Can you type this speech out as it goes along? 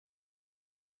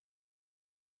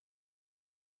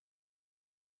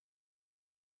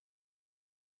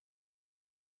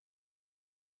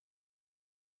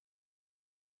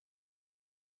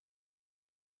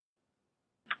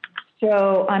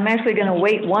So I'm actually going to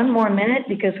wait one more minute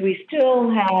because we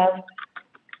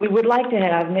would like to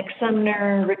have Nick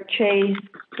Sumner, Rick Chase,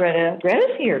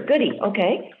 Greta's here, goody,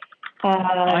 okay.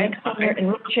 Nick Sumner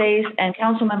and Rick Chase and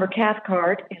Councilmember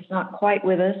Cathcart is not quite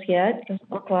with us yet,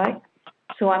 doesn't look like.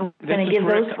 So I'm going to give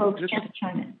those folks a chance to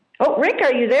chime in. Oh, Rick,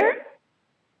 are you there?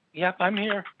 Yep, I'm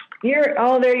here.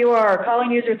 There you are, calling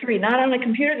user 3, not on the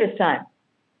computer this time.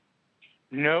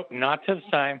 Nope, not this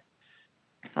time.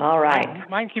 All right.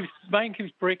 Mine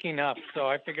keeps breaking up, so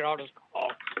I figured I'll just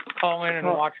call in and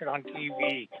watch it on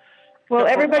TV. Well,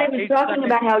 everybody was talking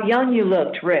about how young you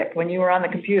looked, Rick, when you were on the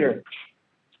computer.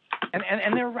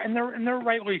 And they're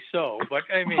rightly so, but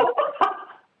I mean.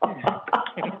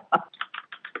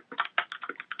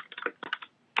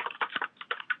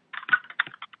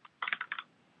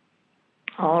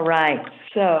 All right,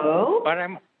 so.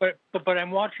 But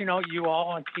I'm watching you all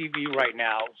on TV right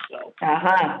now, so.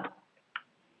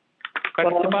 But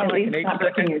well, it's about at like least an 8 not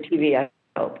second. Your TV, I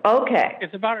hope. Okay.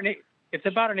 It's about an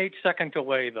 8-second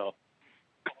delay, though.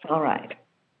 All right.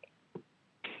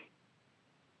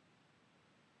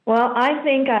 Well, I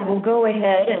think I will go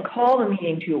ahead and call the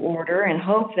meeting to order and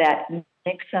hope that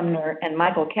Nick Sumner and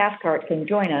Michael Cathcart can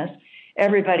join us.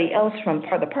 Everybody else from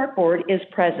the Park Board is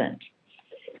present.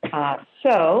 Are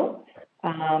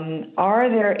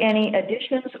there any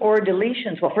additions or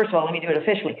deletions? Well, first of all, let me do it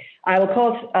officially. I will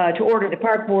call to order the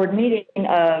Park Board meeting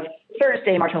of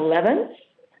Thursday, March 11th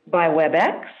by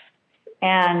WebEx.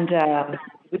 And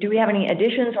do we have any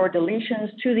additions or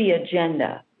deletions to the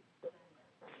agenda?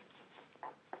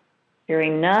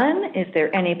 Hearing none, is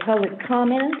there any public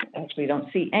comment? Actually,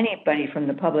 don't see anybody from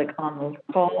the public on the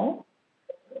call.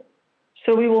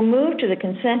 So we will move to the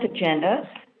consent agenda.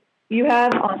 You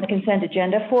have on the consent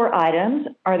agenda 4 items.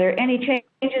 Are there any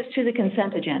changes to the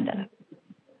consent agenda?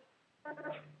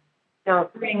 No.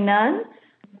 Hearing none,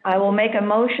 I will make a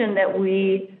motion that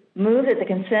we move that the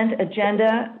consent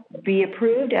agenda be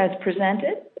approved as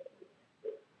presented.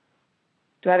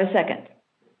 Do I have a second?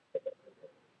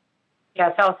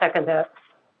 Yes, I'll second that.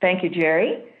 Thank you,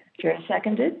 Jerry. Jerry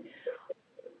seconded.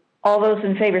 All those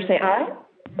in favor say aye.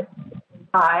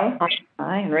 Aye.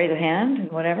 Aye, and raise a hand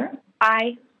and whatever.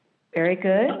 Aye. Very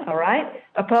good. All right.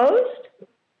 Opposed?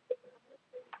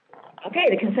 Okay,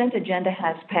 the consent agenda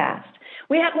has passed.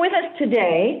 We have with us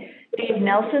today Dave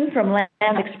Nelson from Land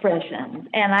Expressions,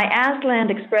 and I asked Land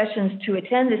Expressions to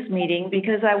attend this meeting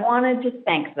because I wanted to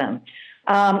thank them.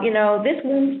 This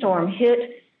windstorm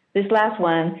this last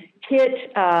one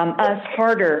hit us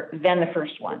harder than the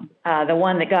first one, the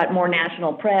one that got more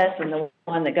national press and the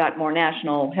one that got more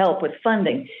national help with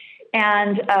funding.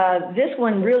 And this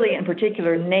one really in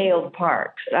particular nailed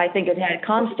parks. I think it had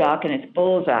Comstock in its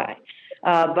bullseye,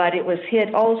 but it was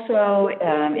hit also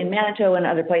in Manitou and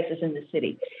other places in the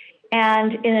city.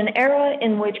 And in an era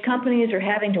in which companies are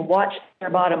having to watch their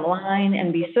bottom line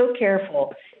and be so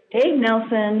careful, Dave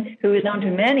Nelson, who is known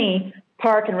to many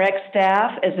Park and Rec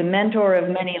staff as a mentor of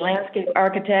many landscape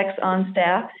architects on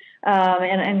staff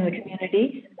and in the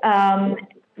community,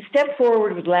 stepped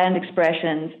forward with Land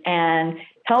Expressions and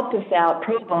helped us out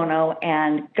pro bono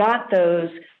and got those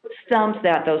stumps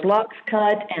those logs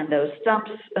cut and those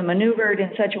stumps maneuvered in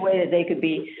such a way that they could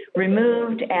be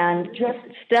removed and just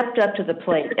stepped up to the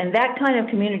plate. And that kind of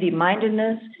community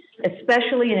mindedness,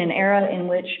 especially in an era in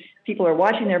which people are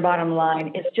watching their bottom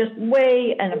line, is just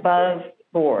way and above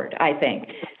board, I think.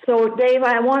 So, Dave,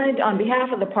 I wanted, on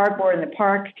behalf of the Park Board and the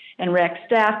Park and Rec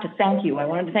staff, to thank you. I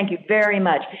wanted to thank you very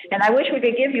much. And I wish we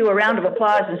could give you a round of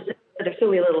applause instead of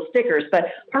silly little stickers, but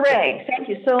hooray, thank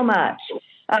you so much.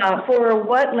 For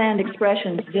what Land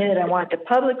Expressions did, I want to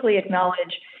publicly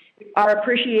acknowledge our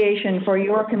appreciation for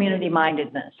your community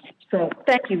mindedness. So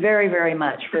thank you very, very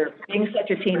much for being such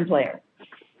a team player.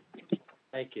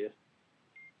 Thank you.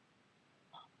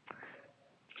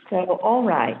 So, all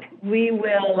right, we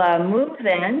will move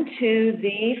then to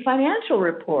the financial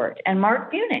report. And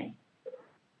Mark Buning.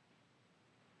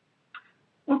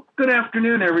 Well, good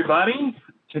afternoon, everybody.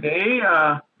 Today,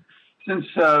 since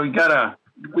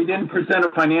we didn't present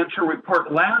a financial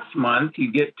report last month,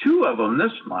 you get 2 of them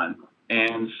this month.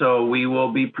 And so we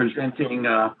will be presenting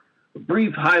a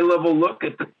brief high-level look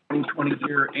at the 2020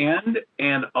 year end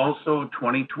and also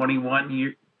 2021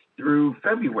 year through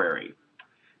February.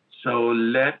 So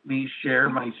let me share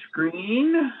my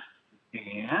screen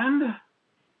and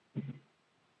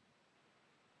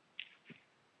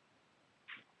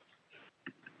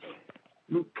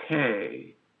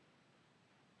okay.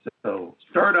 So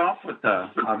start off with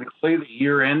obviously the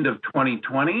year end of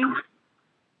 2020.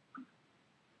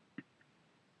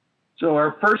 So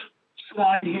our first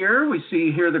slide here, we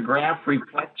see here the graph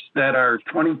reflects that our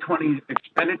 2020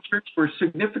 expenditures were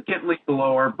significantly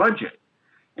below our budget.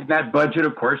 And that budget,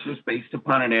 of course, is based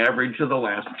upon an average of the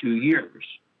last 2 years.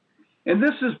 And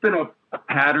this has been a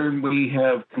pattern we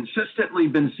have consistently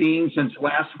been seeing since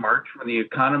last March, when the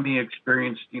economy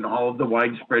experienced, all of the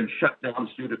widespread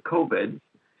shutdowns due to COVID.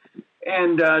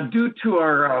 And due to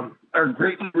our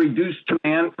greatly reduced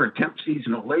demand for temp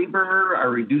seasonal labor, our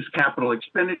reduced capital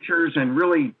expenditures, and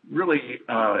really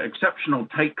exceptional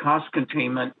tight cost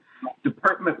containment,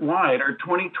 department-wide, our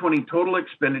 2020 total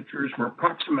expenditures were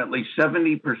approximately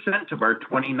 70% of our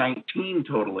 2019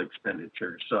 total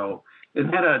expenditures. So it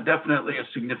had definitely a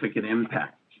significant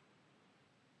impact.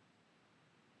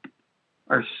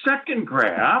 Our second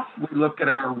graph, we look at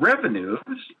our revenues,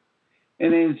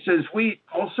 and it says we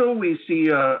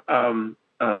see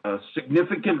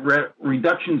significant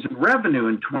reductions in revenue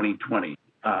in 2020.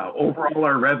 Overall,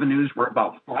 our revenues were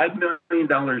about $5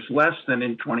 million less than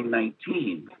in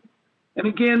 2019. And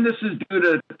again, this is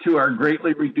due to our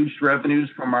greatly reduced revenues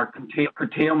from our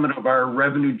curtailment of our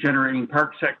revenue-generating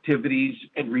parks activities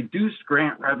and reduced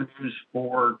grant revenues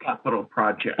for capital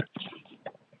projects.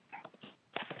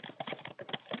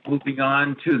 Moving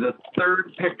on to the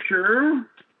third picture.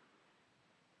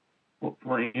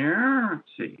 Hopefully here,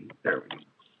 let's see, there we go.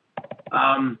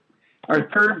 Our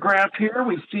third graph here,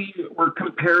 we see we're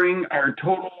comparing our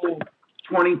total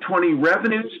 2020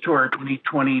 revenues to our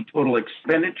 2020 total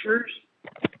expenditures.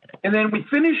 And then we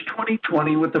finished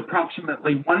 2020 with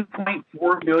approximately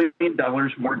 $1.4 million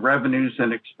more revenues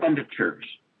than expenditures.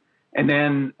 And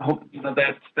then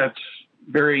this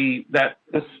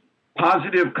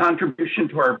positive contribution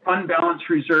to our fund balance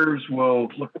reserves will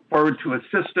look forward to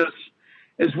assist us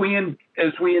as we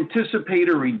anticipate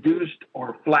a reduced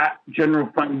or flat general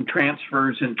fund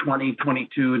transfers in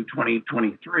 2022 and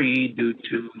 2023 due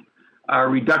to our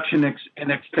reduction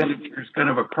in expenditures kind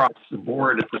of across the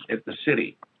board at the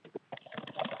city.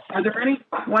 Are there any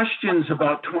questions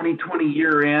about 2020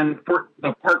 year end for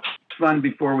the Parks Fund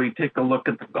before we take a look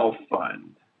at the Gulf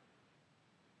Fund?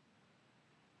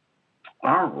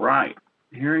 All right,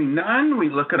 hearing none, we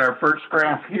look at our first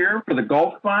graph here for the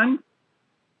Gulf Fund.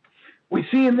 We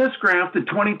see in this graph the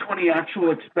 2020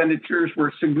 actual expenditures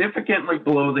were significantly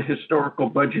below the historical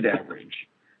budget average.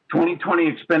 2020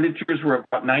 expenditures were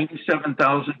about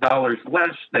 $97,000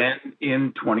 less than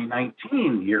in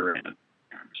 2019 year end.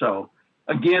 So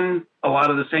again, a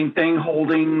lot of the same thing,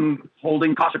 holding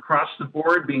costs across the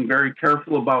board, being very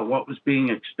careful about what was being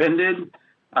expended,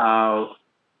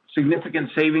 significant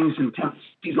savings in temp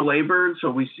seasonal labor. So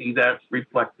we see that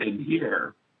reflected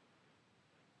here.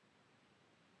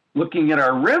 Looking at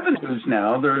our revenues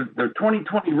now, the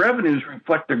 2020 revenues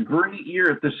reflect a great year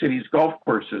at the city's golf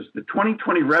courses. The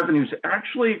 2020 revenues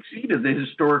actually exceeded the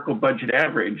historical budget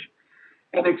average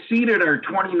and exceeded our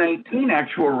 2019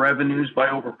 actual revenues by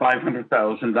over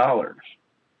 $500,000.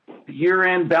 The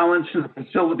year-end balance in the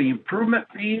facility improvement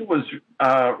fee was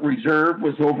reserved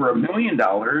was over $1 million,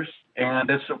 and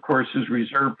this, of course, is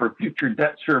reserved for future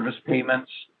debt service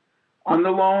payments on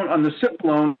the SIP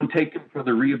loan taken for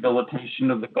the rehabilitation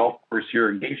of the golf course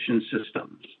irrigation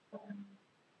systems.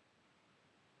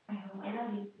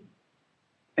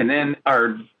 And then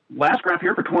our last graph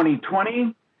here for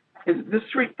 2020,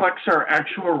 this reflects our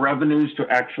actual revenues to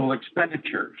actual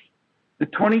expenditures. The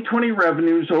 2020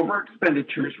 revenues over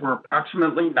expenditures were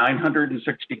approximately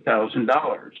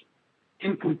 $960,000.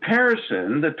 In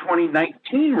comparison, the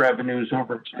 2019 revenues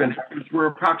over expenditures were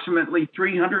approximately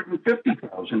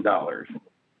 $350,000,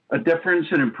 a difference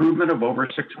in improvement of over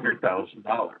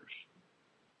 $600,000.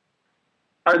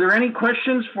 Are there any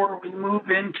questions before we move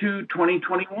into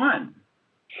 2021?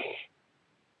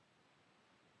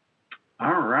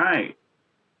 All right.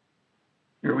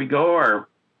 Here we go, our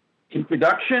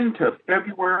introduction to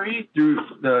February these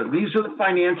are the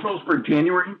financials for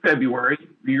January and February,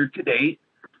 year to date,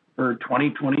 for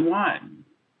 2021.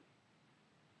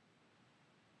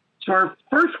 So our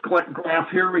first graph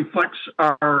here reflects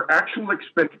our actual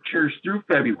expenditures through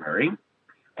February,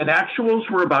 and actuals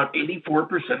were about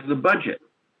 84% of the budget.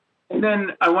 And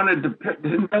then I wanted to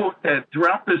note that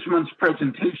throughout this month's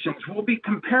presentations, we'll be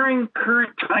comparing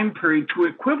current time period to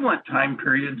equivalent time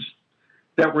periods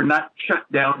that were not shut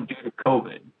down due to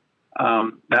COVID.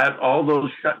 That all those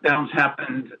shutdowns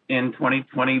happened in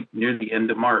 2020 near the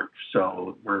end of March.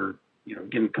 So we're,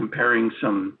 again, comparing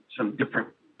some different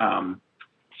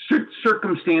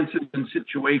circumstances and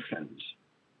situations.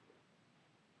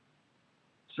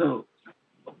 So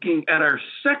looking at our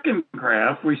second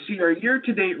graph, we see our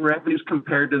year-to-date revenues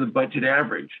compared to the budget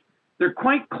average. They're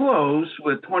quite close,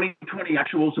 with 2020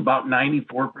 actuals about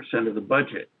 94% of the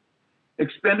budget.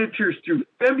 Expenditures through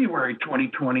February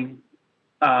 2020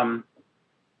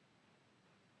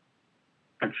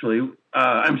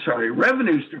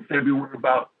 revenues through February were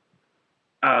about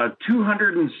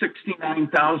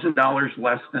 $269,000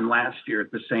 less than last year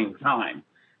at the same time.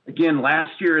 Again,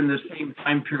 last year in the same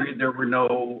time period,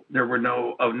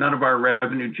 none of our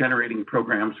revenue generating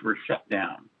programs were shut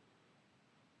down.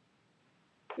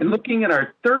 And looking at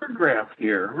our third graph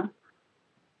here,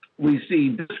 we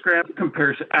see this graph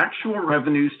compares actual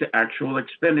revenues to actual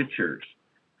expenditures.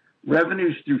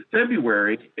 Revenues through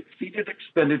February exceeded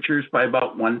expenditures by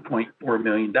about $1.4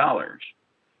 million.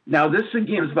 Now, this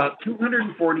again is about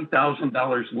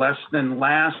 $240,000 less than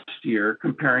last year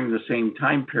comparing the same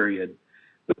time period.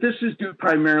 But this is due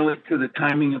primarily to the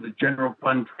timing of the general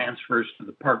fund transfers to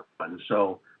the park fund.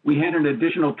 So we had an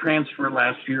additional transfer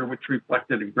last year, which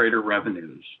reflected greater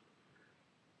revenues.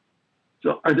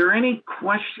 So are there any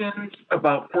questions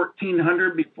about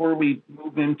 1400 before we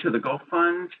move into the Gulf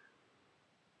Fund?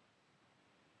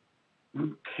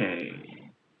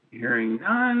 Okay, hearing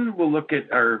none, we'll look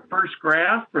at our first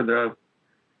graph for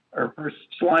our first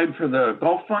slide for the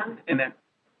Gulf Fund, and that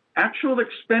actual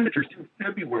expenditures through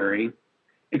February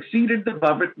exceeded the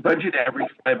budget average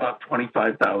by about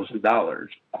 $25,000.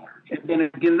 And then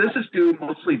again, this is due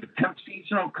mostly to temp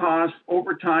seasonal costs,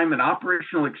 overtime, and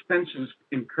operational expenses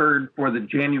incurred for the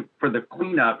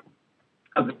cleanup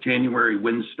of the January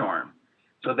windstorm.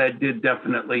 So that did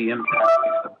definitely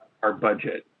impact our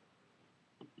budget.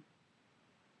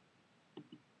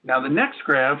 Now the next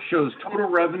graph shows total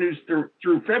revenues through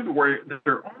February that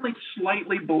are only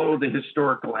slightly below the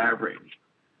historical average.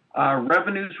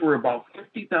 Revenues were about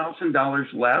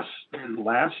 $50,000 less than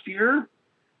last year,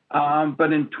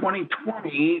 but in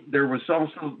 2020 there was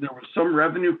some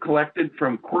revenue collected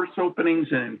from course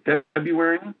openings in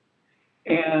February,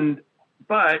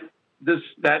 but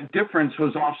that difference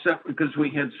was offset because we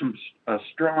had some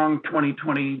strong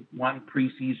 2021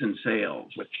 preseason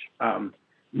sales, which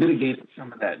mitigated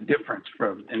some of that difference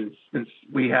and since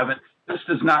this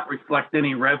does not reflect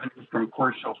any revenue from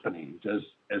course openings as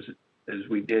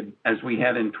we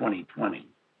had in 2020.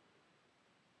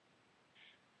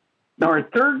 Now our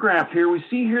third graph here, we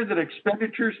see here that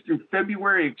expenditures through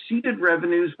February exceeded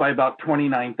revenues by about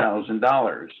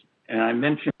 $29,000. And I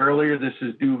mentioned earlier, this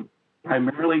is due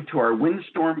primarily to our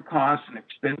windstorm costs and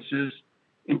expenses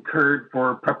incurred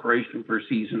for preparation for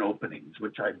season openings,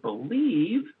 which I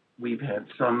believe we've had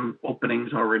some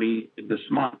openings already this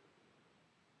month.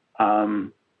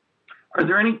 Are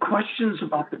there any questions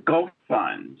about the Gulf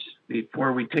Fund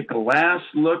before we take a last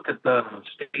look at the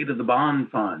state of the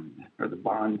bond fund or the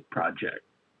bond project?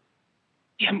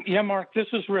 Yeah, Mark, this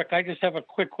is Rick. I just have a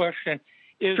quick question.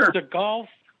 Is Sure. the golf,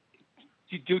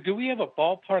 do we have a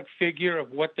ballpark figure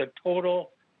of what the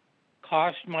total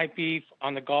cost might be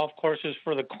on the golf courses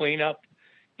for the cleanup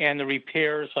and the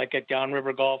repairs, like at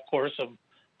Downriver Golf Course, of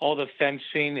all the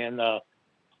fencing and the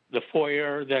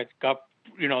foyer that got,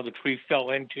 the tree fell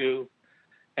into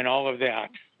and all of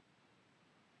that?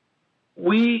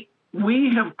 We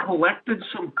have collected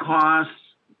some costs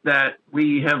that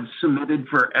we have submitted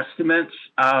for estimates.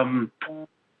 I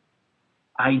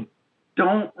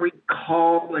don't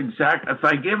recall exactly. If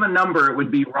I give a number, it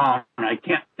would be wrong. I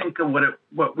can't think of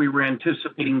what we were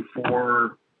anticipating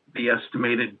for the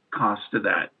estimated cost of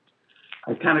that.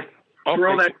 I kind of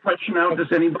throw that question out.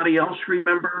 Does anybody else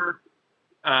remember?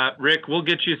 Rick, we'll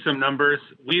get you some numbers.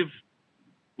 We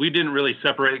didn't really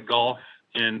separate golf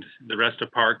and the rest of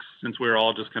parks since we were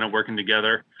all just kind of working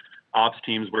together, ops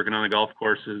teams working on the golf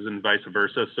courses and vice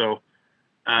versa. So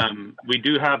we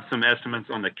do have some estimates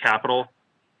on the capital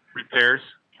repairs.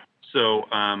 So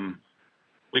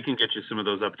we can get you some of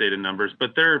those updated numbers,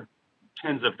 but they're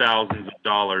tens of thousands of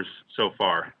dollars so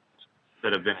far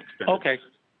that have been expended. Okay.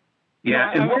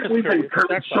 Yeah, and what we've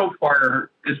incurred so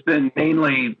far has been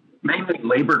mainly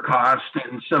labor costs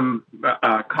and some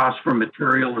costs for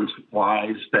material and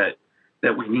supplies that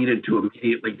we needed to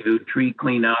immediately do, tree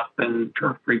cleanup and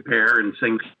turf repair and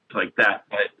things like that.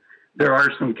 But there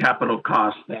are some capital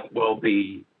costs that will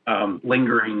be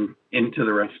lingering into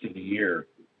the rest of the year.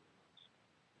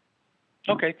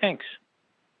 Okay, thanks.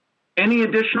 Any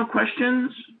additional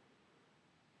questions?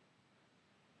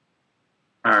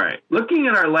 All right, looking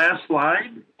at our last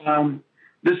slide,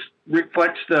 this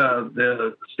reflects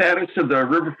the status of the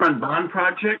Riverfront Bond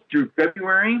Project through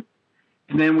February.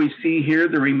 And then we see here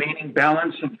the remaining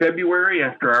balance in February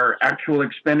after our actual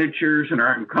expenditures and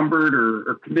our encumbered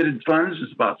or committed funds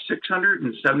is about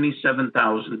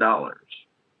 $677,000.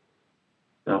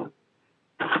 So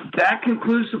that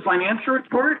concludes the financial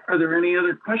report. Are there any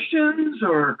other questions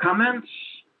or comments?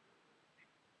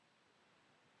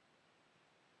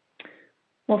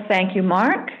 Well, thank you,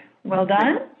 Mark. Well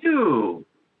done. Thank you.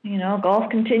 you know, golf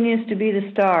continues to be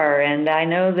the star, and I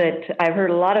know that I've heard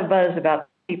a lot of buzz about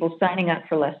people signing up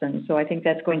for lessons, so I think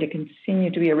that's going to continue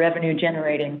to be a revenue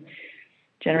generating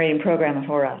program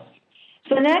for us.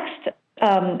 So the next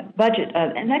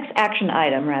next action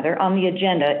item, rather, on the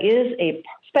agenda is a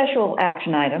special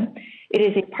action item. It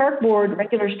is a Park Board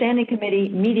Regular Standing Committee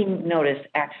meeting notice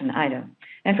action item.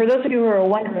 And for those of you who are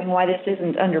wondering why this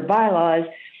isn't under bylaws,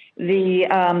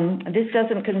 this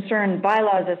doesn't concern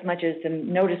bylaws as much as the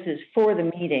notices for the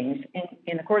meetings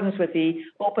in accordance with the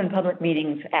Open Public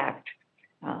Meetings Act.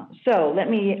 So let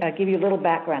me give you a little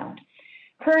background.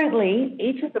 Currently,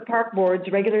 each of the Park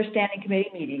Board's regular standing committee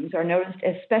meetings are noticed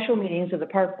as special meetings of the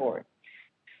Park Board.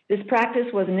 This practice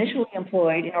was initially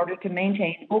employed in order to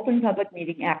maintain Open Public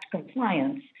Meeting Act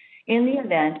compliance in the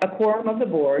event a quorum of the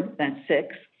board, that's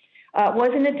 6, was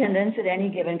in attendance at any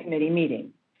given committee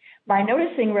meeting. By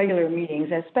noticing regular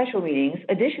meetings as special meetings,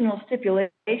 additional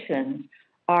stipulations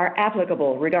are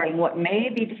applicable regarding what may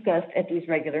be discussed at these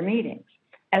regular meetings.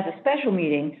 As a special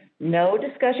meeting, no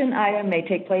discussion may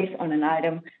take place on an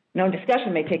item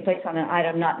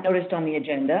not noticed on the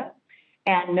agenda,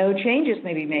 and no changes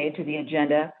may be made to the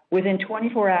agenda within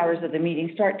 24 hours of the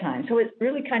meeting start time. So it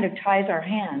really kind of ties our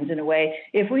hands in a way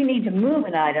if we need to move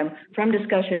an item from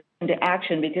discussion to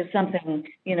action because something,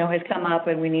 you know, has come up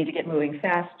and we need to get moving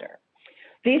faster.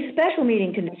 These special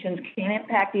meeting conditions can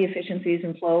impact the efficiencies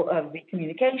and flow of the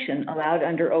communication allowed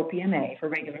under OPMA for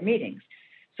regular meetings.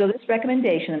 So this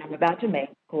recommendation that I'm about to make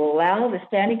will allow the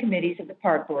standing committees of the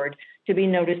Park Board to be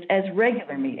noticed as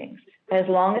regular meetings, as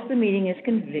long as the meeting is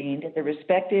convened at the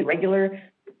respective regular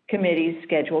committee's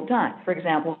scheduled time. For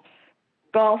example,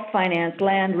 golf, finance,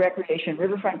 land, recreation,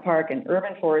 riverfront park, and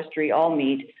urban forestry all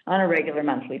meet on a regular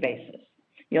monthly basis.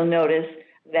 You'll notice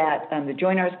that the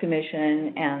Joint Arts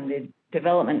Commission and the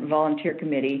Development and Volunteer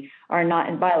Committee are not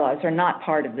in bylaws, are not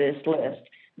part of this list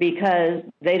because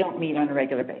they don't meet on a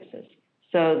regular basis.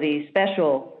 So the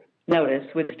special notice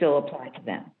would still apply to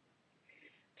them.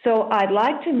 So I'd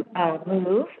like to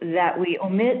move that we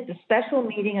omit the special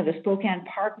meeting of the Spokane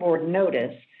Park Board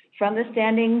notice from the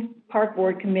Standing Park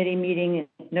Board Committee meeting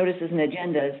notices and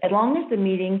agendas, as long as the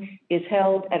meeting is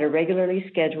held at a regularly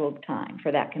scheduled time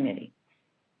for that committee.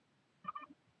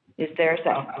 Is there a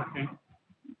second?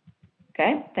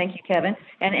 Okay, thank you, Kevin.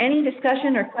 And any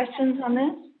discussion or questions on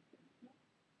this?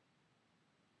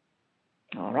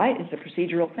 All right, it's a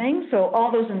procedural thing. So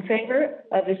all those in favor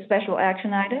of this special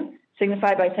action item,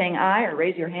 signify by saying aye or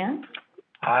raise your hand.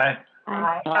 Aye.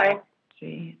 Aye. Aye.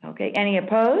 See, okay, any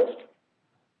opposed?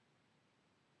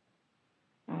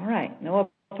 All right, no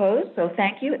opposed, so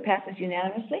thank you, it passes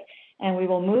unanimously. And we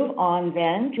will move on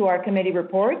then to our committee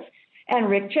reports and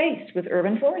Rick Chase with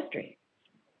Urban Forestry.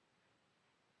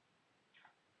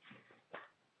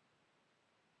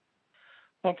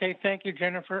 Okay, thank you,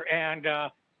 Jennifer. And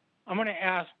I'm going to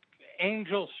ask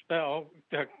Angel Spell,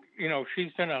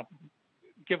 she's going to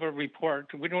give a report.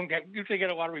 We don't usually get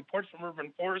a lot of reports from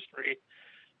Urban Forestry,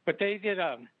 but they did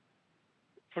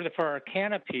for our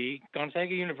canopy.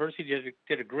 Gonzaga University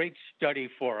did a great study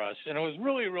for us, and it was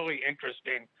really, really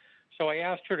interesting. So I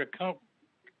asked her to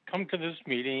come to this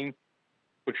meeting,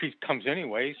 which she comes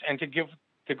anyways, and to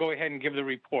go ahead and give the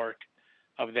report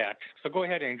of that. So go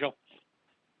ahead, Angel.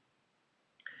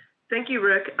 Thank you,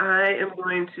 Rick. I am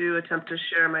going to attempt to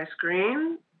share my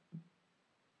screen.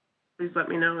 Please let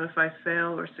me know if I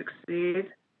fail or succeed.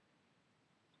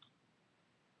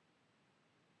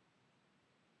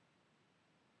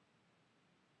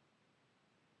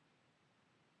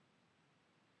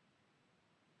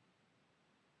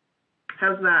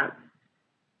 How's that?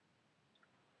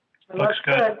 Looks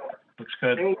good. Looks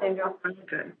good. Anything else?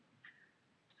 Good.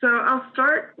 So I'll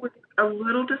start with a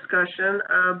little discussion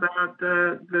about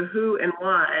the who and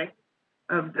why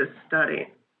of this study.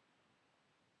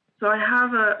 So I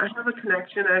have a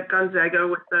connection at Gonzaga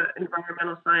with the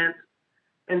environmental science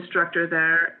instructor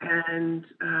there, and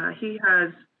he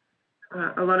has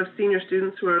a lot of senior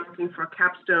students who are looking for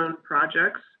capstone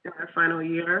projects in their final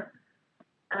year.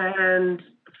 And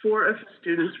 4 of his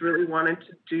students really wanted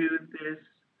to do this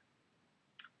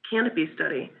canopy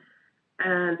study.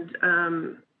 And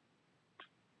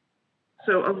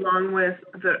so along with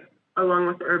the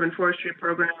urban forestry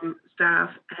program staff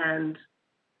and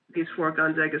these 4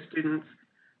 Gonzaga students,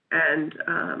 and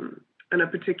in a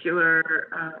particular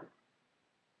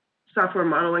software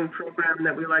modeling program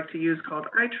that we like to use called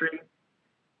iTree,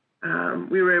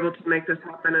 we were able to make this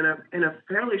happen in a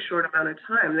fairly short amount of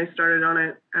time. They started on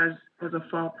it as a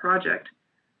fall project.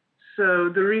 So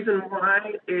the reason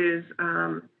why is,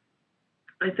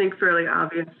 I think, fairly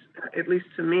obvious, at least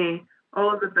to me.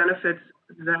 All of the benefits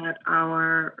that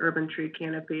our urban tree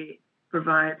canopy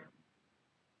provide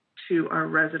to our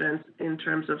residents in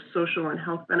terms of social and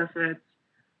health benefits,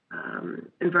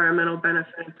 environmental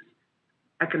benefits,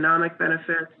 economic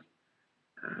benefits,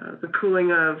 the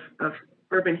cooling of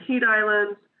urban heat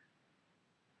islands,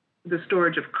 the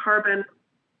storage of carbon,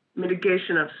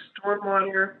 mitigation of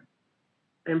stormwater,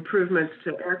 improvements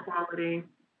to air quality,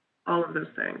 all of those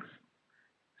things.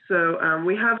 So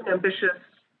we have an ambitious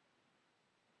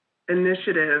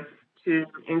initiative to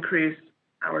increase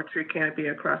our tree canopy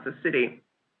across the city.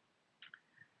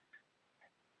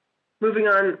 Moving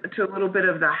on to a little bit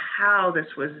of the how this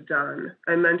was done.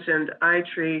 I mentioned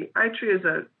iTree.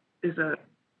 iTree is a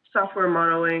software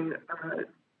modeling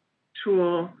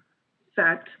tool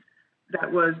set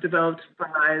that was developed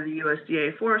by the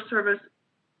USDA Forest Service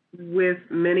with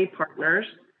many partners,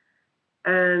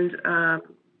 and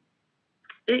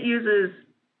it uses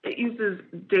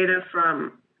data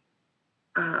from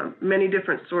many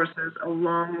different sources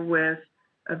along with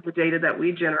the data that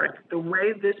we generate. The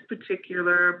way this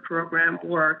particular program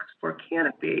works for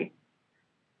Canopy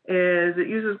is it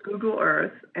uses Google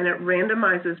Earth and it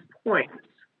randomizes points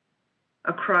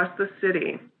across the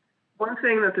city. One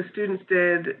thing that the students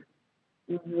did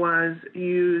was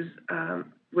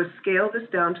scale this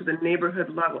down to the neighborhood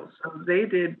level. So they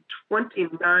did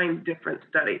 29 different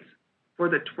studies for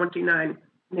the 29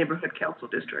 neighborhood council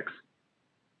districts.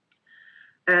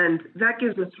 And that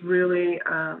gives us really,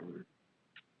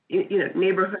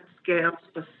 neighborhood scale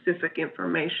specific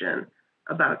information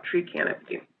about tree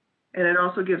canopy. And it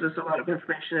also gives us a lot of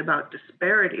information about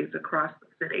disparities across the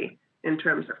city in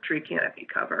terms of tree canopy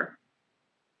cover.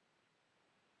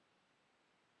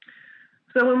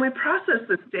 So when we process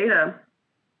this data,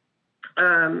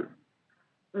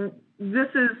 this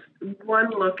is one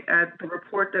look at the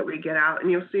report that we get out, and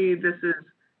you'll see this is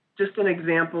just an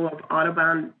example of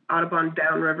Audubon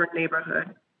Downriver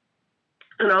neighborhood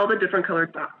and all the different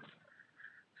colored dots.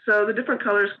 So the different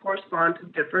colors correspond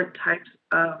to different types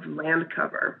of land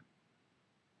cover.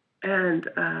 And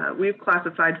we've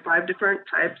classified 5 different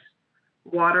types: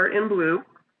 water in blue,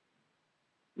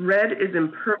 red is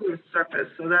impervious surface,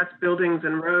 so that's buildings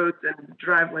and roads and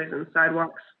driveways and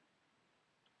sidewalks.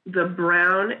 The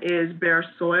brown is bare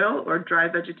soil or dry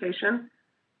vegetation.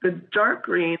 The dark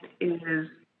green is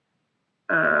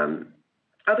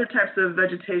other types of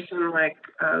vegetation like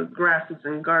grasses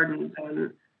and gardens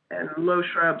and low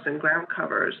shrubs and ground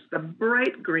covers. The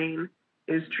bright green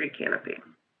is tree canopy.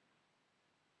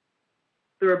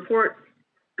 The report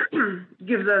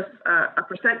gives us a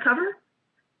percent cover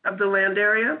of the land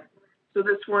area. So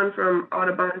this one from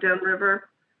Audubon Downriver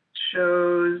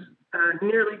shows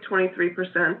nearly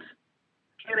 23%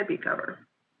 canopy cover.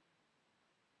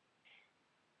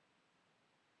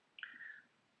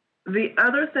 The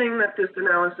other thing that this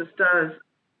analysis does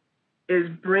is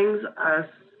brings us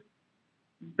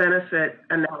benefit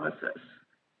analysis.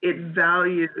 It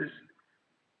values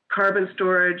carbon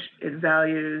storage, it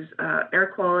values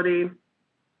air quality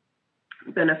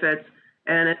benefits,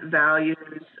 and it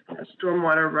values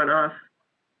stormwater runoff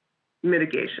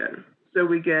mitigation. So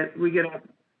we get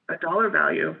a dollar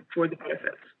value for the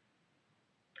benefits.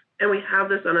 And we have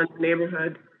this on a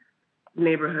neighborhood by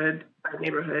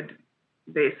neighborhood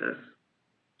basis.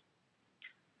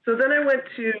 So then I went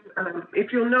to,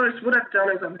 if you'll notice, what I've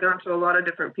done is I've gone to a lot of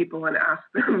different people and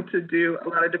asked them to do a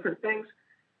lot of different things.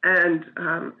 And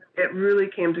it really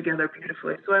came together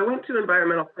beautifully. So I went to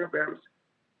environmental programs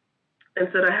and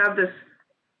said, I have this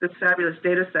fabulous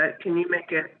data set. Can you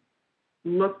make it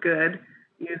look good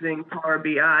using Power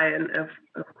BI? And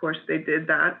of course they did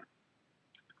that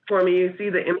for me. You see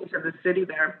the image of the city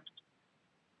there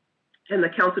and the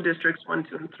council districts 1,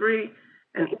 2, and 3,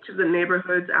 and each of the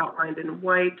neighborhoods outlined in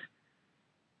white.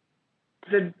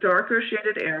 The darker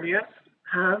shaded areas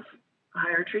have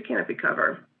higher tree canopy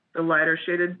cover. The lighter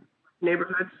shaded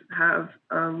neighborhoods have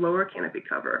lower canopy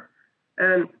cover.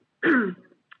 And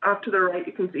off to the right,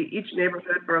 you can see each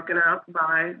neighborhood broken out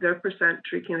by their percent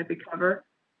tree canopy cover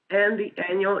and the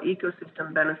annual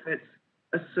ecosystem benefits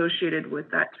associated with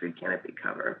that tree canopy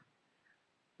cover.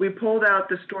 We pulled out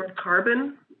the stored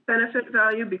carbon benefit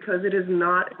value because it is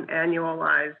not an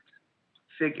annualized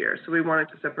figure. So we wanted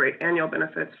to separate annual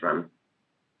benefits from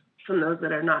those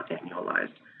that are not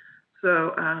annualized.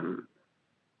 So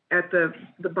at the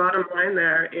bottom line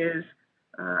there is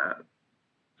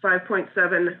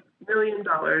 $5.7 million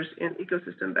in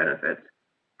ecosystem benefits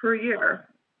per year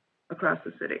across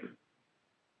the city.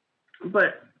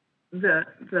 But the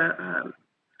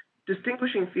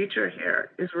distinguishing feature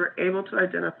here is we're able to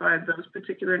identify those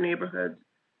particular neighborhoods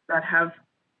that have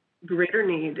greater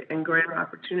need and greater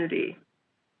opportunity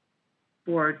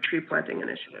for tree planting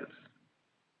initiatives.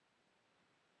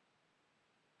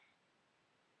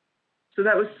 So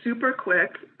that was super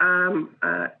quick, and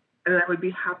I would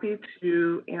be happy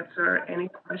to answer any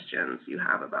questions you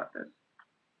have about this.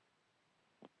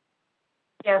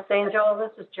 Yes, Angel, this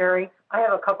is Jerry. I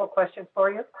have a couple questions for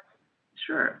you.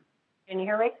 Sure. Can you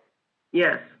hear me?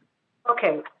 Yes.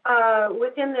 Okay.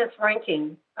 Within this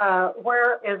ranking,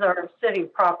 where is our city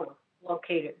proper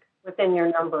located within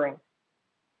your numbering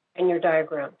and your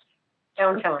diagrams?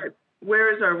 Downtown.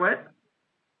 Where is our what?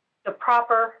 The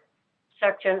proper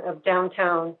section of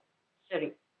downtown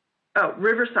city. Oh,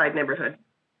 Riverside neighborhood.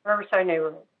 Riverside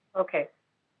neighborhood. Okay.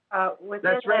 Within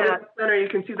That's right that, in the center. You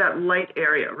can see that light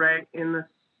area right in the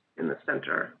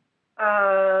center.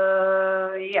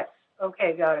 yes.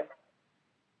 Okay, got it.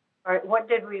 All right. What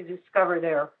did we discover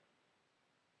there?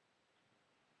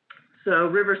 So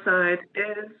Riverside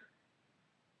is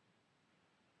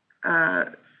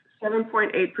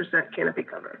 7.8% canopy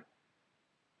cover.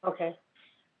 Okay.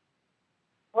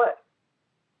 What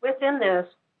within this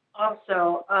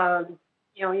also,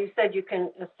 you said you can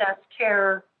assess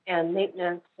care and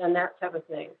maintenance and that type of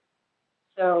thing.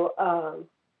 So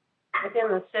within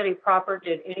the city proper,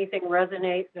 did anything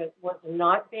resonate that was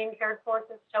not being cared for at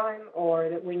this time, or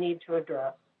that we need to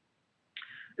address?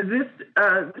 This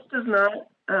does not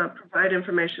provide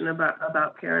information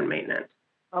about care and maintenance.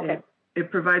 Okay.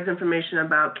 It provides information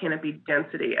about canopy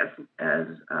density as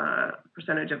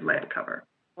percentage of land cover.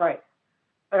 Right.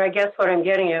 But I guess what I'm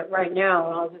getting at right now,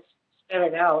 and I'll just spit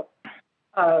it out,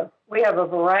 we have a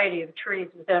variety of trees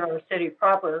within our city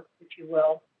proper, if you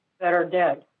will, that are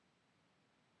dead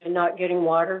and not getting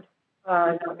watered,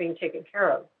 not being taken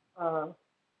care of,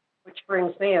 which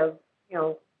brings me a,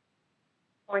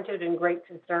 pointed and great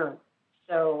concern.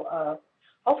 So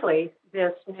hopefully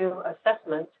this new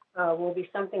assessment will be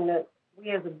something that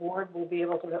we as a board will be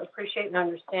able to appreciate and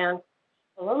understand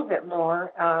a little bit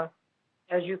more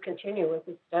as you continue with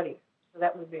this study. So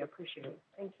that would be appreciated.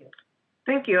 Thank you.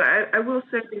 Thank you. I will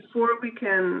say before we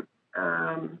can,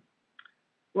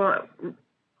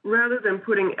 rather than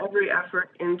putting every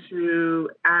effort into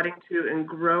adding to and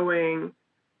growing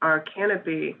our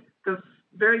canopy, the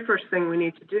very first thing we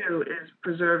need to do is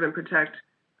preserve and protect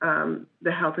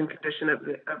the health and condition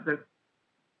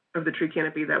of the tree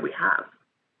canopy that we have.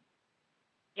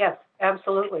 Yes,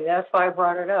 absolutely. That's why I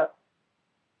brought it up.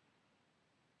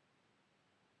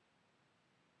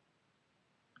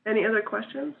 Any other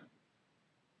questions?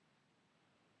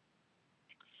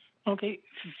 Okay,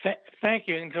 thank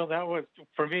you, Angel. That was,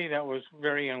 for me, that was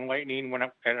very enlightening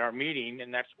at our meeting,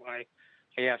 and that's why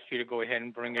I asked you to go ahead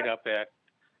and bring it up at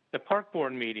the park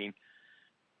board meeting.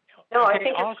 No, okay, I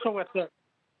think also at the.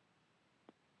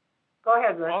 Go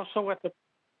ahead, Rick. Also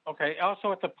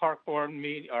at the park board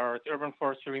meet or the urban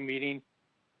forestry meeting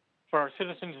for our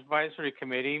Citizens Advisory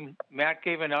Committee, Matt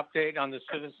gave an update on the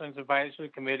Citizens Advisory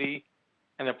Committee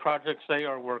and the projects they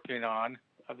are working on,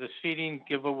 of the seeding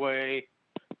giveaway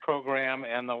program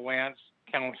and the Lance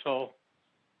Council,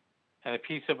 and a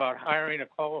piece about hiring a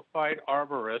qualified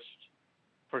arborist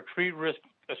for tree risk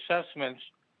assessments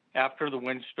after the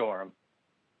windstorm.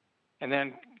 And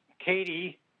then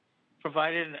Katie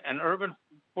provided an urban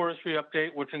forestry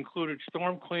update, which included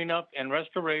storm cleanup and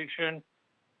restoration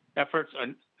efforts.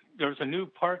 There's a new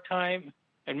part-time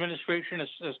administration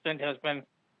assistant has been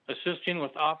assisting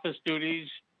with office duties.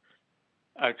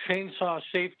 A chainsaw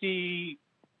safety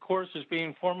course is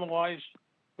being formalized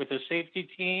with a safety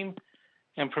team,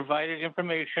 and provided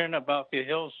information about the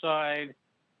hillside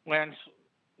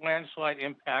landslide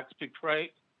impacts to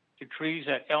trees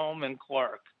at Elm and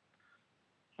Clark.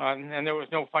 And there was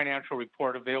no financial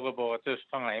report available at this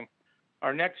time.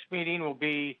 Our next meeting will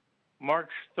be March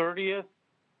 30th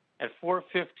at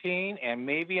 4:15, and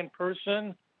maybe in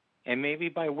person, and maybe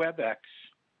by WebEx.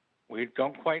 We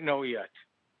don't quite know yet.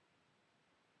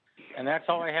 And that's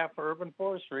all I have for urban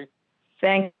forestry.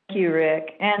 Thank you,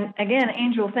 Rick. And again,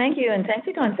 Angel, thank you. And thanks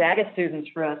to Gonzaga students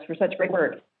for such great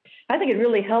work. I think it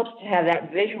really helps to have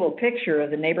that visual picture of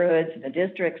the neighborhoods and the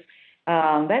districts.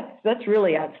 That's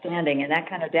really outstanding. And that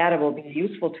kind of data will be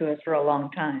useful to us for a long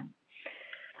time.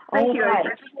 Thank you. Right.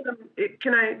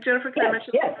 Jennifer, can I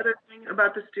mention another thing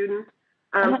about the students?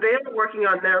 They are working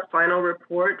on their final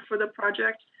report for the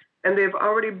project, and they've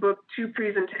already booked 2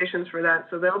 presentations for that.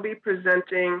 So they'll be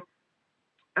presenting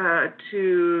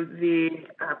to the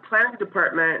planning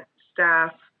department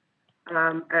staff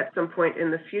at some point in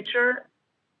the future,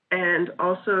 and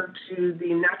also to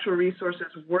the natural resources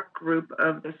work group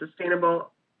of the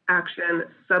Sustainable Action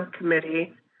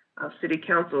Subcommittee of City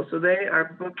Council. So they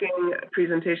are booking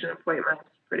presentation appointments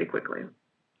pretty quickly.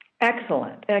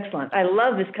 Excellent, excellent. I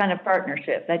love this kind of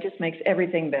partnership. That just makes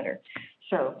everything better.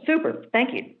 So super,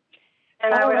 thank you.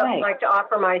 And I would like to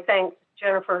offer my thanks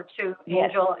Jennifer, to Yes.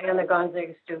 Angel and the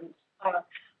Gonzaga students.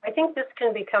 I think this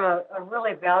can become a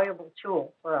really valuable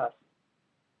tool for us,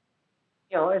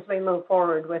 as we move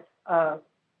forward with the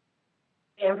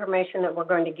information that we're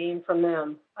going to gain from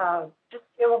them.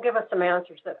 It will give us some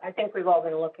answers that I think we've all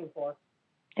been looking for.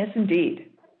 Yes,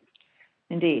 indeed.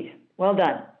 Indeed. Well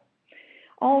done.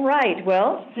 All right.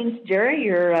 Well, since Jerry,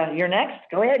 you're next,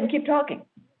 go ahead and keep talking.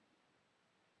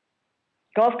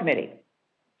 Golf committee.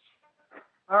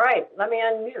 All right, let me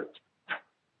unmute.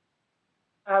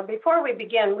 Before we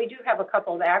begin, we do have a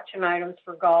couple of action items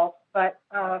for golf, but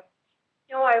I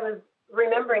was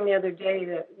remembering the other day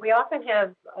that we often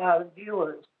have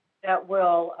viewers that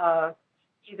will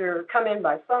either come in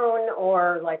by phone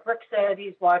or, like Rick said,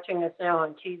 he's watching us now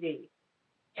on TV.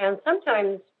 And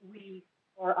sometimes we,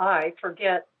 or I,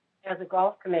 forget as a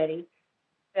golf committee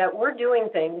that we're doing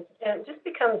things and it just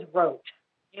becomes rote,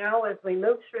 as we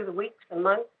move through the weeks and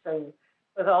months and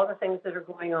with all the things that are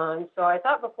going on. So I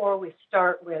thought before we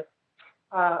start with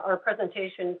our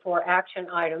presentation for action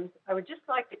items, I would just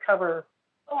like to cover,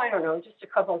 just a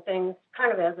couple of things,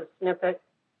 kind of as a snippet.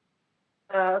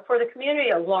 For the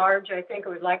community at large, I think I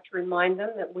would like to remind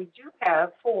them that we do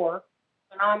have 4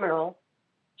 phenomenal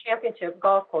championship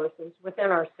golf courses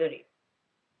within our city.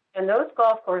 And those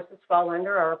golf courses fall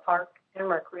under our park and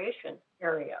recreation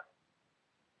area.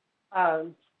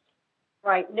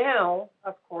 Right now,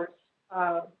 of course,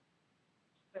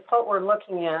 with what we're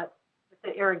looking at with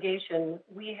the irrigation,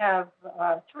 we have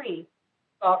 3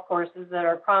 golf courses that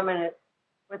are prominent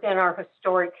within our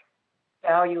historic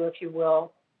value, if you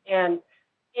will. And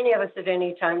any of us at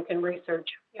any time can research,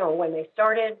 when they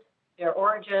started, their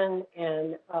origin,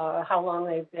 and how long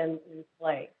they've been in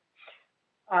play.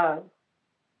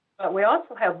 But we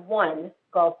also have one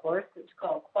golf course that's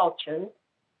called Qualchin,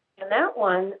 and that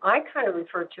one I kind of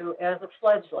refer to as a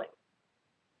fledgling.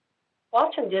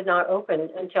 Qualchin did not open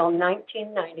until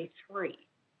 1993,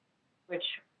 which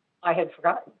I had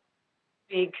forgotten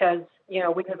because,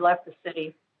 we had left the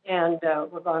city and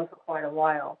were gone for quite a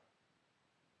while.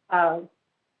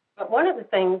 But one of the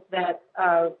things that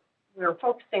we're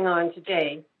focusing on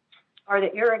today are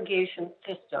the irrigation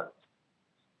systems.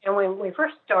 And when we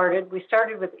first started, we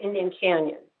started with Indian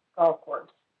Canyon Golf Course.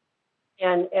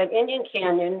 And at Indian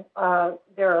Canyon,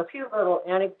 there are a few little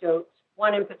anecdotes,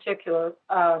 one in particular.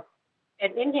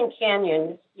 At Indian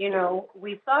Canyon,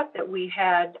 we thought that we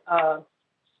had a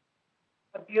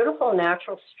beautiful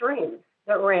natural stream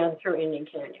that ran through Indian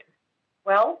Canyon.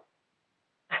 Well,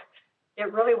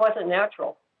 it really wasn't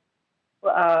natural.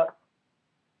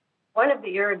 One of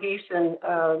the irrigation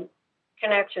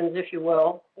connections, if you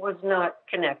will, was not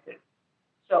connected.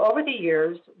 So over the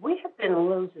years, we have been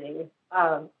losing,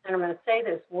 and I'm going to say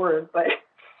this word, but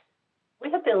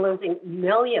we have been losing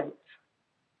millions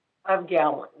of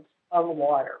gallons of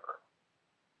water,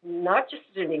 not just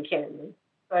at Indian Canyon,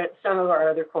 but at some of our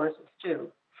other courses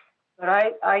too. But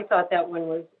I thought that one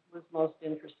was most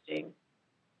interesting.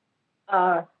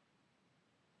 The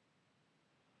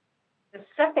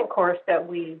second course that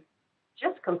we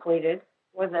just completed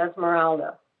was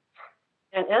Esmeralda.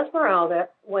 And Esmeralda,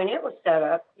 when it was set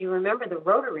up, you remember the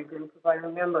Rotary Group, if I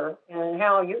remember, and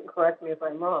Hal, you can correct me if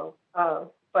I'm wrong,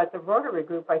 but the Rotary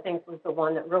Group, I think, was the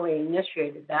one that really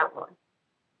initiated that one.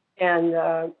 And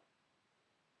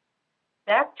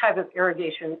that type of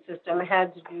irrigation system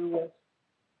had to do with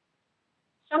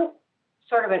some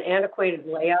sort of an antiquated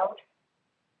layout.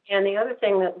 And the other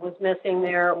thing that was missing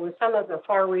there was some of the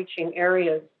far-reaching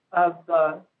areas of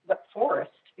the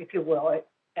forest, if you will,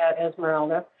 at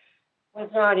Esmeralda, was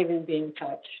not even being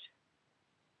touched.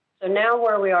 So now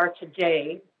where we are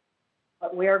today,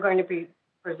 we are going to be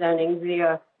presenting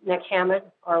via Nick Hammond,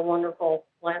 our wonderful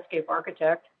landscape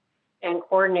architect and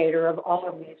coordinator of all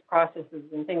of these processes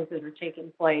and things that are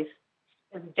taking place,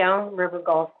 is Downriver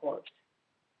Golf Course.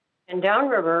 And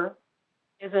Downriver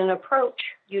is an approach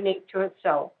unique to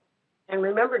itself. And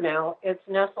remember now, it's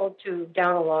nestled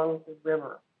down along the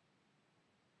river.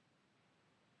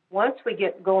 Once we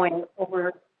get going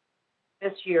over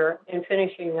this year and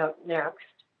finishing up next,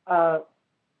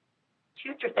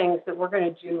 future things that we're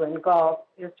going to do in golf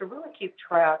is to really keep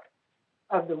track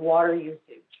of the water usage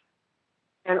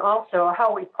and also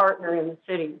how we partner in the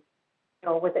city,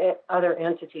 with other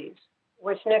entities,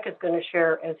 which Nick is going to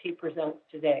share as he presents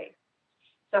today.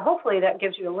 So hopefully that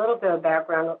gives you a little bit of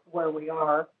background of where we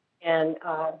are and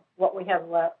what we have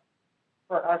left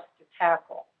for us to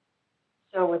tackle.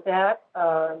 So with that,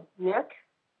 Nick,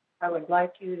 I would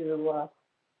like you to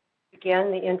begin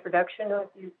the introduction,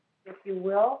 if you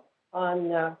will,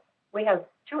 on, we have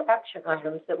 2 action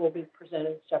items that will be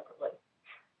presented separately.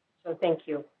 So thank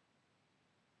you.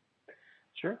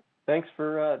 Sure. Thanks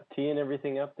for teeing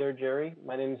everything up there, Jerry.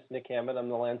 My name is Nick Hammond. I'm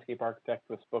the landscape architect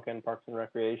with Spokane Parks and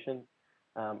Recreation.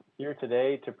 Here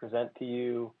today to present to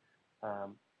you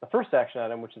the first action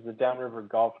item, which is the Downriver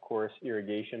Golf Course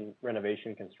Irrigation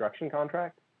Renovation Construction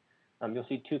Contract. You'll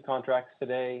see two contracts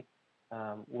today,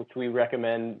 which we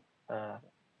recommend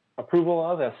approval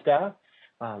of as staff,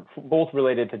 both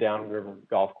related to Downriver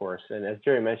Golf Course. And as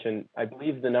Jerry mentioned, I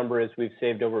believe the number is we've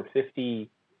saved over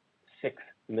 56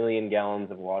 million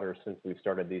gallons of water since we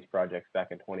started these projects back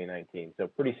in 2019. So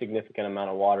pretty significant amount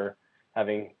of water,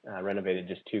 having renovated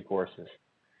just two courses.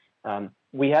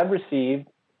 We have received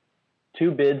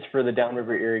two bids for the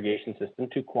downriver irrigation system,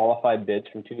 two qualified bids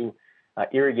from two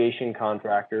irrigation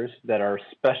contractors that are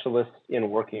specialists in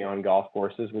working on golf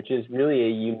courses, which is really a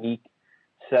unique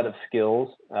set of skills,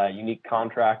 unique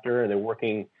contractor. They're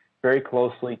working very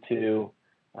closely to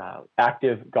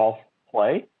active golf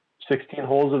play. 16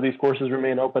 holes of these courses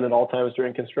remain open at all times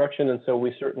during construction, and so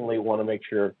we certainly want to make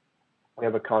sure we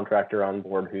have a contractor on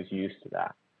board who's used to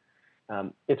that.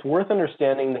 It's worth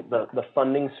understanding that the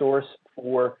funding source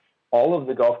for all of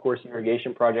the golf course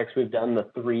irrigation projects we've done, the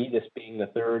three, this being the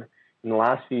third in the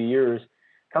last few years,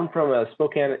 come from a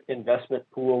Spokane investment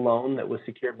pool loan that was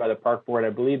secured by the Park Board,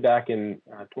 I believe back in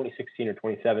 2016 or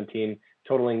 2017,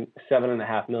 totaling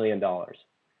 $7.5 million.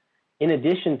 In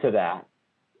addition to that,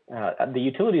 the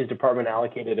Utilities Department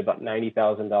allocated about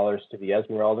 $90,000 to the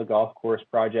Esmeralda Golf Course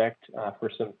project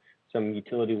for some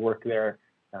utility work there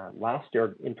last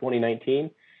year in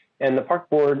 2019. And the Park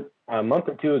Board, a month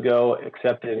or two ago,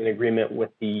 accepted an agreement with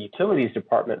the Utilities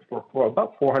Department for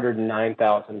about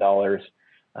 $409,000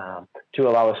 to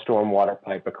allow a stormwater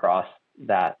pipe across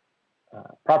that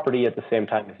property at the same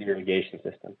time as the irrigation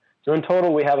system. So in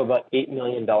total, we have about $8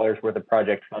 million worth of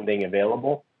project funding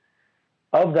available.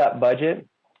 Of that budget,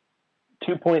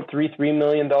 $2.33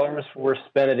 million were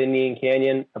spent at Indian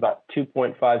Canyon, about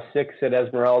 $2.56 at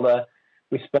Esmeralda.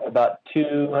 We spent about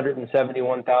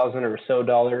 $271,000 or so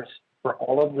dollars for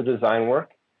all of the design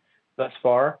work thus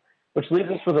far, which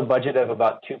leaves us with a budget of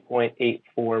about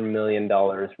 $2.84 million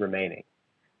remaining.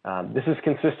 This is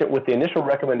consistent with the initial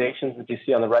recommendations that you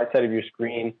see on the right side of your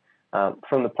screen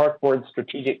from the Park Board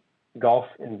Strategic Golf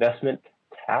Investment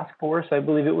Task Force, I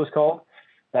believe it was called,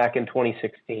 back in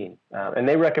 2016. And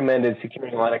they recommended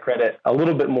securing a line of credit a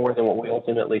little bit more than what we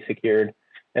ultimately secured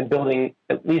and building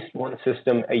at least one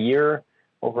system a year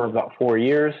over about 4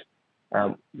 years.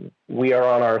 We are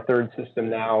on our third system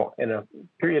now in a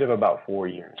period of about 4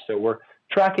 years. So we're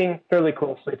tracking fairly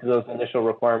closely to those initial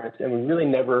requirements, and we really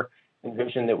never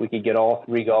envisioned that we could get all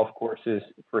three golf courses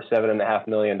for $7.5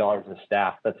 million of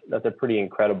staff. That's a pretty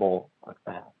incredible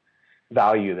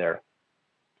value there.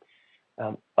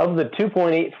 Of the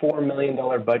 $2.84 million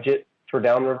budget for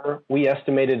Downriver, we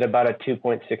estimated about a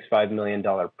 $2.65 million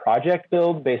project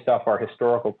build based off our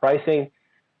historical pricing.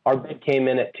 Our bid came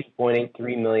in at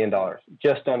 $2.83 million,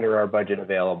 just under our budget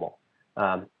available.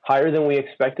 Higher than we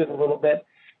expected a little bit,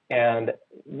 and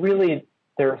really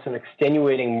there are some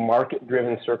extenuating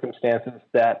market-driven circumstances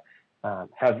that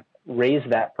have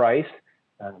raised that price.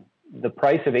 The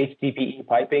price of HDPE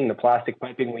piping, the plastic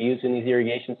piping we use in these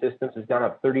irrigation systems, has gone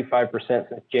up 35%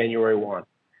 since January 1.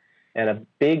 And a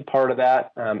big part of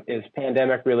that is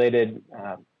pandemic-related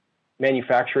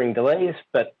manufacturing delays.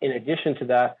 But in addition to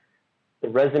that, the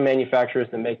resin manufacturers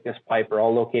that make this pipe are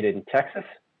all located in Texas,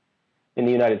 in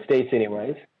the United States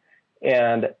anyways.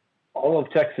 And all of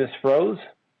Texas froze,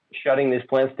 shutting these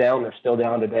plants down. They're still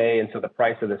down today, and so the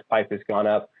price of this pipe has gone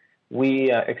up.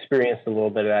 We experienced a little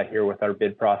bit of that here with our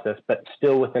bid process, but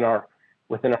still within our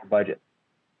budget.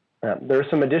 There's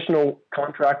some additional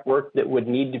contract work that would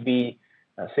need to be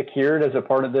secured as a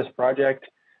part of this project,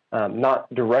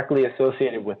 not directly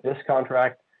associated with this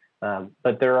contract,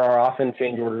 but there are often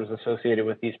change orders associated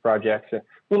with these projects, a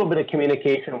little bit of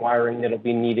communication wiring that'll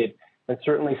be needed, and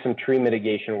certainly some tree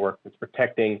mitigation work that's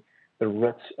protecting the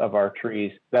roots of our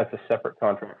trees. That's a separate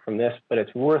contract from this, but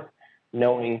it's worth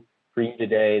knowing for you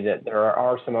today that there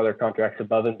are some other contracts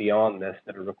above and beyond this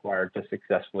that are required to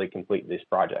successfully complete these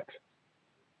projects.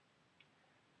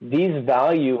 These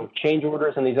value change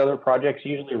orders and these other projects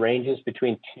usually ranges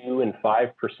between 2 and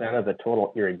 5% of the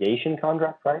total irrigation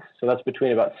contract price. So that's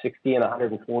between about $60,000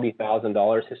 and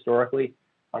 $140,000 historically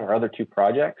on our other two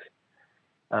projects.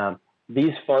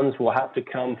 These funds will have to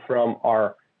come from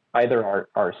either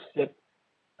our SIP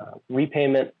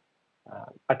repayment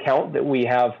account that we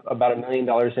have about $1 million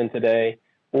in today,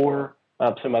 or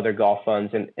some other golf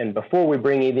funds. And before we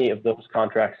bring any of those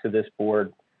contracts to this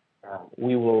board,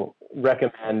 we will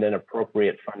recommend an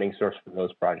appropriate funding source for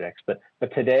those projects. But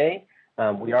today,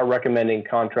 we are recommending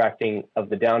contracting of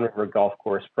the Downriver Golf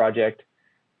Course project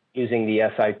using the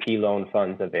SIP loan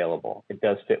funds available. It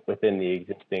does fit within the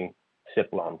existing SIP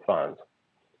loan funds.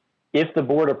 If the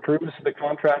board approves the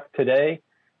contract today,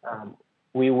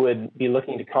 we would be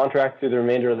looking to contract through the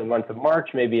remainder of the month of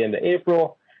March, maybe into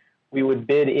April. We would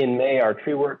bid in May our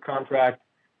tree work contract.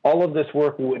 All of this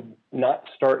work would not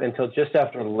start until just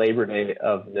after Labor Day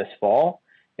of this fall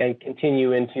and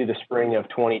continue into the spring of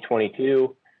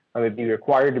 2022. It would be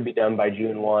required to be done by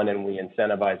June 1, and we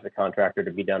incentivize the contractor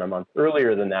to be done a month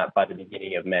earlier than that by the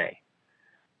beginning of May.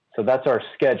 So that's our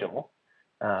schedule.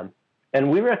 And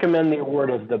we recommend the award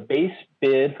of the base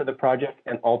bid for the project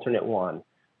and alternate one.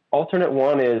 Alternate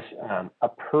one is a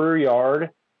per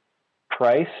yard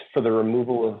price for the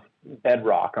removal of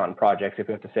bedrock on projects. If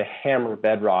we have to say hammer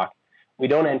bedrock, we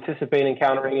don't anticipate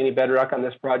encountering any bedrock on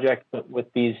this project, but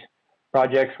with these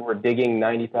projects, we're digging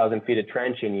 90,000 feet of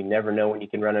trench, and you never know when you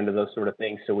can run into those sort of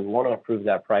things. So we want to approve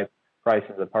that price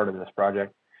as a part of this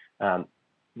project.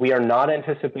 We are not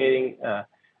anticipating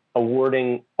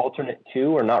awarding alternate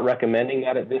 2 or not recommending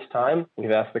that at this time.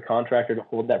 We've asked the contractor to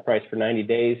hold that price for 90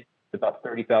 days. It's about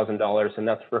 $30,000, and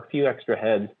that's for a few extra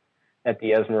heads at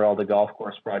the Esmeralda Golf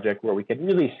Course project, where we could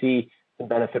really see the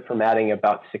benefit from adding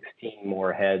about 16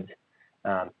 more heads.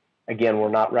 Again, we're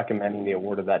not recommending the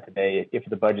award of that today. If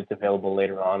the budget's available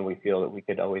later on, we feel that we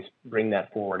could always bring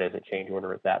that forward as a change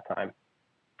order at that time.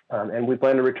 And we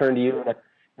plan to return to you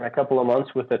in a couple of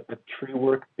months with a tree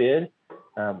work bid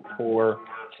for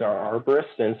our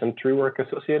arborists and some tree work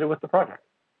associated with the project.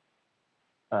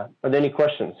 Are there any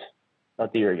questions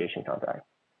about the irrigation contract?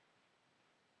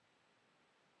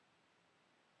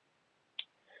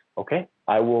 Okay,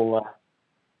 I will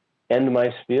end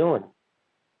my spiel and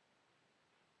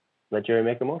let Jerry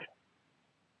make a motion.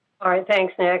 All right,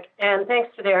 thanks, Nick. And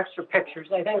thanks to the extra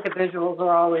pictures. I think the visuals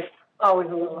are always a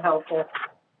little helpful.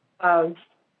 You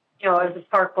know, as a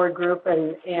park board group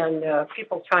and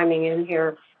people chiming in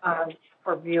here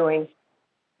for viewing,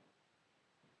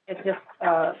 it just,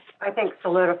 I think,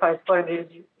 solidifies what it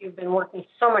is you've been working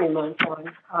so many months on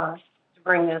to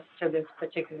bring this to this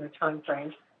particular time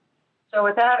frame. So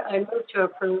with that, I move to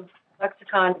approve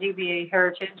Lexicon DBA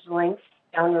Heritage Links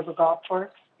Downriver Golf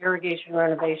Course irrigation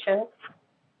renovation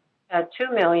at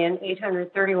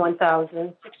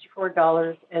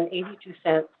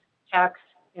 $2,831,064.82, tax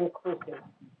inclusive.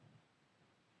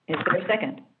 Is there a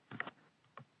second?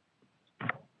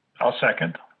 I'll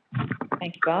second.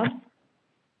 Thank you, Bob.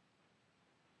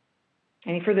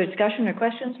 Any further discussion or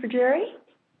questions for Jerry?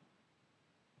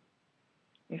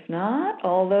 If not,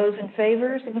 all those in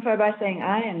favor signify by saying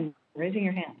aye and raising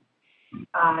your hand.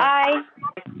 Aye.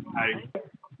 Aye.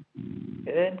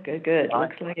 Good, good, good. Aye.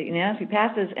 Looks like it unanimously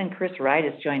passes, and Chris Wright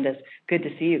has joined us. Good to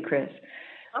see you, Chris.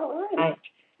 All right.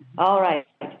 All right.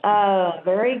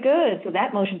 Very good. So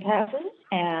that motion passes,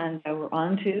 and we're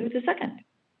on to the second.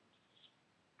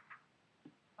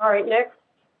 All right, Nick,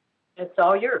 it's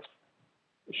all yours.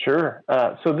 Sure.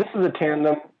 So this is a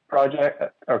tandem project,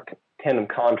 or tandem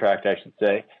contract, I should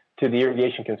say, to the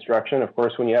irrigation construction. Of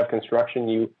course, when you have construction,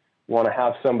 you want to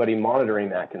have somebody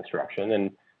monitoring that construction. And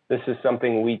this is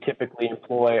something we typically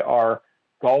employ our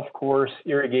golf course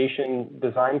irrigation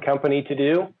design company to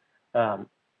do.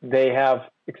 They have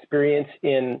experience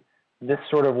in this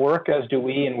sort of work, as do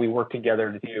we, and we work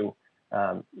together to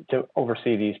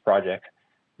oversee these projects.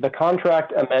 The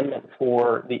contract amendment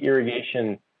for the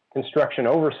irrigation construction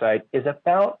oversight is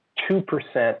about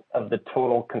 2% of the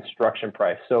total construction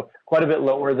price. So quite a bit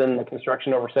lower than the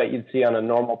construction oversight you'd see on a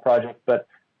normal project. But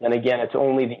then again, it's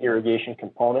only the irrigation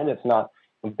component. It's not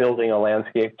building a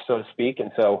landscape, so to speak.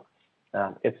 And so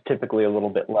it's typically a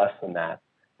little bit less than that.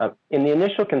 In the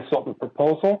initial consultant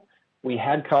proposal, we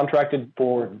had contracted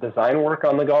for design work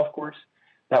on the golf course.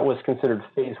 That was considered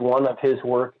phase 1 of his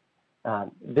work.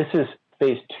 This is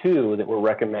phase 2 that we're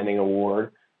recommending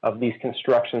award of these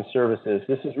construction services.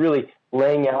 This is really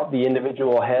laying out the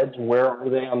individual heads. Where are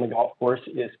they on the golf course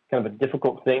is kind of a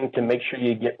difficult thing to make sure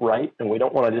you get right. And we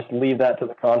don't want to just leave that to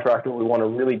the contractor. We want to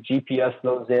really GPS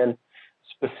those in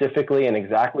specifically and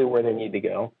exactly where they need to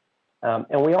go.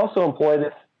 And we also employ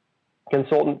this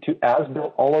consultant to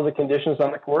as-built all of the conditions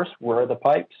on the course. Where are the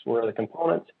pipes? Where are the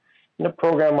components? And to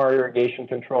program our irrigation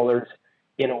controllers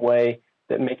in a way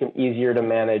that make them easier to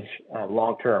manage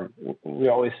long-term. We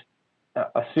always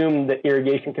assume that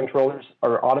irrigation controllers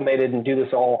are automated and do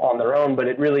this all on their own, but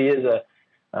it really is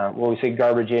what we say,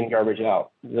 garbage in, garbage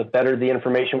out. The better the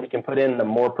information we can put in, the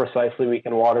more precisely we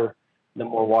can water, the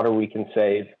more water we can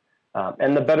save,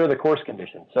 and the better the course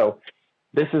conditions. So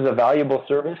this is a valuable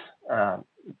service,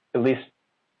 at least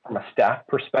from a staff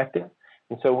perspective.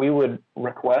 And so we would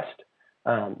request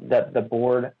that the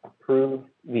board approve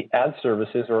the add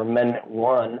services or amendment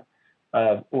 1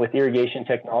 with irrigation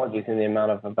technologies in the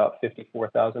amount of about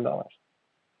 $54,000.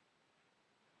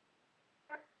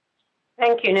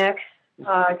 Thank you, Nick.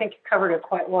 I think you covered it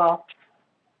quite well.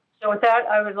 So with that,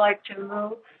 I would like to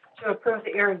move to approve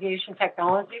the irrigation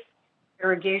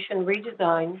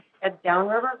redesign at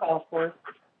Downriver Golf Course,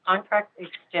 contract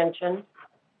extension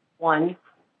 1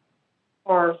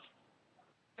 for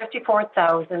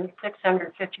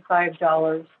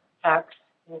 $54,655, tax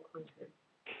inclusive.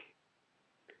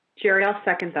 Jerry, I'll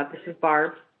second that. This is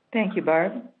Barb. Thank you,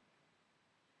 Barb.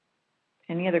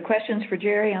 Any other questions for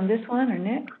Jerry on this one or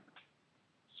Nick?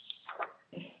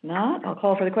 If not, I'll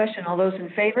call for the question. All those in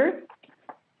favor?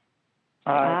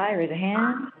 Aye. Raise a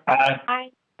hand.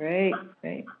 Aye. Great.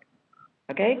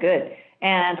 Okay, good.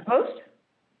 And opposed?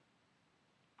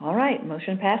 All right,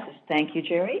 motion passes. Thank you,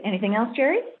 Jerry. Anything else,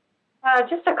 Jerry?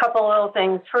 Just a couple little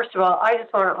things. First of all, I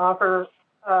just want to offer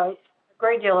a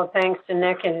great deal of thanks to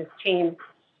Nick and his team.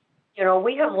 You know,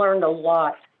 we have learned a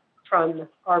lot from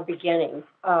our beginning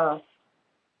at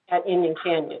Indian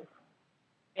Canyon,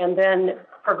 and then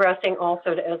progressing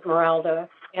also to Esmeralda.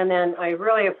 And then I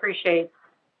really appreciate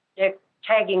Nick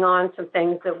tagging on some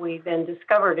things that we've been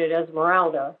discovered at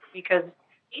Esmeralda, because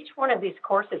each one of these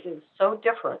courses is so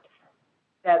different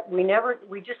that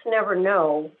we just never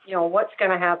know, you know, what's going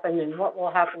to happen and what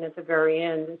will happen at the very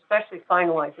end, especially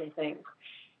finalizing things.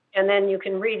 And then you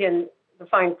can read in the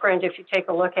fine print, if you take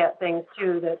a look at things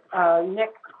too, that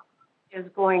Nick is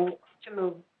going to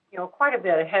move, you know, quite a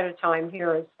bit ahead of time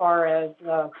here as far as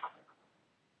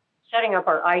setting up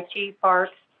our IT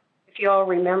part. If you all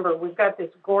remember, we've got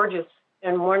this gorgeous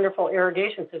and wonderful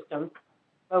irrigation system,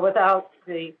 but without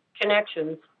the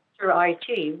connections through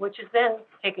IT, which is then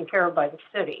taken care of by the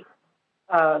city.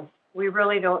 We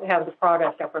really don't have the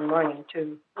product up and running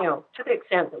to the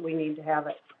extent that we need to have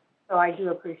it. So I do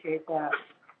appreciate that.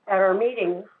 At our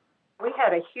meeting, we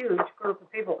had a huge group of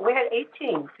people. We had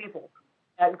 18 people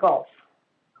at golf.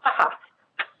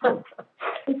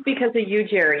 It's because of you,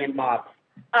 Jerry and Bob.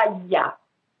 Yeah.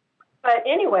 But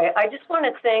anyway, I just want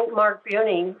to thank Mark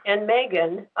Buning and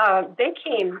Megan. They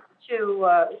came to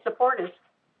support us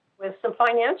with some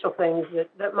financial things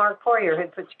that Mark Poirier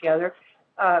had put together,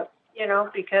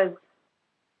 because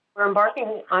we're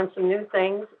embarking on some new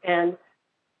things. And,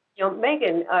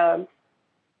 Megan,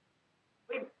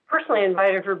 we personally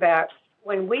invited her back.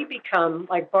 When we become,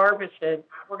 like Barbara said,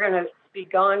 we're going to be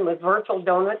gone with virtual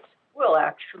donuts, we'll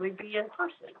actually be in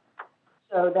person.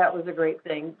 So that was a great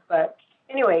thing. But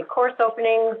anyway, course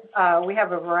openings, we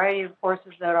have a variety of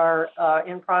courses that are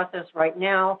in process right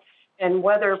now. And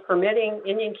weather permitting,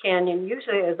 Indian Canyon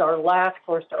usually is our last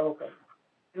course to open.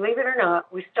 Believe it or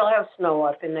not, we still have snow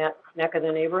up in that neck of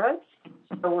the neighborhood.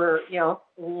 So we're, a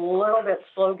little bit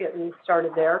slow getting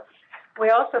started there.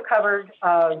 We also covered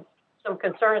some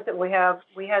concerns that we have.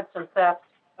 We had some theft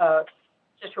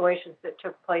situations that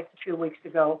took place a few weeks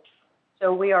ago.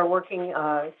 So we are working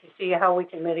to see how we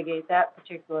can mitigate that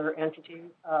particular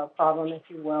entity problem, if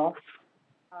you will.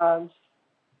 And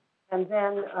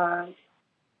then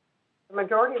the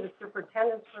majority of the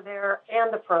superintendents were there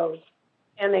and the pros,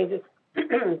 and they just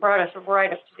brought us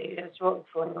right up to date as to what was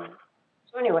going on.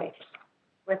 So anyway,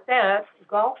 with that,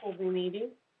 golf will be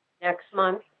meeting next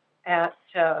month at,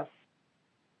 I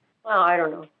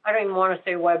don't know. I don't even want to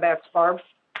say WebEx, Barb.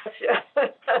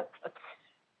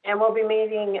 And we'll be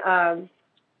meeting on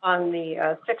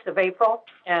the 6th of April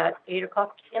at 8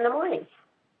 o'clock in the morning.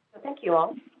 So thank you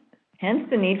all. Hence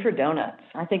the need for donuts.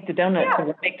 I think the donuts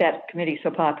will make that committee so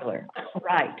popular.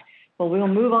 Right. Well, we'll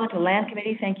move on to Land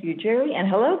Committee. Thank you, Jerry. And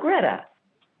hello, Greta.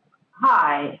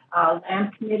 Hi.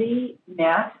 Land Committee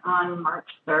met on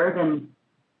March 3rd, and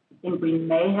I think we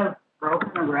may have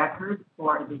broken a record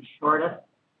for the shortest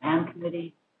Land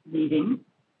Committee meeting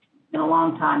in a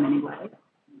long time anyway.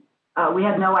 We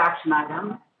had no action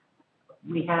items.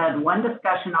 We had one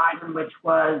discussion item, which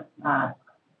was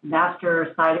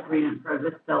master site agreement for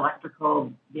Vista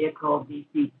electrical vehicle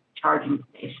DC charging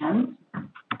stations.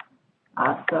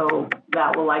 So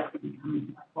that will likely be coming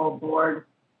to the full board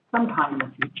sometime in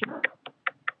the future.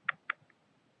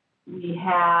 We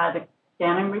had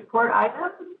standing report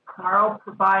items. Carl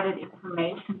provided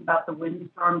information about the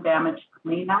windstorm damage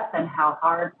cleanup and how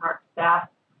hard park staff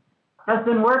has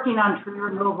been working on tree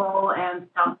removal and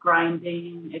stump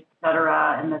grinding, et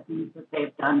cetera, and the things that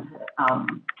they've done to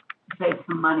save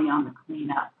some money on the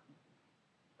cleanup.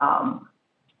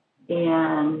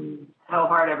 And how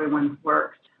hard everyone's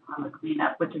worked on the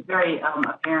cleanup, which is very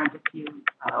apparent if you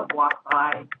walk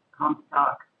by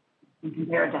Comstock and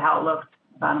compare it to how it looked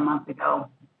about a month ago.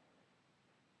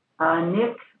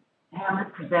 Nick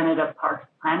Hammond presented a parks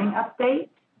planning update.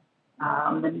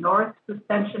 The North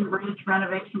Suspension Bridge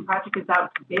renovation project is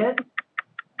out to bid.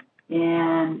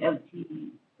 And as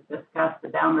he discussed, the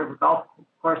Downriver Golf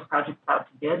Course project is out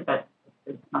to bid, but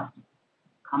it must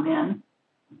come in.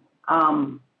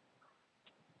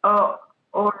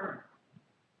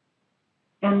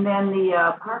 And then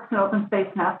the Parks and Open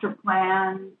Space Master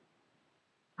Plan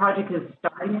project is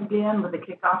starting again with a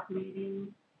kickoff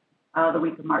meeting the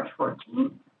week of March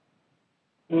 14th.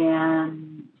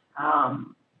 And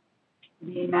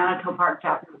the Manitou Park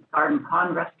Japanese Garden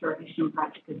Pond Restoration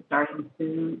project is starting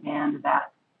soon, and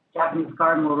that Japanese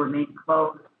garden will remain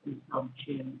closed until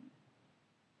June.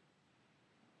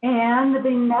 And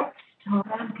the next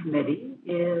land committee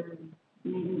meeting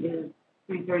is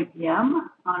 3:30 p.m.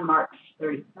 on March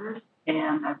 31st,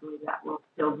 and I believe that will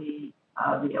still be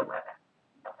via WebEx.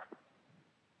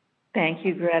 Thank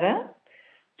you, Greta.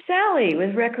 Sally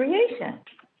with Recreation.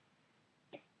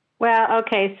 Well,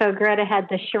 okay, so Greta had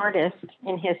the shortest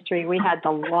in history. We had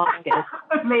the longest.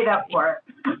 Made up for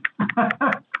it.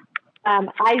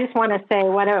 I just want to say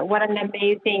what an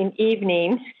amazing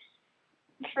evening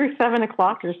through 7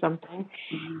 o'clock or something.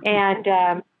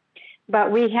 And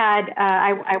but we had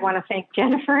I want to thank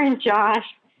Jennifer and Josh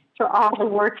for all the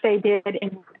work they did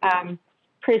in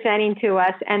presenting to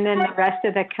us, and then the rest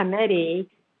of the committee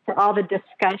for all the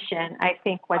discussion. I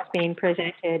think what's being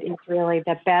presented is really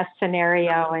the best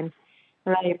scenario, and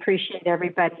really appreciate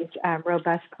everybody's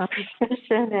robust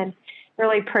conversation and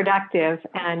really productive.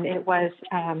 And it was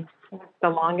the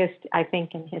longest, I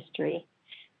think, in history.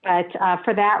 But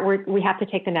for that, we have to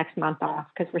take the next month off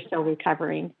because we're still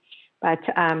recovering. But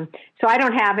so I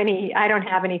don't have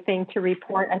anything to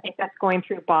report. I think that's going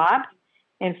through Bob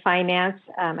in finance.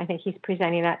 I think he's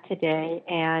presenting that today,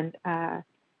 and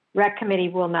Rec Committee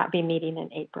will not be meeting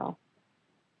in April.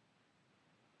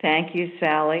 Thank you,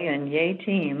 Sally, and yay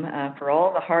team for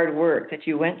all the hard work that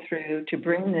you went through to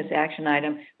bring this action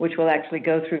item, which will actually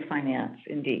go through finance,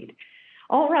 indeed.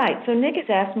 All right, so Nick has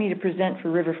asked me to present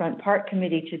for Riverfront Park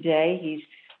Committee today. He's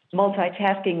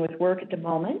multitasking with work at the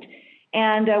moment.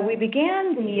 And we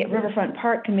began the Riverfront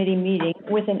Park Committee meeting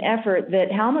with an effort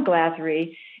that Hal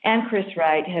McGlathery and Chris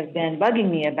Wright have been bugging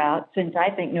me about since, I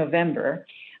think, November.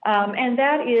 And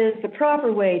that is the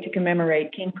proper way to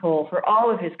commemorate King Cole for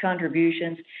all of his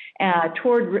contributions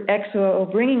toward Expo,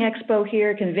 bringing Expo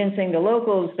here, convincing the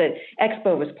locals that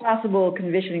Expo was possible,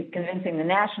 convincing the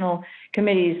national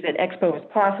committees that Expo was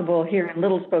possible here in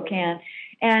Little Spokane,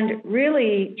 and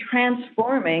really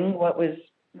transforming what was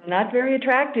not very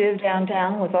attractive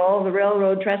downtown with all the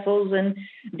railroad trestles and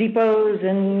depots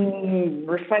and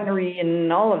refinery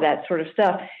and all of that sort of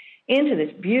stuff into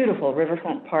this beautiful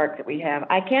riverfront park that we have.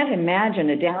 I can't imagine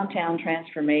a downtown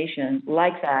transformation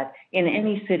like that in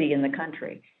any city in the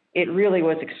country. It really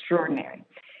was extraordinary.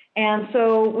 And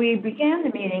so we began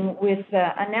the meeting with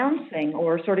announcing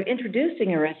or sort of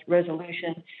introducing a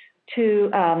resolution to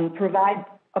provide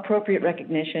appropriate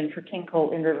recognition for King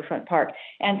Cole in Riverfront Park.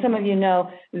 And some of you know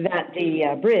that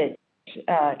the bridge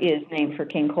is named for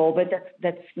King Cole, but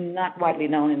that's not widely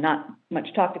known and not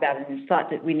much talked about, and it's thought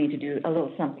that we need to do a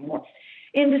little something more.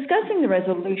 In discussing the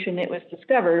resolution, it was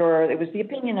discovered, or it was the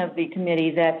opinion of the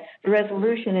committee, that the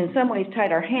resolution in some ways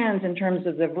tied our hands in terms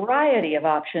of the variety of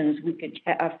options we could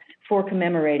have for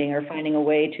commemorating or finding a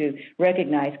way to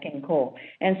recognize King Cole.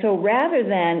 And so rather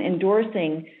than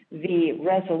endorsing the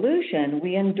resolution,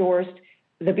 we endorsed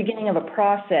the beginning of a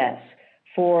process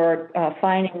for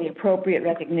finding the appropriate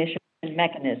recognition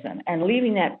mechanism and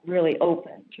leaving that really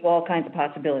open to all kinds of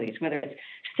possibilities, whether it's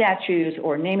statues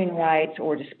or naming rights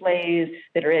or displays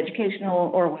that are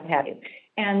educational or what have you.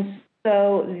 And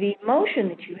so the motion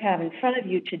that you have in front of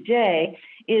you today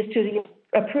is to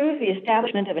approve the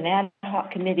establishment of an ad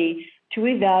hoc committee to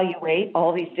evaluate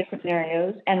all these different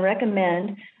scenarios and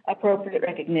recommend appropriate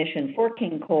recognition for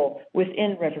King Cole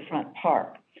within Riverfront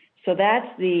Park. So that's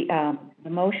the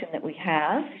motion that we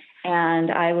have,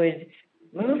 and I would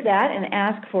move that and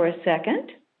ask for a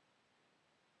second.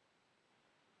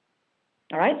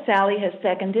 All right, Sally has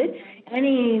seconded.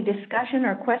 Any discussion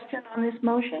or question on this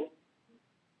motion?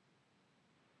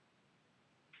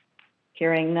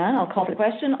 Hearing none, I'll call the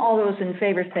question. All those in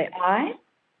favor say aye.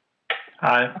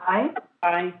 Aye. Aye.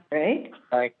 Aye. Great.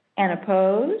 Aye. And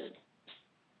opposed?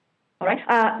 All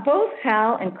right. Both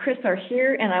Hal and Chris are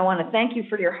here, and I want to thank you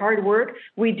for your hard work.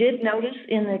 We did notice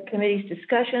in the committee's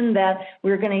discussion that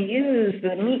we're going to use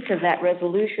the meat of that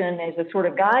resolution as a sort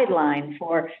of guideline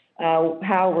for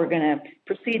how we're going to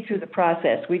proceed through the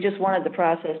process. We just wanted the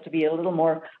process to be a little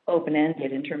more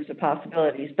open-ended in terms of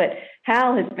possibilities. But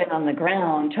Hal has been on the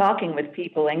ground talking with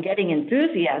people and getting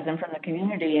enthusiasm from the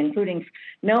community, including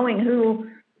knowing who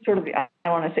sort of, I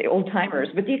don't want to say old timers,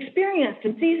 but the experienced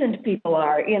and seasoned people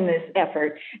are in this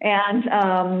effort.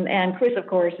 And Chris, of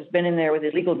course, has been in there with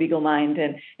his legal beagle mind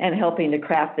and helping to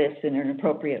craft this in an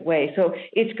appropriate way. So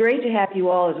it's great to have you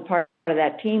all as a part of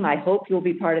that team. I hope you'll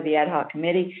be part of the ad hoc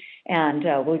committee, and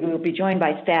we'll be joined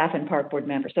by staff and park board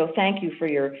members. So thank you for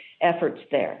your efforts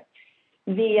there.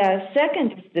 The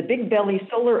second is the Big Belly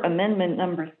Solar Amendment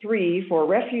number 3 for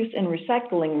refuse and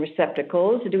recycling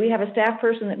receptacles. Do we have a staff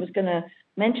person that was going to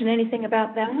mention anything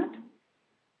about that?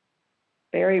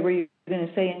 Barry, were you going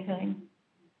to say anything?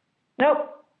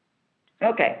 Nope.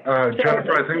 Okay.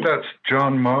 Jennifer, I think that's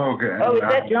John Moog. And, is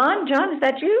that John? John, is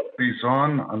that you? He's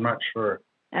on. I'm not sure.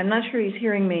 I'm not sure he's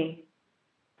hearing me.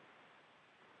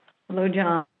 Hello,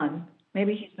 John.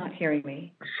 Maybe he's not hearing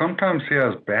me. Sometimes he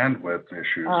has bandwidth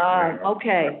issues.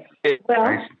 Okay.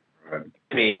 Well,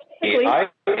 I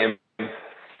am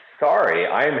sorry.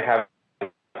 I'm having.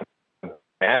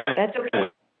 That's okay.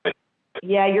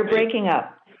 Yeah, you're breaking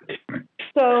up.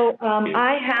 So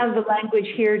I have the language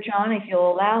here, John, if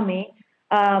you'll allow me.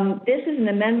 This is an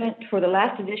amendment for the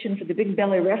last edition for the Big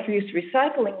Belly refuse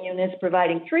recycling units,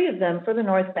 providing 3 of them for the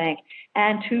North Bank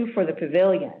and 2 for the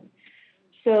pavilion.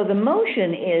 So the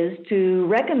motion is to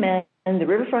recommend the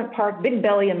Riverfront Park Big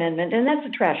Belly Amendment, and that's a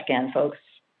trash can, folks.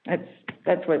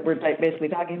 That's what we're basically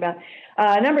talking about.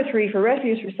 Number 3 for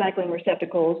refuse recycling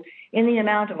receptacles in the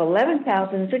amount of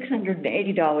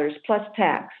 $11,680 plus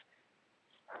tax.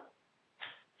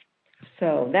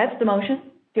 So that's the motion.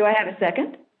 Do I have a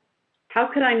second? How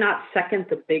could I not second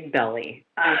the Big Belly?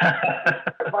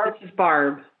 Barb is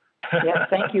Barb. Yes,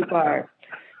 thank you, Barb.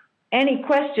 Any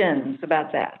questions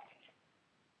about that?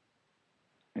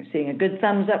 I'm seeing a good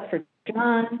thumbs up for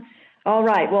John. All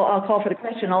right, well, I'll call for the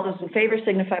question. All those in favor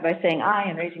signify by saying aye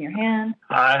and raising your hand.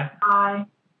 Aye. Aye.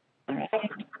 All right.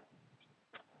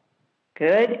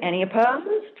 Good. Any opposed?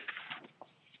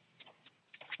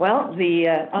 Well,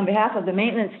 on behalf of the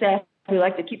maintenance staff, we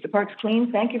like to keep the parks clean.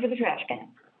 Thank you for the trash can.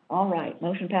 All right,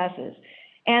 motion passes.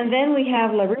 And then we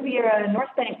have La Riviera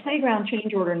North Bank Playground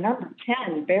change order number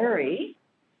 10. Barry.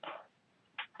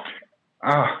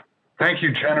 Thank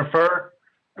you, Jennifer.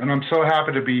 And I'm so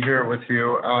happy to be here with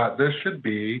you. This should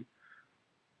be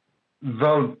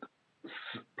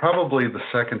probably the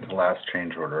second to last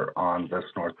change order on this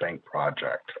North Bank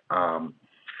project.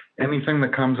 Anything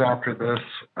that comes after this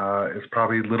is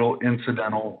probably little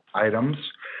incidental items,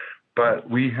 but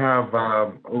we've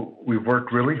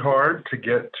worked really hard to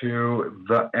get to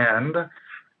the end,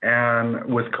 and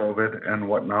with COVID and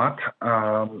whatnot,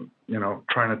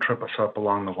 trying to trip us up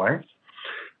along the way.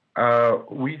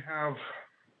 We have,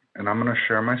 and I'm going to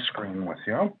share my screen with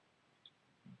you,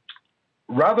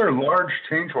 rather large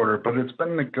change order, but it's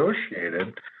been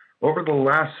negotiated over the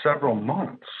last several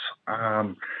months.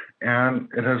 And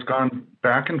it has gone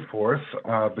back and forth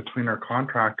between our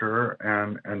contractor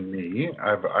and me.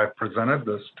 I've presented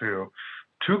this to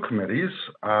 2 committees,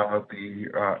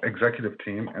 the executive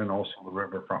team and also the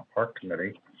Riverfront Park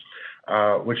Committee,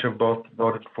 which have both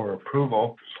voted for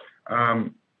approval.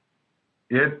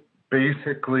 It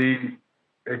basically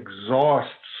exhausts,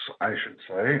 I should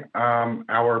say,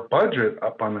 our budget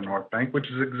up on the North Bank, which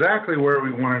is exactly where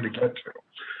we wanted to get to.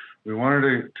 We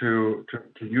wanted to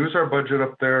use our budget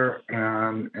up there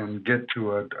and get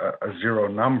to a zero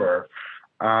number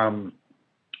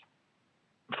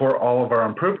for all of our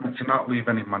improvements and not leave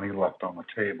any money left on the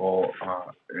table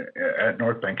at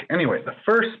North Bank. Anyway, the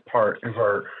first part is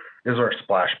our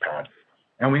splash pad.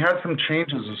 And we had some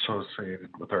changes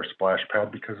associated with our splash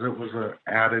pad because it was an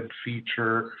added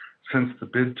feature since the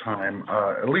bid time,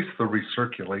 at least the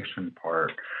recirculation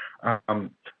part.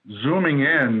 Zooming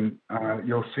in,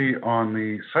 you'll see on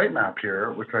the site map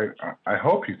here, which I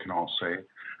hope you can all see,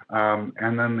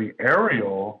 and then the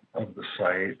aerial of the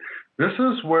site. This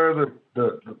is where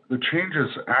the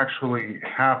changes actually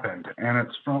happened, and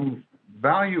it's from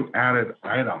value-added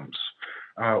items.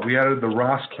 We added the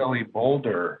Ross Kelly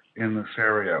boulder in this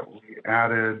area. We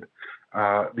added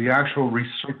the actual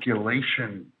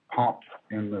recirculation pump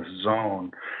in this zone.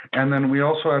 And then we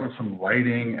also added some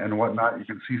lighting and whatnot. You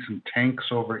can see some tanks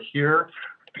over here.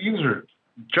 These are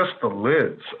just the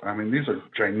lids. I mean, these are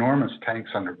ginormous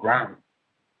tanks underground,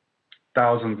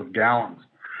 thousands of gallons.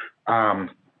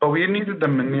 But we needed to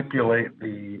manipulate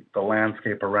the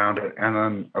landscape around it. And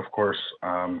then, of course,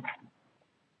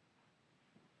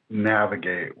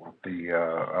 navigate with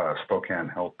the Spokane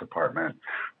Health Department,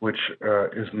 which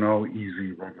is no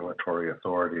easy regulatory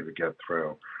authority to get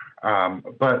through.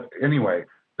 But anyway,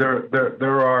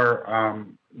 there are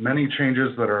many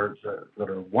changes that are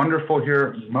wonderful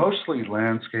here. Mostly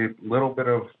landscape, little bit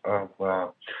of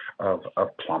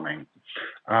plumbing.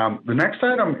 The next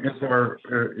item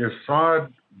is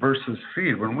sod versus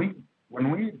feed. When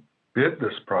we bid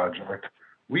this project,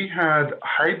 we had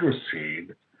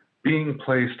hydroseed being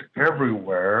placed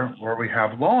everywhere where we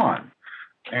have lawn,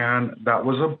 and that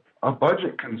was a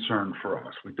budget concern for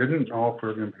us. We didn't know if we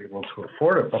were going to be able to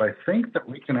afford it, but I think that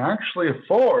we can actually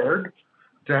afford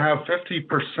to have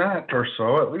 50% or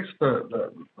so, at least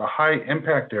the high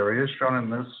impact areas shown in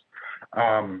this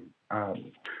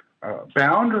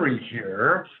boundary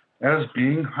here as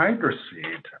being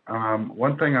hydroseed.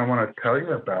 One thing I want to tell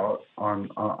you about on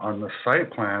the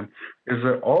site plan is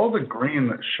that all the green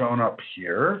that's shown up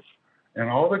here and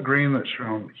all the green that's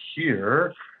shown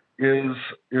here is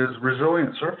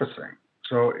resilient surfacing.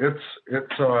 So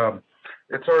it's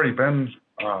already been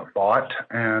bought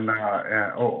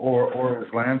or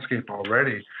is landscape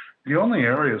already. The only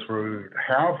areas where we would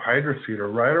have hydroseed are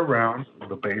right around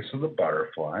the base of the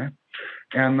butterfly.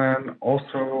 And then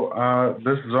also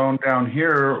this zone down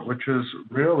here, which is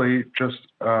really just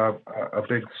a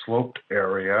big sloped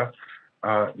area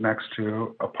next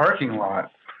to a parking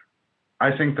lot.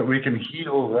 I think that we can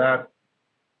heal that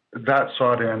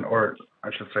sod in, or I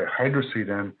should say hydroseed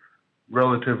in,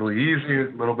 relatively easy, a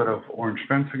little bit of orange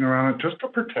fencing around it just to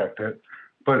protect it.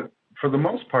 But for the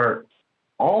most part,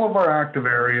 all of our active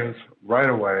areas right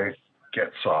away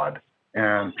get sod,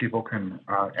 and people can,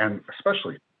 and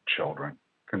especially children,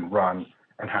 can run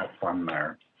and have fun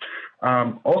there.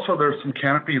 Also, there's some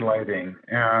canopy lighting,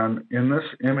 and in this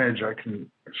image, I can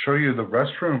show you the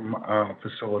restroom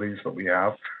facilities that we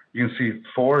have. You can see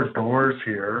 4 doors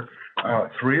here.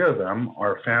 3 of them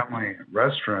are family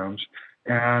restrooms.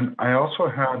 And I also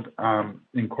had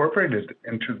incorporated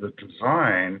into the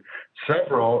design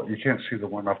several, you can't see the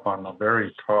one up on the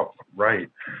very top right,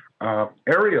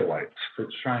 area lights that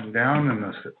shine down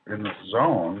in this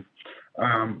zone.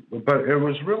 But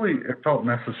it felt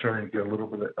necessary to get a little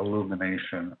bit of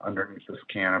illumination underneath this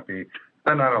canopy.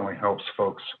 That not only helps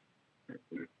folks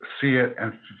see it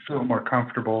and feel more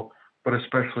comfortable, but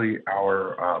especially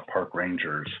our park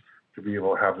rangers to be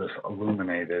able to have this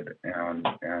illuminated and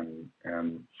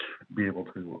be able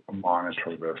to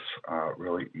monitor this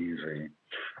really easy.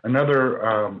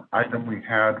 Another item we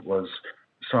had was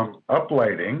some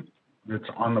uplighting that's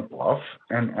on the bluff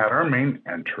and at our main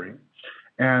entry.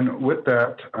 And with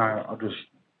that, I'll just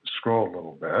scroll a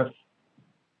little bit.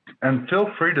 And feel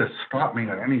free to stop me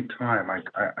at any time. I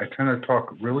tend to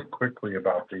talk really quickly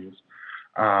about these.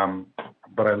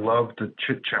 But I love to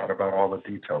chit chat about all the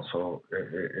details. So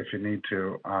if you need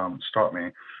to stop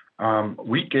me,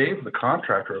 we gave the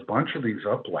contractor a bunch of these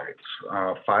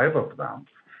uplights, 5 of them.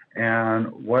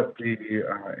 And what the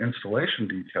installation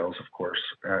details, of course,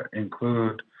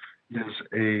 include is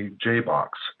a J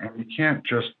box. And you can't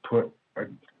just put,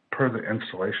 per the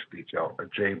installation detail, a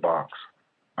J box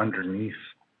underneath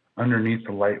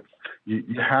the light.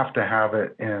 You have to have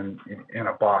it in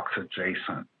a box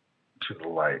adjacent to the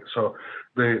light. So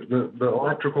the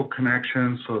electrical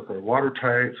connections, so that they're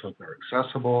watertight, so that they're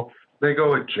accessible, they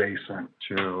go adjacent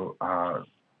to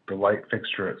the light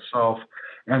fixture itself.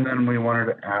 And then we wanted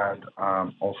to add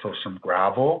also some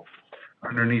gravel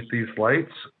underneath these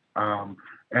lights,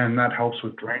 and that helps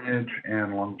with drainage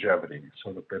and longevity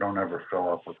so that they don't ever fill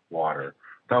up with water.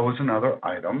 That was another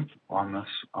item on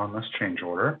this change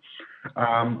order.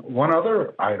 One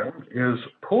other item is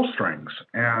pull strings,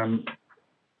 and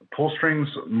pull strings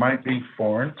might be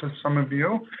foreign to some of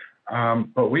you,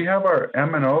 but we have our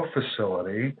M&O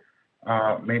facility,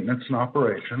 maintenance and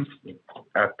operations,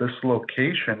 at this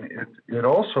location. It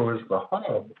also is the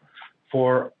hub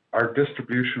for our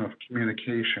distribution of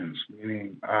communications,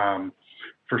 meaning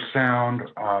for sound,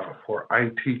 for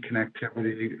IT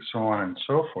connectivity, so on and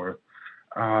so forth.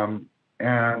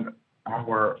 And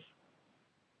our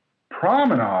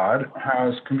promenade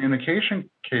has communication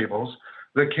cables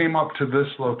that came up to this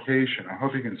location. I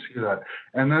hope you can see that.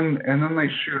 And then they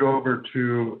shoot over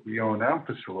to the O&M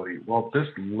facility. Well, this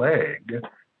leg,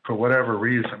 for whatever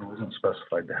reason, wasn't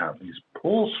specified to have these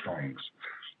pull strings.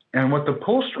 And what the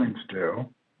pull strings do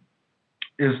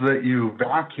is that you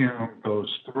vacuum those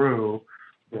through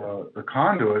the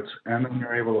conduits, and then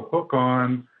you're able to hook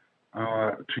on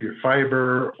to your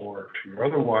fiber or to your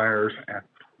other wires and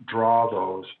draw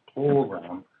those, pull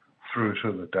them through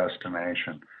to the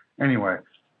destination. Anyway,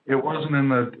 it wasn't in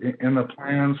the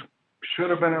plans, should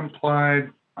have been implied.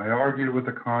 I argued with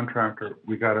the contractor,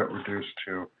 we got it reduced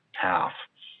to half.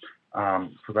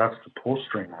 So that's the pull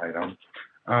string item.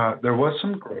 There was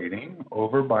some grading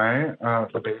over by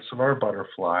the base of our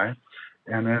butterfly.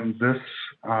 And in this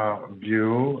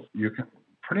view, you can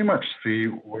pretty much see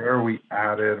where we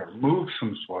added or moved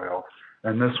some soil,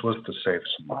 and this was to save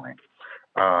some money.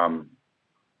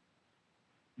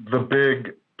 the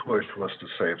big push was to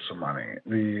save some money.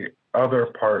 The other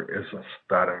part is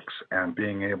aesthetics and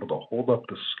being able to hold up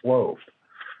the slope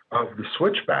of the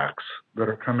switchbacks that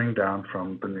are coming down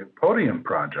from the new podium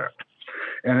project.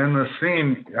 And in the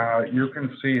scene, you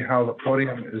can see how the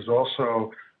podium is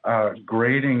also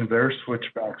grading their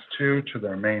switchbacks to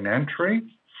their main entry.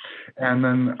 And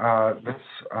then this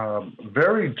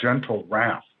very gentle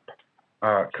ramp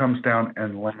comes down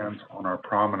and lands on our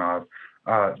promenade.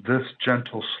 This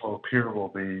gentle slope here will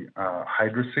be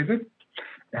hydroseeded,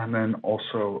 and then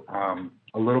also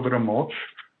a little bit of mulch.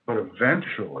 But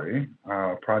eventually,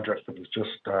 a project that is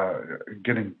just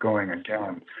getting going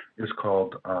again is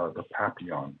called the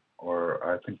Papillon, or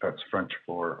I think that's French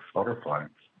for butterfly,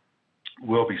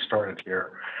 will be started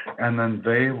here. And then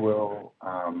they will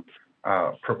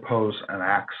propose an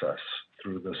access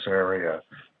through this area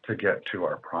to get to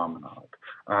our promenade.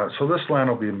 So this land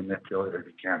will be manipulated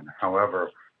again. However,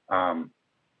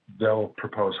 they'll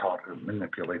propose how to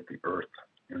manipulate the earth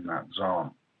in that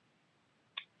zone.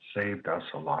 Saved us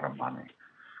a lot of money.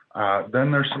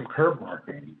 Then there's some curb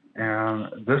marking.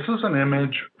 And this is an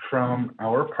image from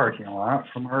our parking lot,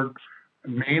 from our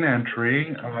main entry.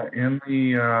 In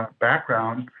the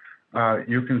background,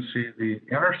 you can see the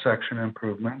intersection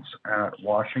improvements at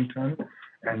Washington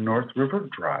and North River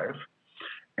Drive.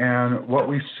 And what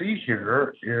we see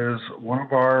here is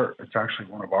it's actually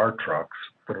one of our trucks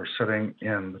that are sitting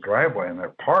in the driveway, and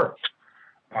they're parked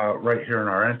right here in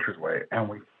our entryway. And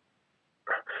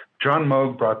John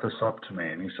Moog brought this up to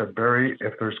me, and he said, Barry,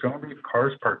 if there's going to be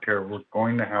cars parked here, we're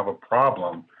going to have a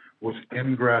problem with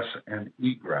ingress and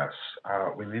egress.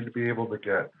 We need to be able to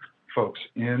get folks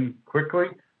in quickly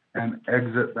and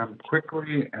exit them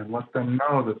quickly and let them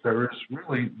know that there is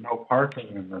really no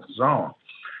parking in this zone.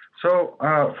 So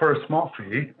for a small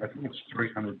fee, I think it's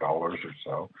 $300 or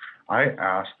so, I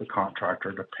asked the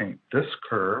contractor to paint this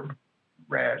curb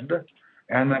red,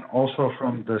 and then also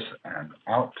from this end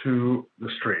out to the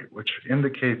street, which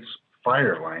indicates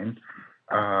fire lane,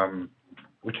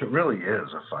 which it really is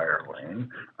a fire lane.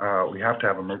 We have to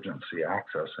have emergency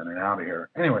access in and out of here.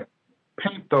 Anyway,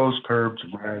 paint those curbs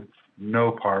red,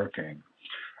 no parking.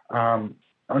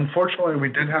 Unfortunately, we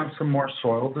did have some more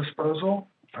soil disposal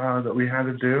that we had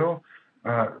to do.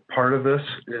 Part of this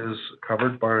is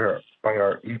covered by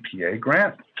our EPA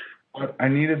grant, but I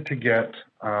needed to get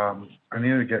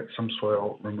some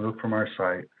soil removed from our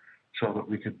site so that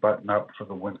we could button up for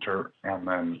the winter and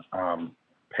then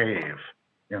pave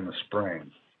in the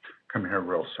spring. Come here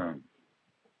real soon.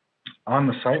 On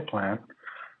the site plan,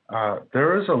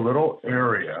 there is a little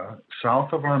area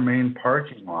south of our main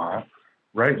parking lot,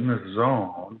 right in the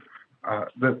zone,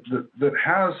 that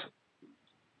has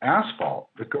asphalt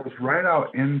that goes right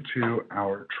out into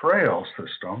our trail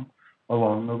system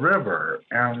along the river.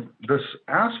 And this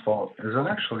asphalt is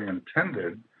actually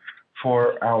intended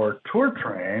for our tour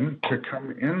train to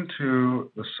come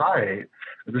into the site.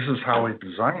 This is how we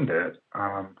designed it,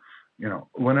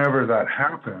 whenever that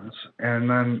happens. And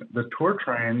then the tour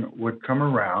train would come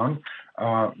around,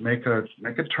 make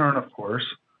a turn, of course,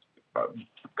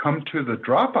 come to the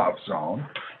drop-off zone,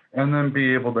 and then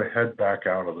be able to head back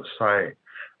out of the site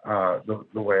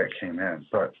the way it came in.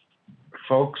 But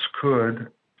folks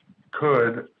could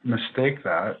mistake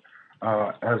that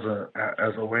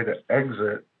as a way to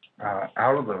exit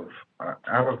out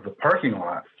of the parking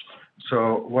lot.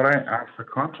 So what I asked the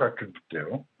contractor to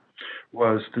do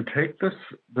was to take this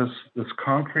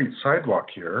concrete sidewalk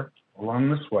here along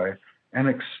this way and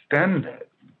extend it,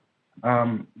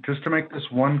 just to make this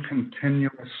one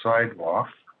continuous sidewalk.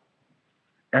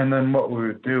 And then what we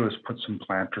would do is put some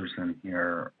planters in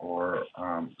here or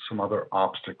some other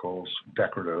obstacles,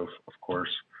 decorative, of course,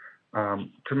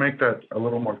 to make that a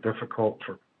little more difficult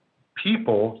for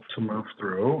people to move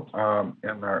through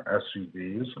in their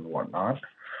SUVs and whatnot,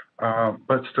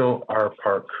 but still our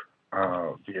park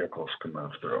vehicles can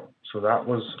move through. So that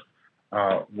was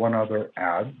one other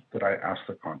ad that I asked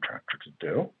the contractor to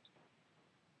do.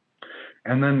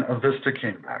 And then Avista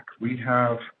came back. We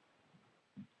have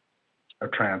a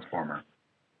transformer.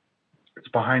 It's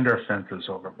behind our fences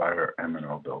over by our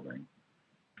M&O building.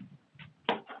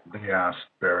 They asked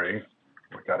Barry,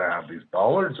 we gotta have these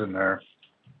bollards in there.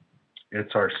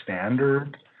 It's our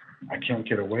standard. I can't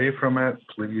get away from it.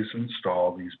 Please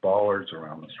install these bollards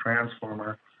around this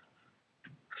transformer.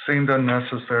 Seemed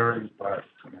unnecessary, but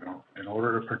in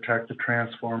order to protect the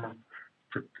transformer,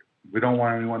 we don't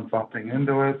want anyone bumping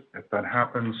into it. If that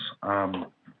happens,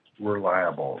 we're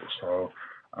liable. So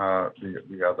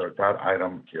that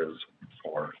item is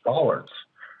for bollards.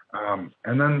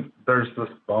 And then there's this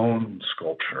bone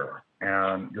sculpture,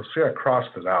 and you'll see I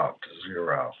crossed it out to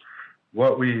 0.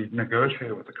 what we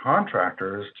negotiated with the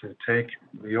contractor is to take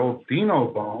the old Dino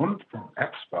bone from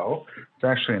Expo. It's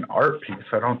actually an art piece.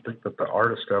 I don't think that the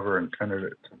artist ever intended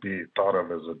it to be thought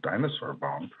of as a dinosaur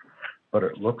bone, but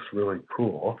it looks really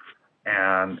cool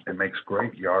and it makes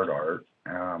great yard art.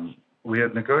 We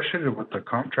had negotiated with the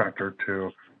contractor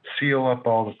to seal up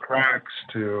all the cracks,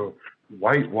 to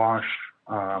whitewash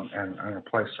and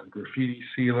apply some graffiti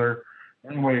sealer.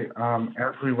 Anyway,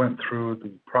 as we went through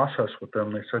the process with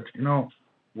them, they said, you know,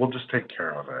 we'll just take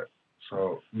care of it.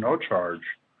 So no charge,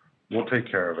 we'll take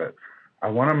care of it. I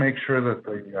want to make sure that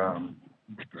the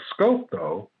scope,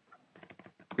 though,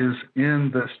 is in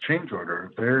this change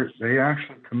order. They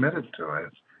actually committed to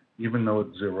it, even though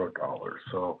it's $0.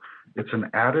 So it's an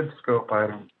added scope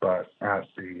item, but at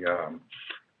the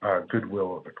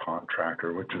goodwill of the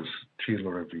contractor, which is T.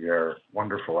 Riviere,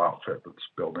 wonderful outfit that's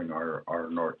building our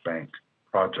North Bank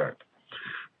project.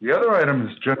 The other item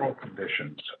is general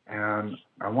conditions, and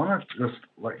I want to just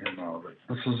let you know that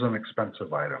this is an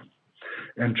expensive item.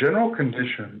 And general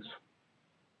conditions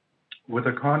with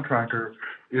a contractor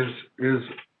is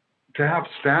to have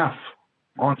staff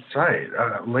on site,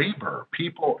 labor,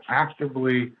 people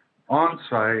actively on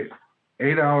site,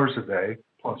 8 hours a day,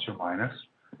 plus or minus,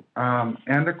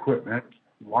 and equipment,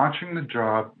 watching the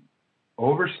job,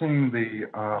 overseeing the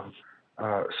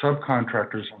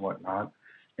subcontractors and whatnot.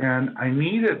 And I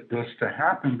needed this to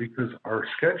happen because our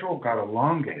schedule got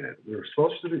elongated. We were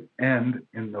supposed to end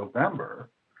in November,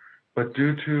 but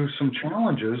due to some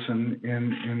challenges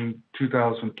in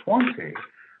 2020,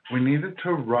 we needed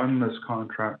to run this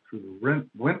contract through the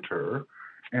winter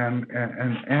and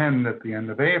end at the end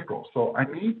of April. So I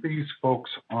need these folks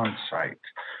on site.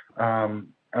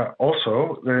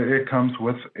 Also, it comes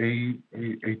with a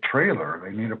trailer.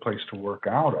 They need a place to work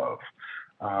out of.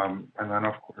 And then,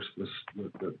 of course,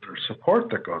 their support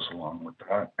that goes along with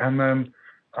that. And then,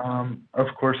 of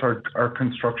course, our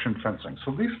construction fencing.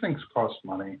 So these things cost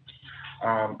money.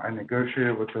 I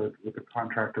negotiated with the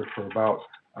contractor for about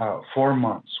 4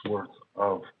 months worth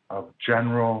of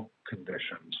general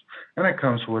conditions. And it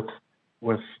comes with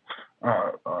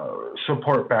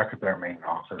support back at their main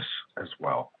office as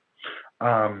well.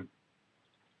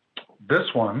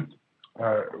 This one,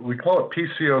 we call it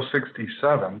PCO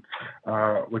 67,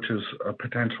 which is a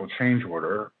potential change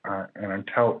order, and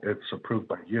until it's approved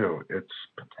by you, it's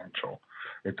potential.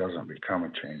 It doesn't become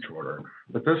a change order.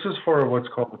 But this is for what's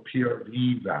called a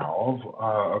PRV valve,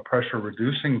 a pressure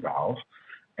reducing valve.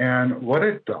 And what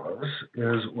it does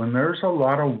is when there's a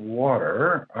lot of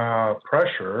water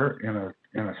pressure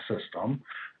in a system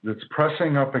that's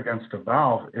pressing up against a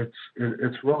valve, it's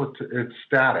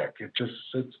static. It just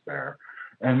sits there.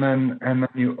 And then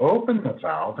you open the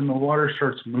valve and the water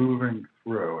starts moving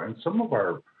through. And some of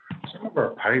our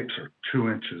pipes are 2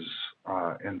 inches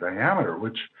in diameter,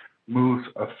 which moves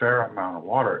a fair amount of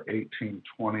water, 18,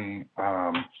 20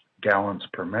 gallons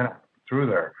per minute through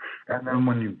there. And then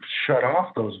when you shut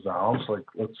off those valves, like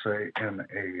let's say in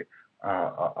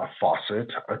a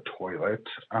faucet, a toilet,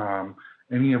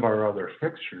 any of our other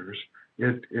fixtures,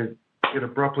 it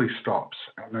abruptly stops,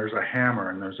 and there's a hammer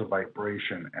and there's a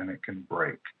vibration and it can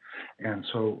break. And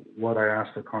so what I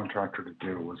asked the contractor to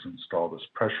do was install this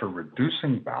pressure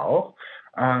reducing valve,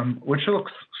 which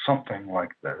looks something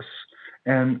like this.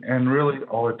 And really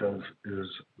all it does is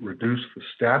reduce the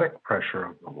static pressure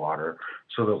of the water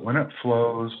so that when it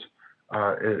flows,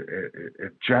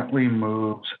 it gently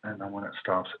moves, and then when it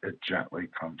stops, it gently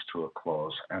comes to a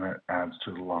close, and it adds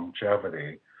to the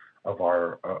longevity of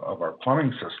our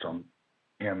plumbing system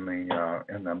in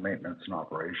the maintenance and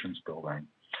operations building.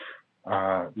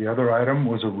 The other item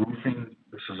was a roofing.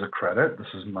 This is a credit.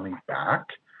 This is money back.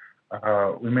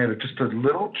 We made just a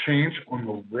little change on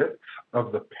the width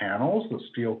of the panels, the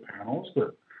steel panels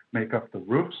that make up the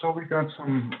roof. So we got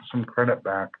some credit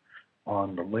back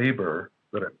on the labor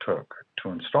that it took to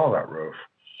install that roof.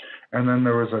 And then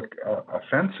there was a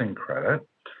fencing credit,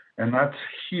 and that's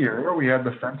here. We had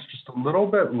the fence just a little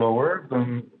bit lower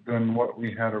than what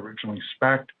we had originally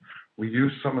spec'd. We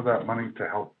used some of that money to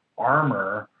help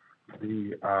armor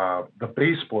the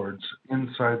baseboards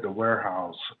inside the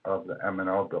warehouse of the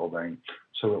M&O building,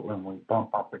 so that when we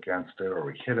bump up against it or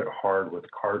we hit it hard with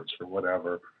carts or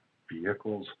whatever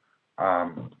vehicles,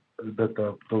 that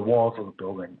the walls of the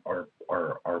building are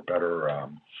better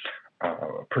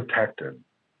protected.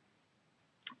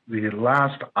 The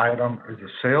last item is a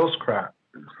sales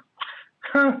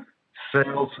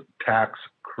tax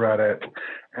credit,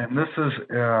 and this is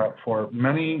for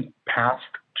many past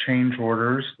change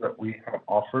orders that we have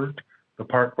offered the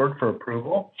park board for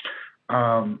approval.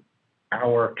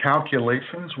 Our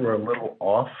calculations were a little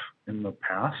off in the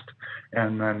past.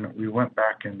 And then we went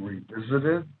back and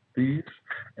revisited these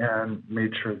and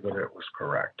made sure that it was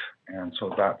correct. And so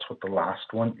that's what the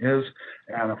last one is.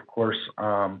 And of course,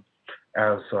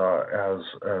 as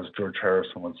George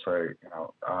Harrison would say,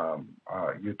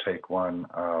 you take one,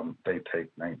 they take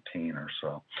 19 or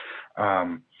so.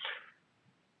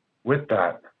 With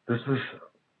that, this is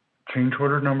change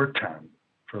order number 10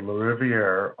 for La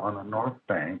Riviere on the North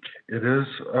Bank. It is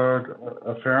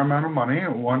a fair amount of money,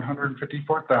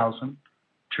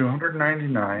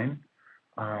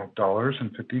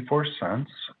 $154,299.54,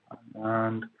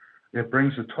 and it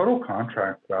brings the total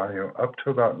contract value up to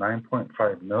about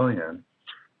 9.5 million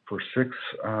for some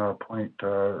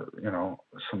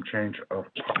change of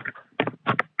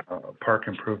park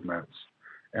improvements.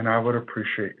 And I would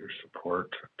appreciate your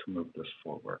support to move this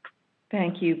forward.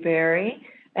 Thank you, Barry.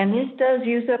 And this does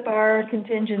use up our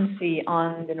contingency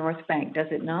on the North Bank,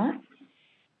 does it not?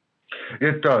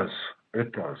 It does.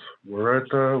 It does. We're at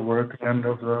the end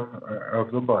of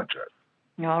the budget.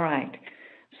 All right.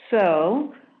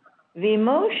 So the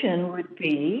motion would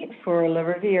be for La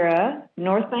Riviera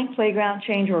North Bank Playground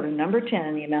change order number 10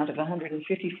 in the amount of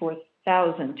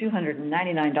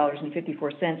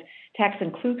 $154,299.54, tax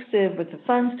inclusive, with the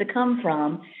funds to come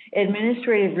from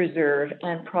administrative reserve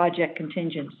and project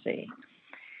contingency.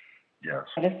 Yes.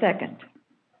 And a second.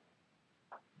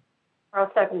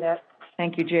 I'll second that.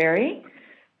 Thank you, Jerry.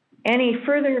 Any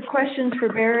further questions for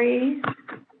Barry?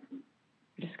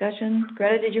 Discussion?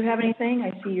 Greta, did you have anything?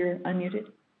 I see you're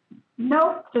unmuted.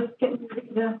 Nope, just getting ready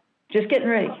to. Just getting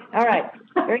ready. All right.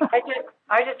 Very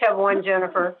I just have one,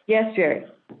 Jennifer. Yes, Jerry.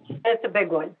 It's a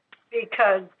big one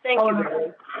because, thank you,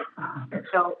 Barry.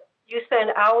 So you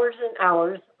spend hours and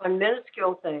hours on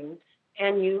minuscule things,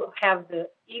 and you have the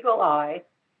eagle eye,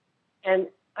 and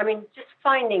I mean, just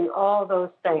finding all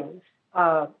those things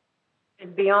is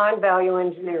beyond value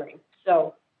engineering.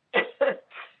 So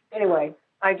anyway,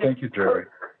 Thank you, Jerry.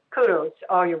 Kudos to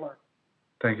all your work.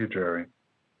 Thank you, Jerry.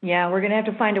 Yeah, we're going to have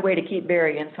to find a way to keep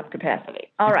Barry in some capacity.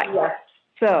 All right. Yes.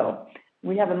 So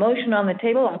we have a motion on the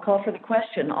table. I'll call for the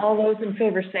question. All those in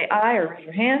favor say aye or raise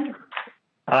your hand.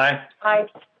 Aye. Aye.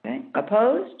 Okay.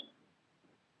 Opposed?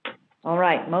 All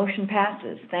right. Motion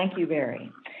passes. Thank you, Barry.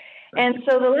 And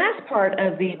so the last part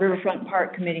of the Riverfront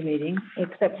Park Committee meeting,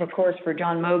 except of course for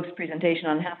John Moog's presentation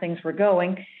on how things were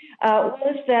going,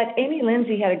 was that Amy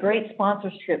Lindsay had a great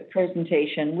sponsorship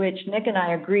presentation, which Nick and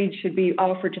I agreed should be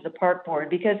offered to the park board,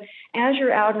 because as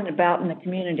you're out and about in the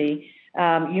community,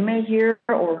 you may hear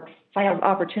or find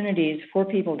opportunities for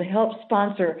people to help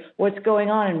sponsor what's going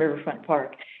on in Riverfront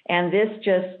Park. And this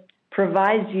just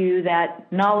provides you that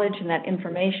knowledge and that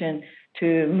information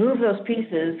to move those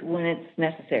pieces when it's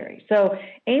necessary. So,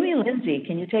 Amy Lindsay,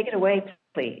 can you take it away,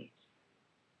 please?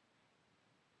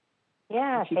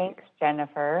 Yeah, thanks,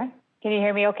 Jennifer. Can you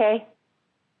hear me okay?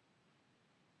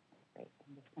 Great.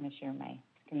 I'm just going to share my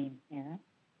screen here.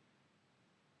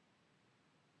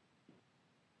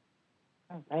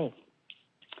 All right.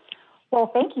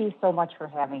 Well, thank you so much for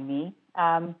having me.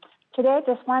 Today, I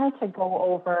just wanted to go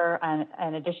over,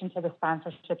 in addition to the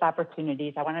sponsorship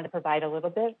opportunities, I wanted to provide a little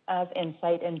bit of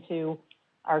insight into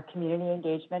our community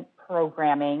engagement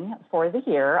programming for the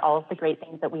year, all of the great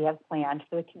things that we have planned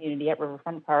for the community at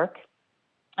Riverfront Park.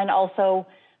 And also,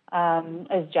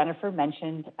 as Jennifer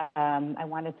mentioned, I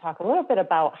want to talk a little bit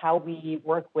about how we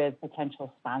work with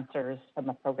potential sponsors from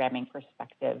a programming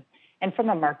perspective and from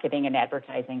a marketing and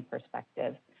advertising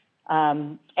perspective.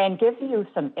 And give you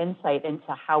some insight into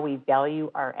how we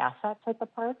value our assets at the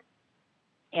park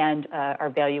and our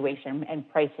valuation and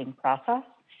pricing process.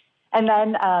 And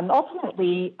then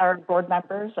ultimately, our board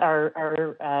members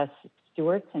are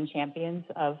stewards and champions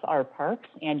of our parks,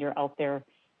 and you're out there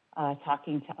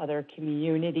talking to other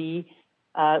community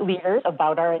leaders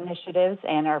about our initiatives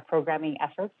and our programming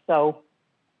efforts. So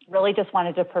really just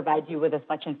wanted to provide you with as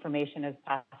much information as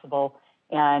possible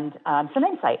and some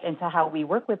insight into how we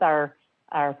work with our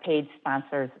paid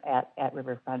sponsors at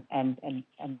Riverfront and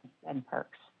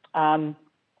parks. So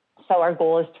our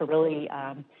goal is to really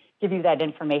give you that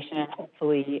information, and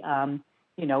hopefully,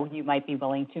 you might be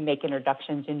willing to make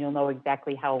introductions and you'll know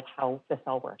exactly how this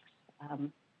all works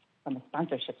from a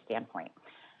sponsorship standpoint.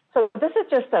 So this is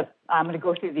just I'm going to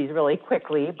go through these really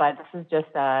quickly, but this is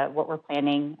just what we're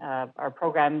planning, our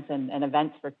programs and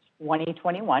events for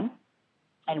 2021.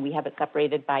 And we have it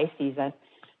separated by season.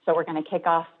 So we're going to kick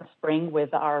off the spring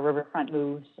with our Riverfront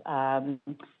Moves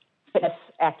fitness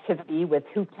activity with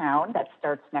Hooptown. That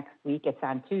starts next week. It's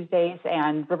on Tuesdays.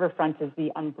 And Riverfront is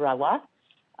the umbrella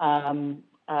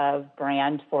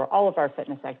brand for all of our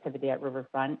fitness activity at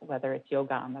Riverfront, whether it's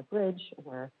yoga on the bridge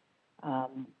or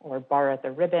or bar at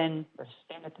the ribbon or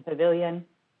stand at the pavilion.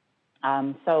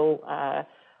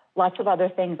 Lots of other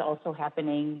things also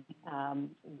happening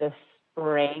this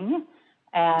spring.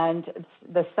 And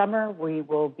the summer, we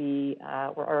will be,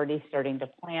 we're already starting to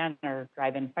plan our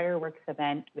drive-in fireworks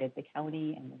event with the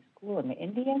county and the school and the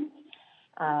Indians.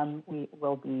 We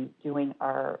will be doing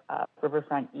our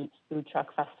Riverfront Eats Food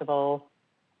Truck Festival.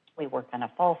 We work on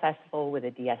a fall festival with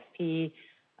a DSP.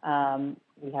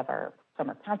 We have our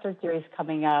summer concert series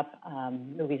coming up,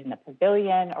 movies in the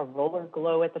pavilion, a roller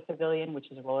glow at the pavilion,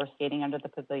 which is roller skating under the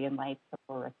pavilion lights. So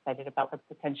we're excited about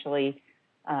potentially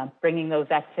bringing those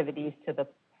activities to the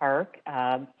park,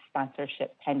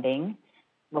 sponsorship pending,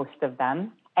 most of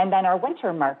them. And then our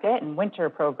winter market and winter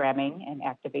programming and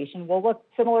activation will look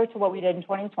similar to what we did in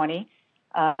 2020.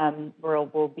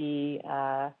 We'll be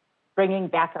bringing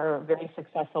back our very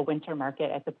successful winter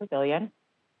market at the pavilion,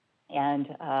 and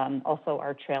also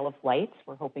our Trail of Lights.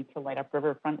 We're hoping to light up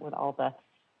Riverfront with all the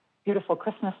beautiful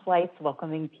Christmas lights,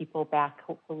 welcoming people back.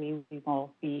 Hopefully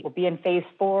we'll be in phase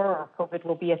 4, or COVID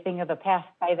will be a thing of the past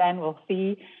by then, we'll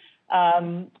see.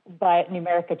 But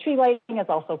Numerica tree lighting is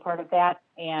also part of that.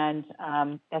 And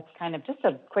that's kind of just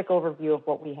a quick overview of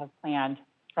what we have planned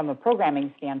from a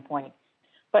programming standpoint.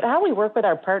 But how we work with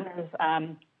our partners,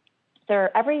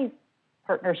 every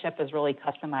partnership is really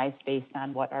customized based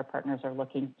on what our partners are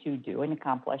looking to do and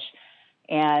accomplish.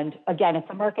 And again, it's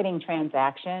a marketing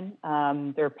transaction.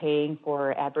 They're paying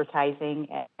for advertising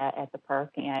at the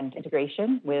park and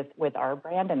integration with our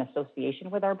brand and association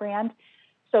with our brand.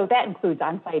 So that includes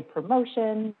on-site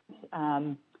promotions,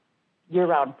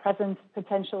 year-round presence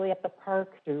potentially at the park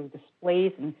through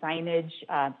displays and signage.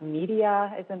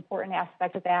 Media is an important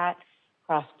aspect of that,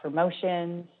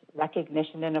 cross-promotions,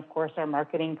 recognition, and of course our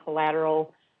marketing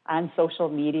collateral on social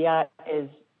media is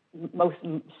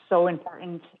so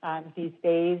important these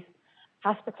days.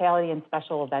 Hospitality and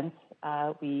special events.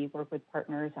 We work with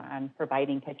partners on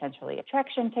providing potentially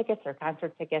attraction tickets or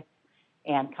concert tickets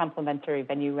and complimentary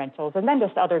venue rentals, and then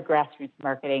just other grassroots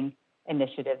marketing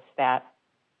initiatives that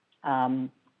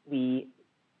we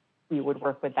would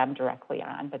work with them directly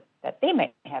on, but that they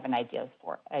may have ideas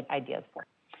for.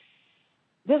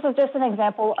 This is just an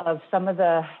example of some of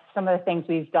the things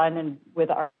we've done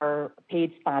with our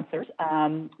paid sponsors.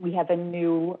 We have a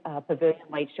new Pavilion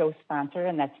Light Show sponsor,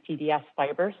 and that's TDS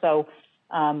Fiber. So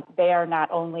they're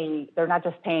not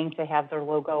just paying to have their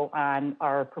logo on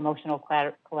our promotional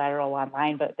collateral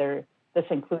online, but this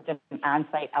includes an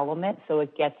on-site element, so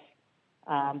it gets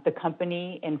the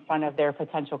company in front of their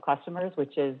potential customers,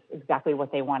 which is exactly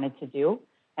what they wanted to do.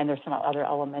 And there's some other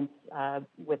elements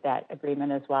with that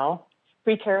agreement as well.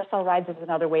 Free carousel rides is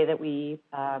another way that we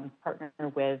partner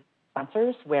with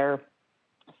sponsors, where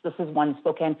this is one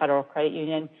Spokane Federal Credit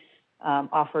Union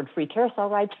offered free carousel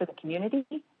rides for the community,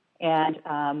 and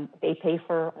they pay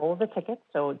for all of the tickets.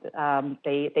 So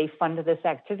they fund this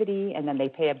activity, and then they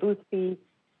pay a booth fee.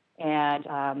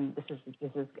 And this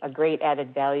is a great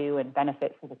added value and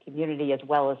benefit for the community as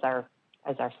well as our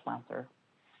sponsor.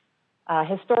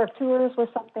 Historic tours was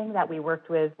something that we worked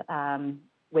with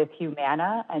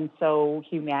Humana, and so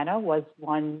Humana was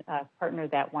one partner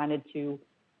that wanted to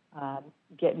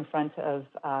get in front of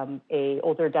a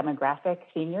older demographic,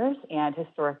 seniors, and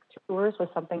historic tours was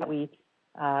something that we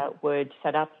would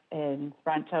set up in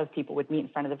front of. People would meet in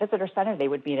front of the visitor center. They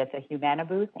would meet at the Humana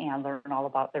booth and learn all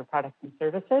about their products and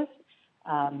services,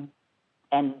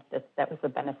 and that was a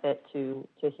benefit to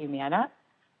Humana.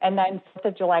 And then 4th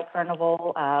of July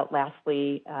Carnival,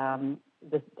 lastly,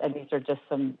 and these are just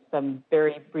some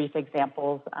very brief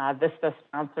examples. Vista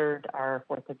sponsored our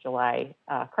 4th of July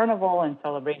Carnival and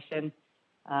celebration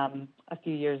a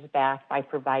few years back by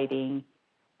providing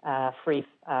free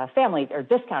family or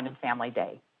discounted family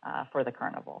day for the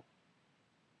Carnival.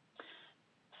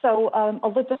 So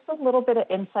just a little bit of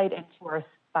insight into our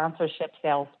sponsorship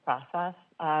sales process.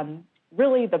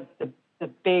 Really, the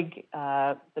big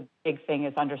thing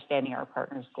is understanding our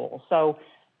partners' goals. So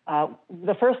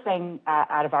the first thing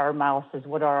out of our mouths is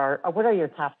what are your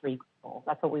top 3 goals?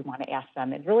 That's what we want to ask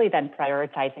them, and really then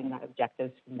prioritizing the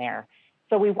objectives from there.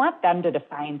 So we want them to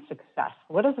define success.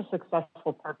 What does a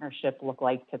successful partnership look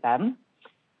like to them?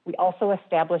 We also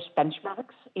establish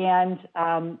benchmarks, and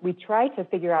we try to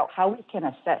figure out how we can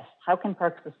assist. How can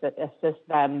parks assist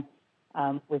them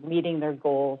with meeting their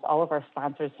goals? All of our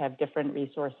sponsors have different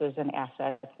resources and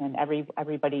assets, and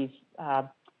everybody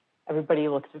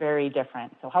looks very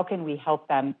different. So how can we help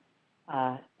them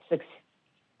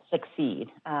succeed?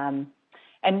 And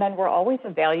then we're always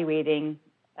evaluating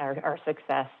our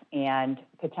success and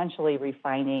potentially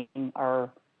refining our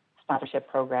sponsorship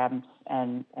programs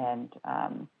and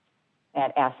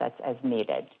assets as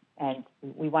needed. and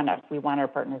we want our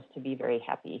partners to be very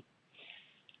happy.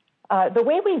 The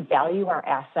way we value our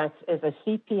assets is a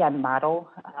CPM model.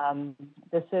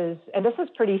 This is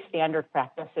pretty standard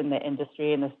practice in the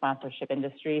industry, in the sponsorship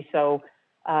industry. So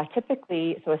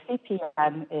typically, a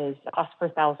CPM is cost per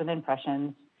 1,000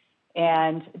 impressions,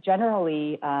 and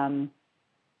generally, $10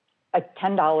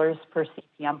 per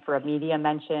CPM for a media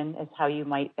mention is how you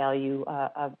might value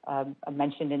a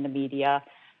mention in the media.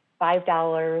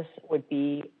 $5 would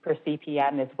be per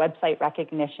CPM is website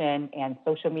recognition and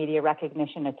social media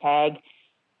recognition, a tag.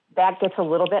 That gets a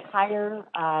little bit higher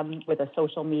with a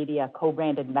social media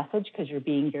co-branded message because you're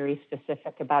being very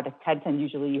specific about intent, and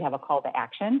usually you have a call to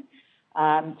action.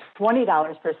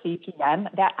 $20 per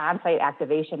CPM, that on-site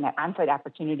activation, that on-site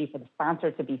opportunity for the sponsor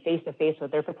to be face-to-face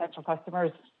with their potential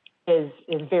customers is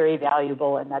very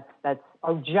valuable, and that's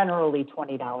generally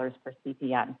 $20 per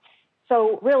CPM.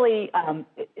 So really,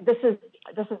 this is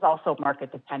also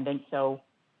market dependent. So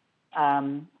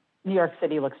New York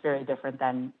City looks very different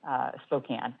than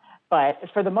Spokane, but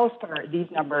for the most part, these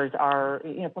numbers are,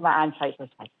 from an on-site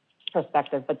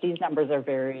perspective, but these numbers are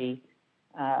very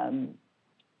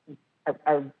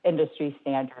are industry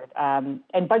standard.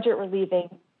 And budget relieving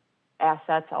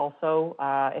assets also,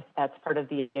 if that's part of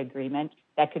the agreement,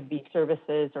 that could be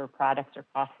services or products or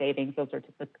cost savings. Those are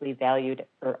typically valued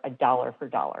for $1 for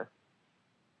dollar.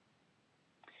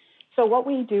 So what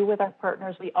we do with our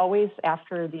partners, we always,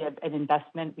 after an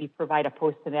investment, we provide a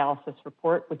post-analysis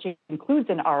report, which includes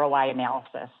an ROI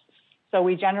analysis. So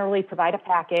we generally provide a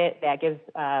packet that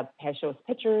shows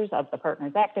pictures of the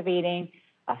partners activating,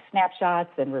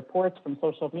 snapshots and reports from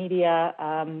social media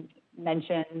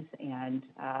mentions, and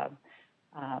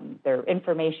their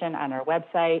information on our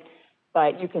website.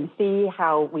 But you can see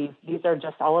how these are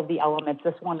just all of the elements.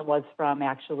 This one was from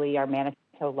actually our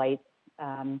Manitou Lights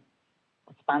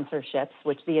sponsorships,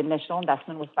 which the initial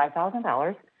investment was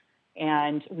 $5,000,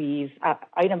 and we've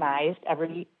itemized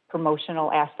every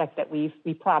promotional aspect that we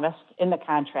promised in the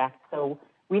contract. So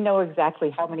we know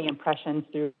exactly how many impressions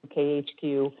through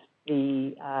KHQ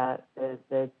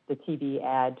the TV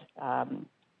ad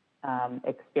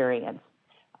experience.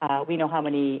 We know how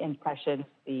many impressions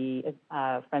the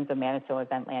Friends of Manitou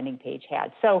event landing page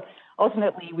had. So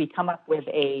ultimately, we come up with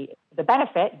the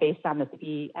benefit based on the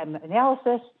CPM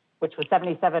analysis, which was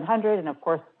 $7,700, and of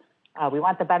course, we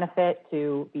want the benefit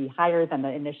to be higher than the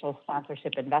initial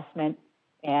sponsorship investment.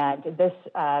 And this,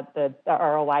 the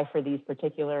ROI for these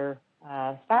particular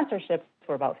sponsorships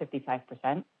were about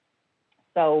 55%.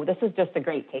 So this is just a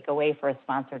great takeaway for a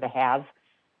sponsor to have.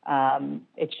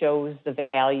 It shows the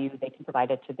value they can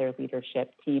provide it to their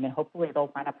leadership team, and hopefully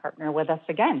they'll want to partner with us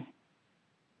again.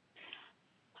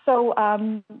 So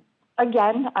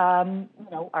again,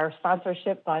 our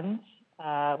sponsorship funds,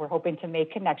 we're hoping to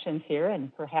make connections here,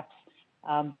 and perhaps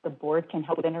the board can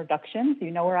help with introductions.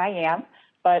 You know where I am,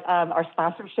 but our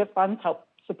sponsorship funds help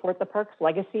support the park's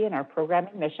legacy and our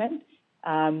programming mission,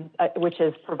 which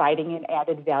is providing an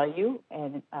added value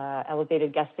and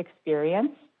elevated guest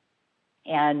experience,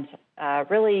 and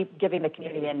really giving the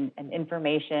community an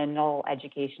informational,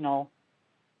 educational,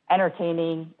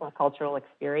 entertaining, or cultural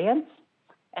experience.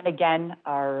 And again,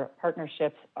 our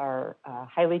partnerships are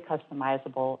highly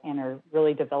customizable and are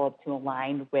really developed to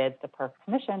align with the park's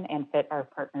mission and fit our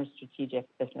partners' strategic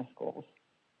business goals.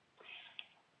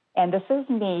 And this is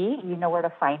me. You know where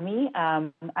to find me. I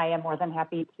am more than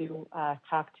happy to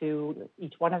talk to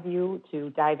each one of you to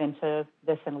dive into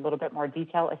this in a little bit more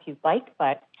detail if you'd like.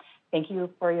 But thank you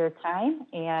for your time,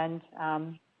 and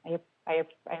I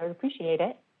appreciate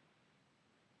it.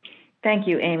 Thank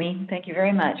you, Amy. Thank you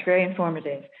very much. Very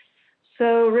informative.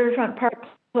 So Riverfront Park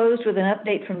closed with an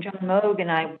update from John Moog,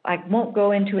 and I won't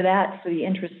go into that for the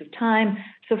interest of time.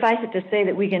 Suffice it to say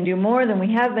that we can do more than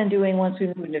we have been doing once we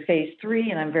move into phase 3,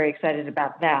 and I'm very excited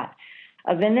about that.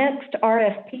 The next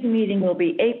RFP meeting will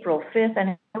be April 5th,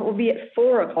 and it will be at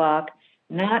 4 o'clock,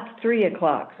 not 3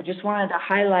 o'clock. So just wanted to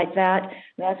highlight that.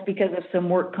 That's because of some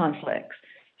work conflicts.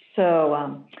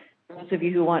 So those of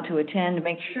you who want to attend,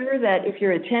 make sure that if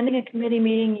you're attending a committee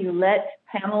meeting, you let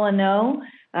Pamela know.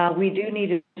 We do need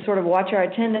to sort of watch our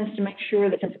attendance to make sure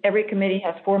that, since every committee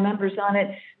has 4 members on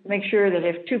it, make sure that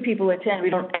if 2 people attend, we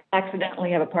don't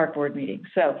accidentally have a park board meeting.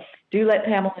 So do let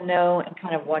Pamela know and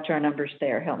kind of watch our numbers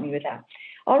there. Help me with that.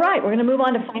 All right, we're going to move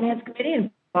on to Finance Committee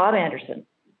and Bob Anderson.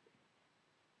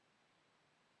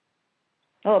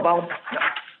 Hello, Bob.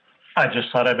 I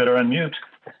just thought I better unmute.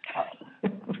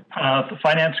 The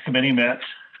Finance Committee met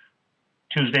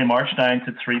Tuesday, March 9th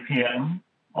at 3 p.m.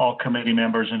 All committee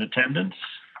members in attendance.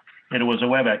 It was a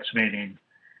WebEx meeting.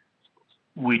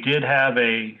 We did have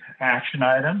a action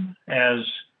item as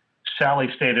Sally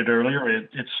stated earlier,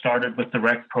 it started with the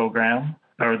rec program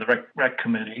or the rec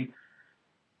committee.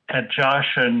 And Josh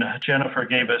and Jennifer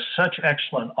gave us such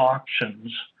excellent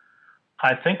options.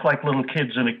 I think like little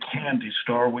kids in a candy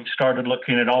store, we started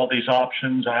looking at all these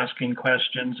options, asking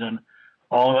questions, and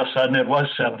all of a sudden it was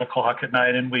 7 o'clock at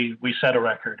night and we set a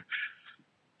record.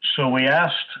 So we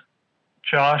asked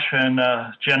Josh and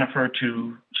Jennifer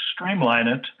to streamline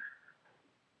it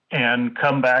and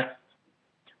come back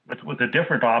with a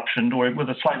different option or with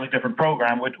a slightly different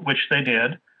program, which they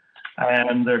did.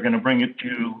 And they're going to bring it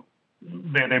to,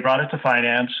 they brought it to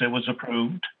finance, it was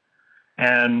approved,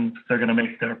 and they're going to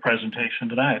make their presentation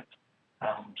tonight.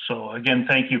 So again,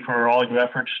 thank you for all your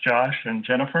efforts, Josh and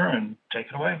Jennifer, and take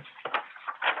it away.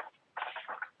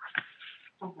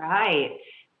 All right.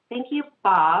 Thank you,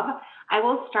 Bob. I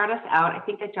will start us out. I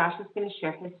think that Josh is going to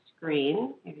share his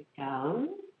screen. There we go.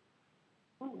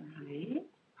 All right.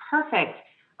 Perfect.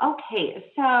 Okay,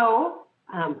 so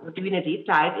we're doing a deep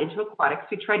dive into aquatics.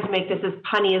 We tried to make this as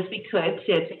punny as we could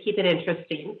to keep it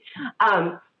interesting.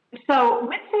 So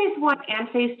with phase 1 and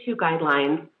phase 2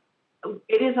 guidelines,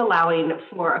 it is allowing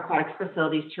for aquatics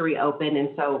facilities to reopen. And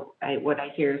so what I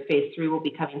hear is phase 3 will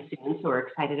be coming soon. So we're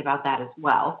excited about that as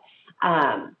well.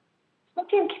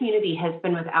 Spokane community has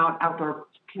been without outdoor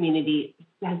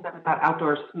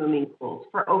swimming pools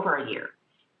for over a year.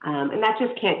 And that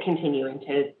just can't continue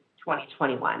into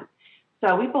 2021.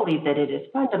 So we believe that it is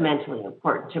fundamentally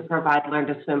important to provide Learn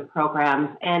to Swim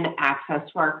programs and access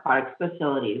to our aquatics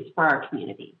facilities for our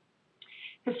community.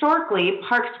 Historically,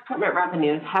 parks department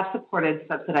revenues have supported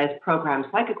subsidized programs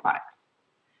like aquatics.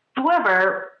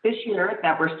 However, this year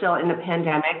that we're still in the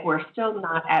pandemic, we're still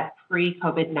not at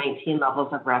pre-COVID-19 levels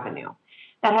of revenue.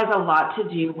 That has a lot to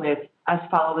do with us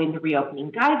following the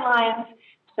reopening guidelines.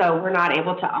 So we're not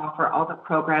able to offer all the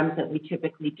programs that we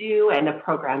typically do, and the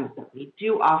programs that we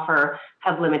do offer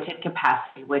have limited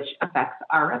capacity, which affects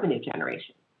our revenue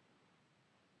generation.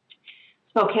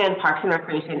 Spokane Parks and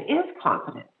Recreation is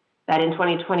confident that in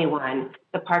 2021,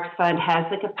 the Parks Fund has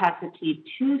the capacity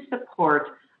to support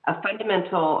a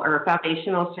fundamental or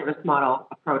foundational service model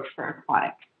approach for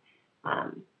aquatics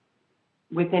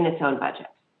within its own budget.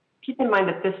 Keep in mind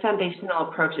that this foundational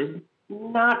approach is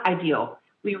not ideal.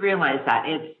 We realize that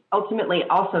it's ultimately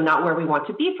also not where we want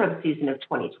to be for the season of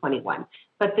 2021.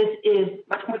 But this is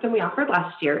much more than we offered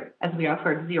last year, as we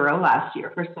offered 0 last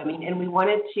year for swimming. And we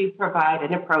wanted to provide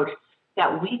an approach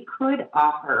that we could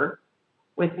offer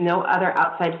with no other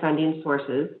outside funding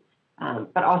sources,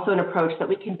 but also an approach that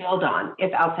we can build on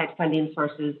if outside funding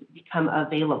sources become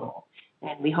available.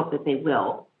 And we hope that they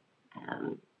will.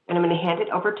 And I'm going to hand it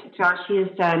over to Josh. He has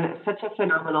done such a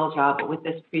phenomenal job with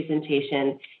this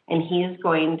presentation, and he is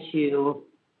going to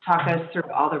talk us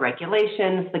through all the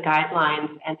regulations, the guidelines,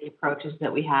 and the approaches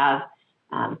that we have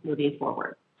moving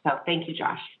forward. So thank you,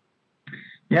 Josh.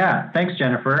 Yeah, thanks,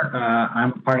 Jennifer.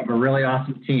 I'm part of a really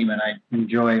awesome team, and I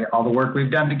enjoy all the work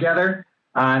we've done together.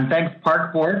 And thanks,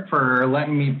 Park Board, for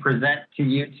letting me present to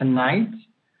you tonight.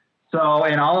 So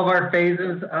in all of our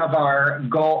phases of our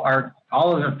goal,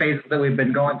 all of the phases that we've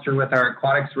been going through with our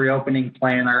aquatics reopening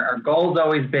plan, our goal has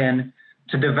always been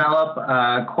to develop,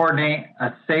 coordinate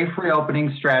a safe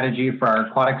reopening strategy for our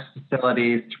aquatics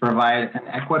facilities to provide an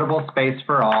equitable space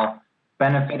for all,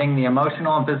 benefiting the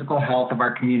emotional and physical health of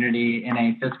our community in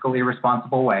a fiscally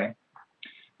responsible way.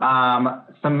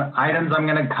 Some items I'm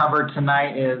going to cover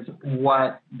tonight is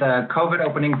what the COVID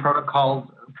opening protocols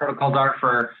are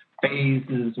for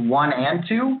phases 1 and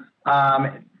 2.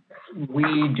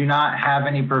 We do not have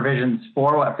any provisions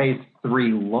for what phase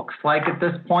 3 looks like at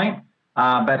this point.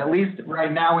 But at least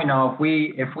right now we know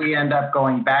if we end up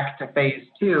going back to phase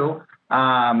 2,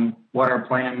 what our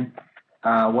plan,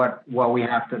 what we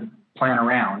have to plan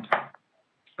around.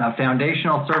 A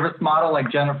foundational service model, like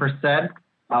Jennifer said,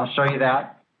 I'll show you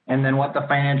that, and then what the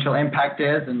financial impact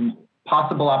is and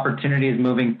possible opportunities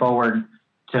moving forward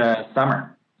to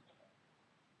summer.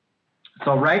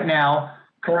 So right now,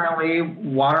 currently,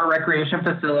 water recreation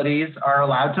facilities are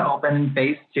allowed to open in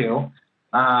phase 2.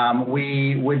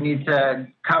 We would need to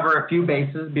cover a few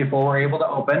bases before we're able to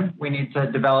open. We need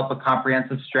to develop a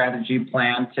comprehensive strategy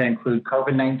plan to include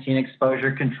COVID-19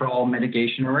 exposure control,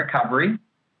 mitigation, and recovery.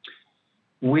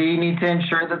 We need to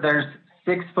ensure that there's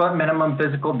 6-foot minimum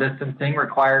physical distancing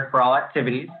required for all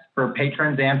activities, for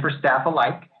patrons and for staff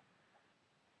alike.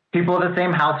 People of the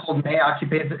same household may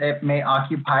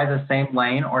occupy the same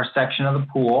lane or section of the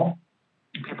pool.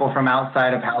 People from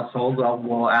outside of household,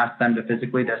 we'll ask them to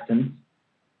physically distance.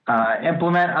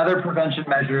 Implement other prevention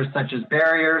measures such as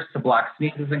barriers to block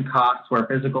sneezes and coughs where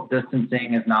physical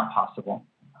distancing is not possible.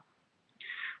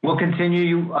 We'll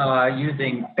continue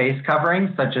using face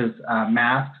coverings such as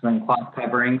masks and cloth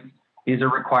coverings. These are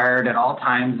required at all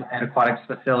times at aquatics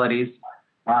facilities.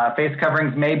 Face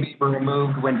coverings may be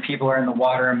removed when people are in the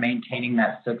water and maintaining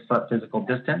that 6-foot physical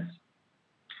distance.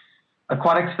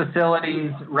 Aquatics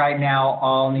facilities right now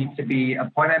all need to be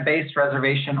appointment-based,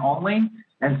 reservation only.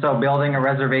 And so building a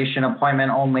reservation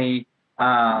appointment only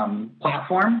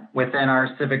platform within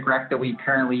our Civic Rec that we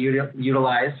currently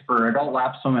utilize for adult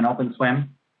lap swim and open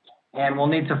swim. And we'll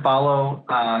need to follow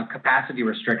capacity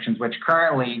restrictions, which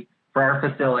currently for our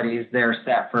facilities, they're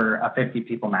set for a 50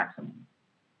 people maximum.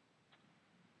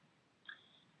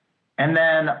 And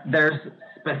then there's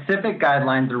specific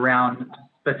guidelines around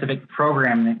specific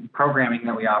programming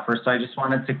that we offer. So I just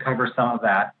wanted to cover some of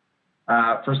that.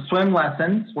 For swim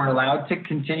lessons, we're allowed to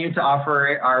continue to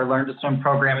offer our Learn to Swim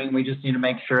programming. We just need to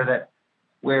make sure that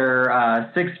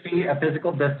we're 6 feet of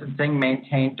physical distancing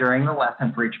maintained during the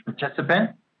lesson for each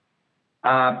participant.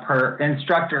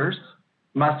 Instructors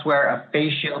must wear a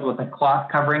face shield with a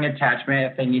cloth covering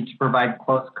attachment if they need to provide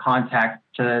close contact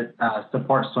to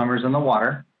support swimmers in the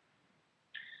water.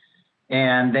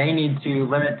 And they need to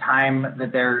limit time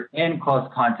that they're in close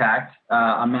contact,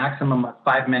 a maximum of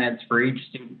 5 minutes for each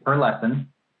student per lesson.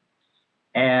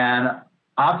 And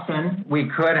often we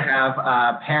could have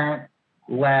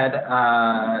parent-led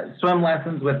swim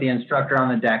lessons with the instructor on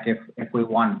the deck if we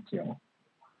wanted to.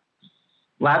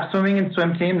 Lap swimming and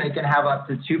swim team, they can have up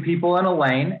to 2 people in a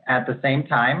lane at the same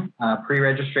time.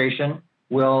 Pre-registration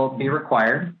will be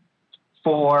required.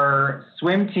 For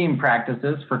swim team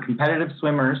practices, for competitive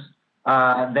swimmers,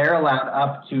 they're allowed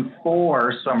up to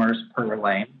 4 swimmers per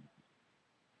lane.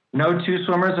 No 2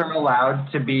 swimmers are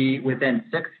allowed to be within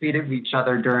 6 feet of each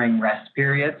other during rest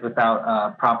periods without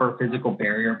a proper physical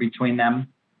barrier between them.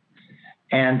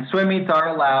 And swim meets are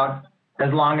allowed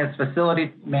as long as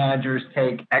facility managers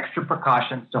take extra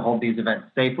precautions to hold these events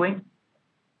safely.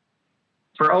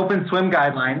 For open swim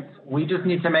guidelines, we just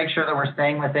need to make sure that we're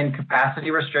staying within capacity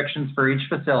restrictions for each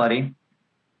facility.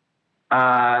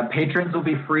 Patrons will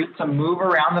be free to move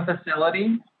around the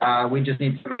facility. We just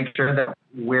need to make sure that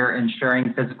we're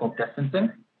ensuring physical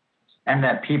distancing and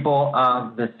that people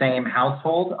of the same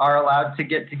household are allowed to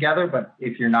get together. But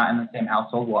if you're not in the same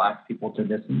household, we'll ask people to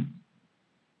distance.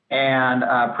 And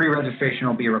pre-registration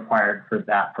will be required for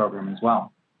that program as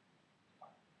well.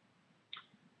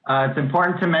 It's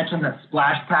important to mention that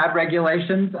splash pad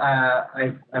regulations.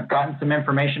 I've gotten some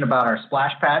information about our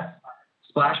splash pads.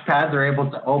 Splash pads are able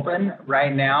to open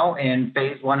right now in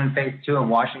phase 1 and phase 2 of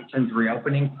Washington's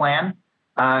reopening plan.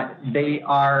 They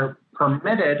are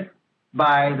permitted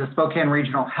by the Spokane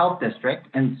Regional Health District.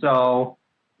 And so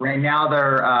right now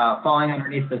they're falling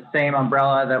underneath the same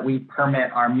umbrella that we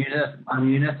permit our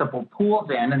municipal pools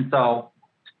in. And so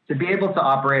to be able to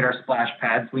operate our splash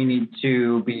pads, we need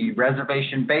to be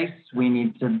reservation based. We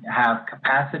need to have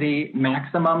capacity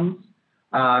maximums.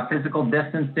 Physical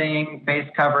distancing, face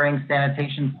covering,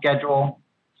 sanitation schedule.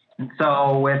 And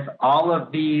so with all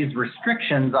of these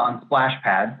restrictions on splash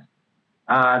pads,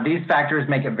 these factors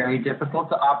make it very difficult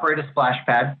to operate a splash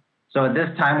pad. So at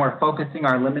this time, we're focusing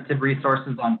our limited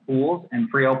resources on pools and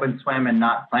free open swim and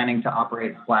not planning to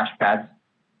operate splash pads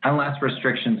unless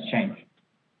restrictions change.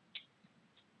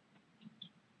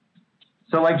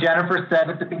 So like Jennifer said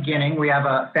at the beginning, we have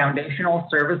a foundational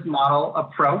service model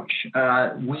approach.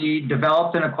 We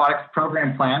developed an aquatics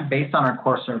program plan based on our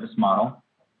core service model,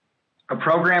 a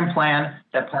program plan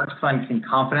that Parks Fund can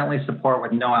confidently support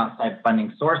with no outside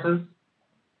funding sources,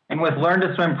 and with Learn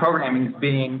to Swim programming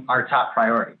being our top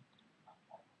priority.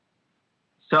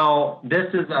 So this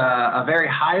is a very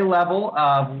high level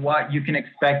of what you can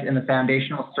expect in the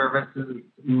foundational services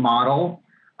model.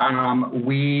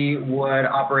 We would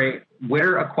operate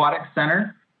Witter Aquatic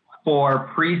Center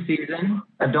for pre-season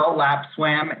adult lap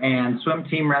swim and swim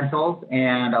team rentals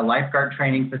and a lifeguard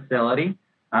training facility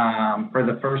for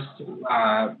the first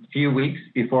few weeks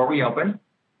before we open.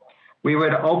 We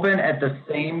would open at the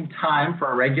same time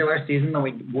for a regular season than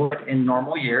we would in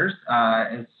normal years.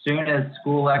 As soon as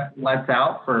school lets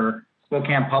out for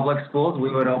Spokane Public Schools,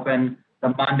 we would open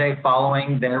the Monday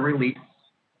following their release,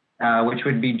 which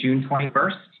would be June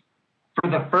 21st. For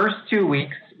the first 2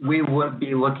 weeks, we would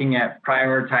be looking at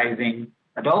prioritizing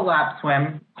adult lap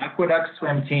swim, aqueduct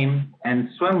swim team, and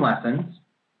swim lessons.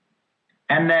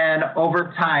 And then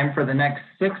over time, for the next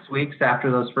 6 weeks, after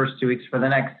those first 2 weeks, for the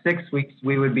next 6 weeks,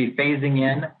 we would be phasing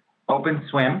in open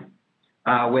swim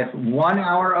with 1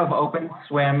 hour of open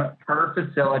swim per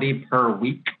facility per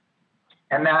week.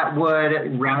 And that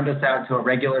would round us out to a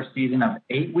regular season of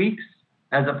 8 weeks,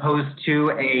 as opposed to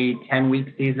a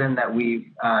 10-week season that we've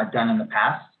done in the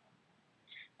past.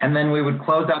 And then we would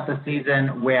close out the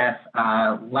season with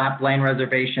lap lane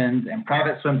reservations and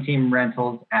private swim team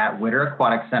rentals at Witter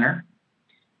Aquatic Center.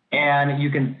 And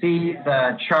you can see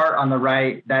the chart on the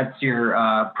right. That's your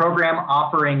program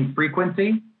offering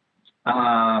frequency.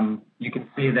 You can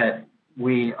see that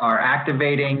we are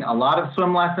activating a lot of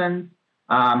swim lessons.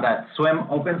 That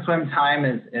open swim time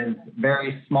is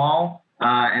very small.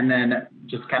 And then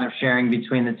just kind of sharing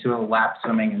between the two, lap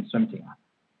swimming and swim team.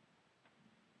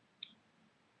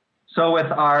 So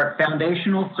with our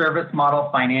foundational service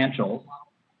model financials,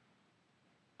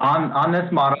 on this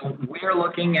model, we are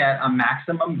looking at a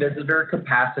maximum visitor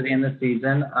capacity in the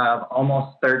season of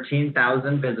almost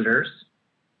 13,000 visitors,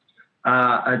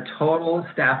 a total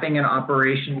staffing and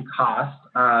operation cost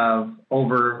of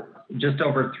just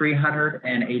over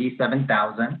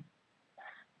 $387,000.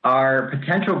 Our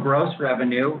potential gross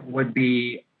revenue would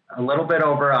be a little bit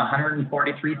over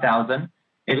 $143,000.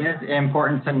 It is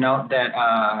important to note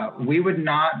that we would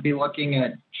not be looking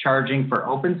at charging for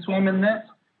open swim in this,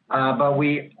 but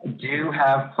we do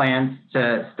have plans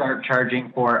to start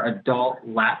charging for adult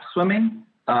lap swimming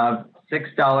of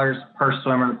 $6 per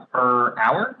swimmer per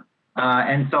hour.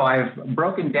 And so I've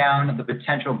broken down the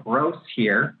potential gross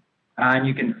here, and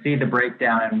you can see the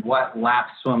breakdown and what lap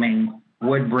swimming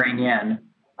would bring in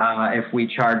if we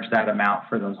charge that amount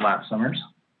for those lap swimmers.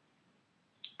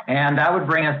 And that would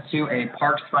bring us to a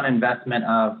Parks Fund investment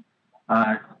of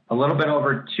a little bit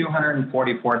over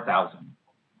 $244,000.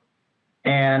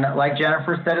 And like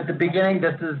Jennifer said at the beginning,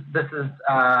 this is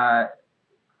an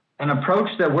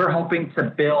approach that we're hoping to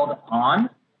build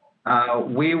on.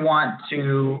 We want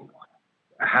to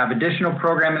have additional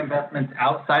program investments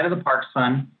outside of the Parks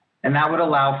Fund, and that would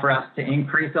allow for us to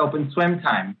increase open swim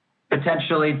time,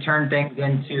 potentially turn things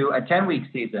into a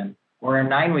 10-week season or a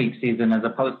 9-week season as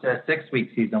opposed to a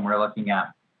 6-week season we're looking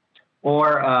at,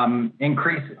 or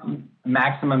increase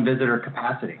maximum visitor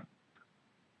capacity.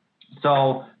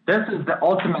 So this is the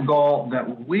ultimate goal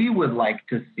that we would like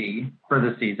to see for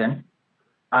the season.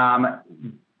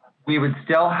 We would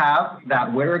still have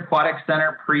that Witter Aquatic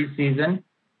Center preseason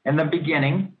in the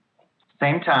beginning,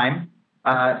 same time,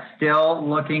 still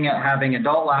looking at having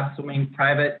adult lap swimming,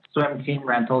 private swim team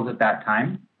rentals at that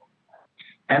time.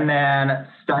 And then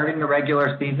starting the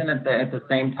regular season at the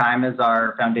same time as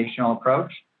our foundational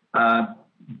approach,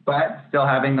 but still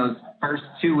having those first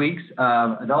 2 weeks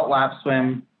of adult lap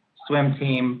swim, swim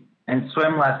team, and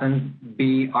swim lessons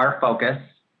be our focus.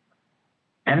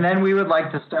 And then we would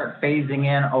like to start phasing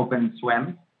in open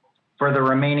swim for the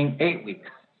remaining 8 weeks.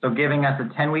 So giving us a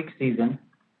 10-week season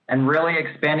and really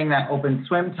expanding that open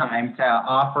swim time to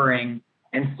offering,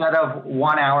 instead of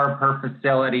 1 hour per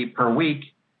facility per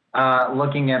week,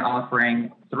 looking at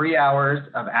offering 3 hours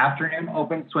of afternoon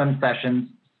open swim sessions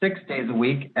 6 days a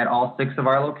week at all 6 of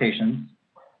our locations,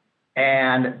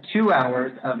 and 2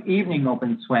 hours of evening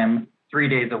open swim 3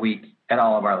 days a week at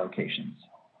all of our locations.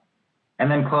 And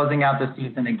then closing out the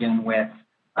season again with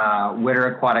Witter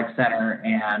Aquatic Center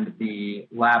and the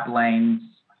lap lanes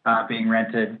being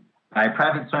rented by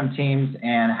private swim teams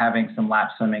and having some lap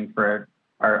swimming for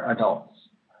our adults.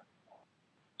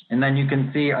 And then you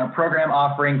can see our program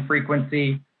offering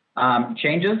frequency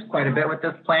changes quite a bit with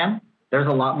this plan. There's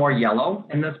a lot more yellow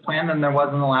in this plan than there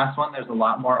was in the last one. There's a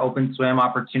lot more open swim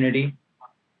opportunity.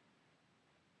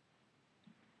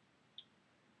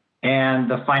 And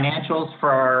the financials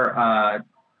for our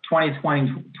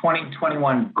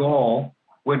 2021 goal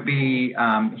would be,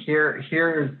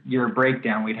 here's your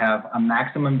breakdown. We'd have a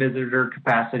maximum visitor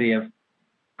capacity of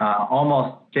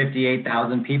almost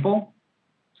 58,000 people.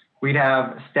 We'd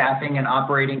have staffing and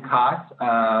operating costs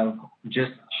of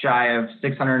just shy of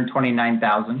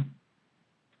 $629,000.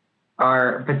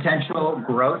 Our potential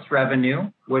gross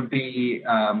revenue would be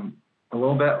a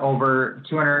little bit over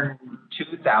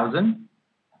 $202,000.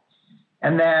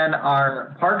 And then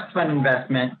our Parks Fund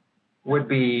investment would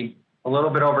be a little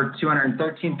bit over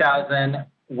 $213,000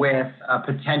 with a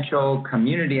potential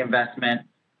community investment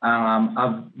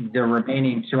of the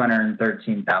remaining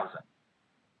 $213,000.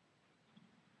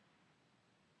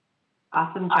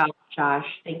 Awesome job, Josh.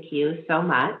 Thank you so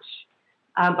much.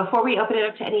 Before we open it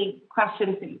up to any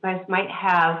questions that you guys might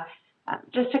have,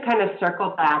 just to kind of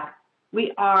circle back,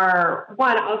 we are,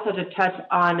 also to touch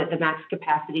on the max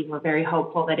capacity. We're very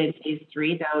hopeful that in phase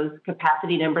 3, those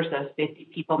capacity numbers, those 50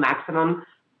 people maximum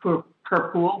per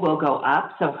pool will go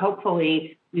up. So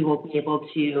hopefully we will be able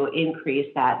to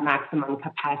increase that maximum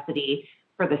capacity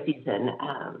for the season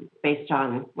based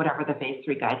on whatever the phase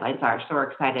 3 guidelines are. So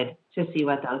we're excited to see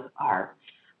what those are.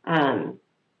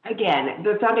 Again,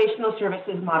 the foundational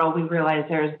services model, we realize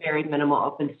there is very minimal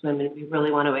open swim, and we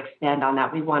really want to expand on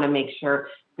that. We want to make sure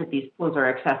that these pools are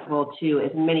accessible to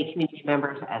as many community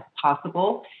members as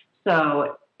possible.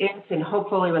 So if and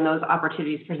hopefully when those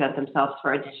opportunities present themselves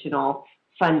for additional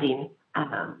funding,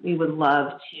 we would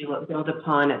love to build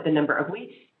upon the number of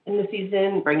weeks in the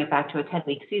season, bring it back to a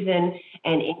 10-week season,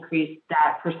 and increase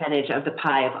that percentage of the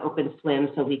pie of open swim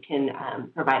so we can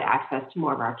provide access to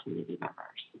more of our community members.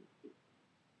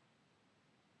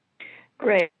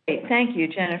 Great. Thank you,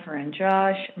 Jennifer and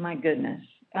Josh. My goodness.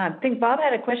 I think Bob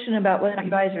had a question about whether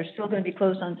you guys are still going to be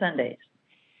closed on Sundays.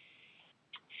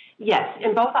 Yes,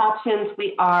 in both options,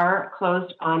 we are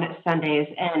closed on Sundays,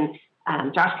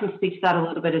 and Josh can speak to that a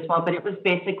little bit as well, but it was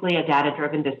basically a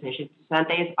data-driven decision.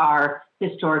 Sundays are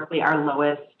historically our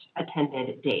lowest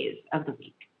attended days of the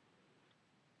week.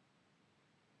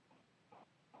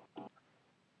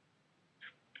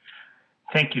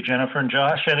 Thank you, Jennifer and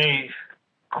Josh. Any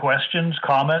questions,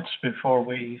 comments before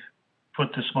we put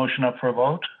this motion up for a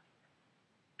vote?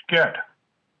 Garrett.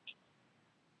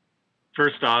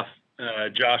 First off,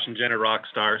 Josh and Jen are rock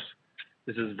stars.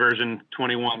 This is version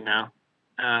 21 now.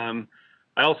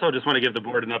 I also just want to give the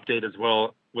board an update as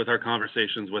well with our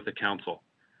conversations with the council.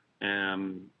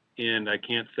 And I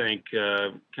can't thank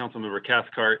Councilmember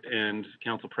Cathcart and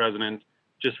Council President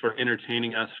just for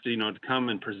entertaining us to come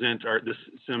and present this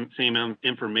same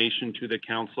information to the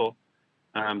council.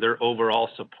 Their overall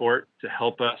support to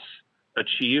help us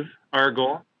achieve our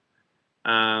goal.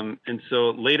 And so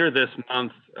later this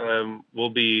month, we'll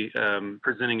be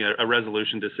presenting a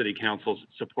resolution to City Council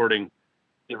supporting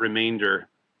the remainder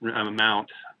amount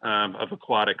of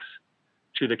aquatics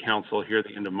to the council here at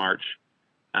the end of March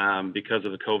because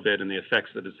of the COVID and the effects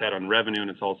that it's had on revenue, and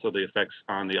it's also the effects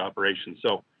on the operation.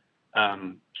 So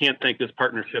can't thank this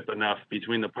partnership enough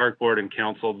between the Park Board and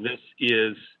Council. This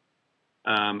is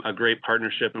a great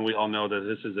partnership, and we all know that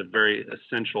this is a very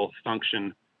essential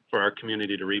function for our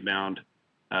community to rebound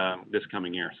this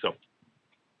coming year. So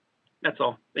that's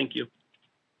all. Thank you.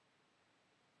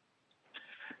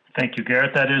 Thank you,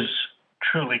 Garrett. That is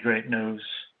truly great news.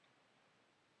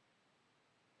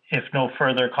 If no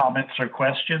further comments or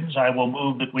questions, I will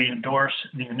move that we endorse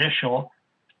the initial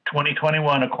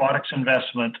 2021 aquatics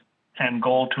investment and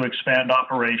goal to expand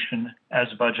operation as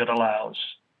budget allows.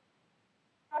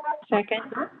 Second.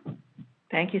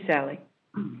 Thank you, Sally.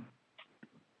 All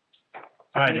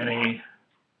right,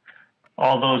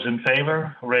 all those in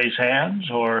favor, raise hands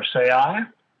or say aye.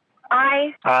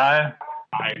 Aye. Aye.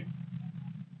 Aye.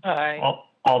 Aye.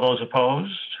 All those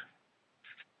opposed?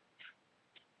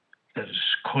 It is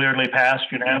clearly passed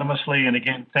unanimously. And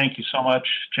again, thank you so much,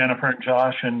 Jennifer and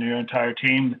Josh and your entire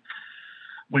team.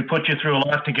 We put you through a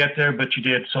lot to get there, but you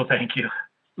did, so thank you.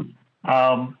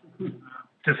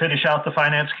 To finish out the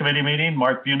Finance Committee meeting,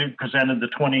 Mark Bunig presented the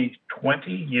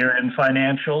 2020 year-end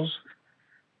financials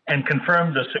and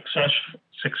confirmed the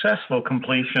successful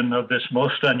completion of this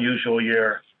most unusual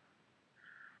year.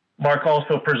 Mark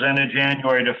also presented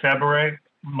January to February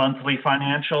monthly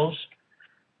financials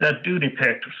that do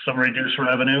depict some reduced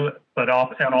revenue, and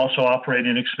also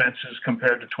operating expenses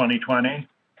compared to 2020.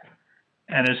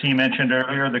 And as he mentioned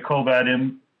earlier, the COVID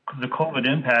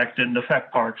impact didn't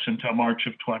affect parks until March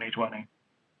of 2020.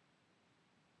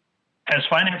 As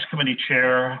Finance Committee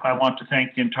Chair, I want to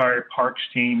thank the entire Parks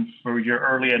team for your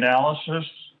early analysis,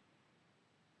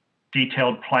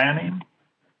 detailed planning,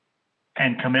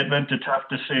 and commitment to tough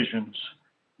decisions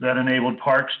that enabled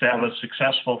Parks to have a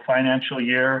successful financial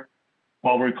year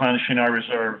while replenishing our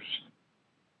reserves.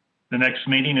 The next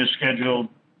meeting is scheduled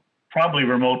probably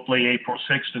remotely April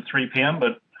 6th at 3 p.m.,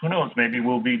 but who knows, maybe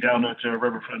we'll be down at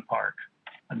Riverfront Park.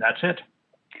 And that's it.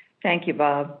 Thank you,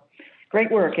 Bob.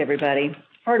 Great work, everybody.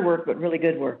 Hard work, but really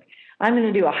good work. I'm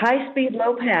going to do a high-speed,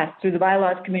 low-pass through the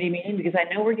Bylaws Committee meeting because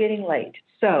I know we're getting late.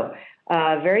 So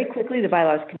very quickly, the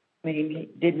Bylaws Committee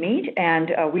did meet,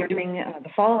 and we are doing the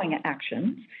following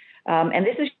actions. And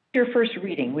this is your first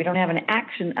reading. We don't have an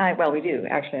action, well, we do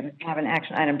actually have an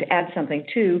action item to add something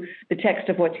to the text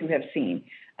of what you have seen.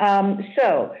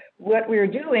 So what we're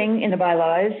doing in the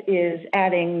bylaws is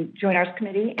adding Joint Arts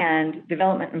Committee and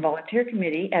Development and Volunteer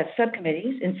Committee as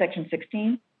subcommittees in Section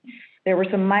 16. There were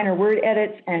some minor word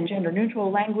edits and gender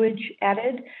neutral language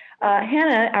added.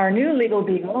 Hannah, our new legal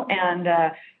beagle, and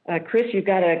Chris, you've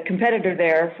got a competitor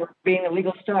there for being a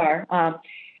legal star. I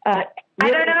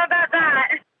don't know about that.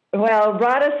 well,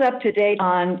 brought us up to date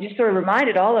on, just sort of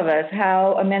reminded all of us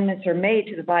how amendments are made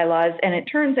to the bylaws. And it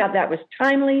turns out that was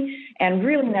timely and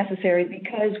really necessary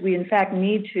because we, in fact,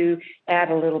 need to add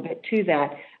a little bit to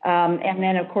that. And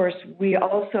then, of course, we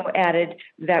also added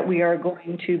that we are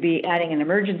going to be adding an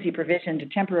emergency provision to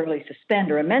temporarily suspend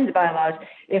or amend the bylaws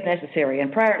if necessary.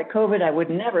 And prior to COVID, I would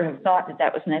never have thought that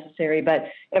that was necessary, but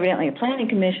evidently a planning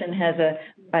commission has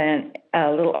a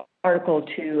little article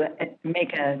to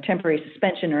make a temporary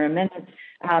suspension or amendment,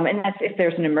 and that's if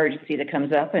there's an emergency that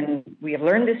comes up, and we have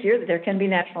learned this year that there can be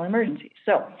national emergencies.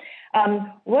 So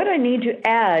what I need to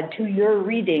add to your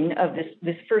reading of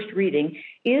this first reading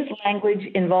is language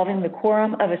involving the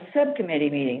quorum of a subcommittee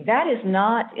meeting. That is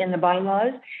not in the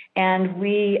bylaws, and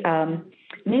we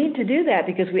need to do that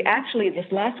because we actually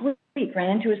this last week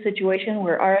ran into a situation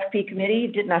where RFP committee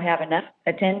did not have enough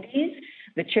attendees.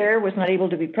 The chair was not able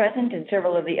to be present and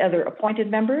several of the other appointed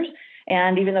members.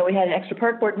 And even though we had extra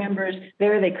park board members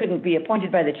there, they couldn't be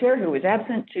appointed by the chair who was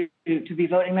absent to be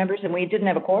voting members, and we didn't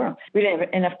have a quorum. We didn't have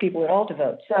enough people at all to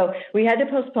vote. So we had to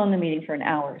postpone the meeting for an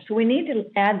hour. So we need to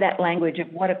add that language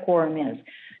of what a quorum is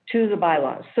to the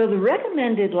bylaws. So the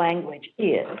recommended language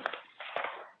is,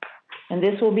 and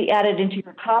this will be added into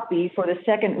your copy for the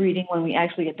second reading when we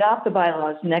actually adopt the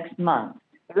bylaws next month.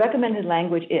 The recommended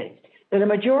language is that a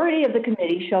majority of the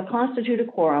committee shall constitute a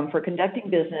quorum for conducting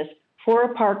business for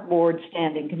a park board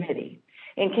standing committee.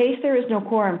 In case there is no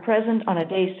quorum present on a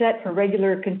day set for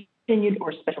regular, continued,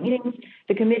 or special meetings,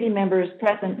 the committee members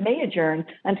present may adjourn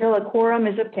until a quorum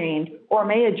is obtained or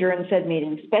may adjourn said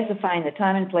meeting, specifying the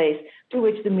time and place to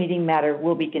which the meeting matter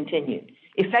will be continued.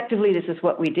 Effectively, this is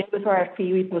what we did with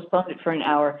RFP. We postponed it for an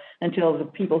hour until the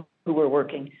people who were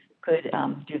working could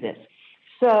do this.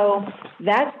 So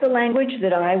that's the language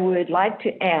that I would like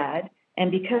to add.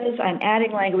 And because I'm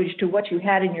adding language to what you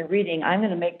had in your reading, I'm going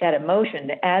to make that a motion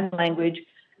to add language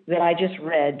that I just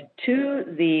read to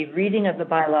the reading of the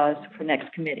bylaws for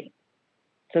next committee.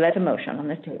 So that's a motion on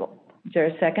this table. Is there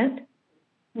a second?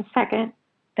 A second.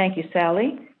 Thank you,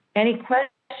 Sally. Any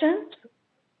questions?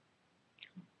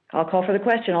 I'll call for the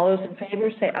question. All those in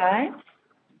favor say aye.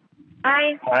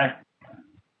 Aye. Aye.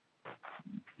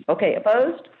 Okay,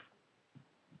 opposed?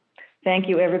 Thank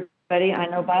you, everybody. I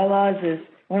know bylaws is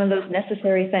one of those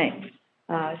necessary things.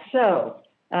 And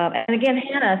again,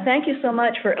 Hannah, thank you so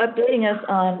much for updating us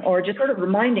on, or just sort of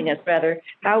reminding us, rather,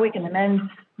 how we can amend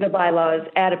the bylaws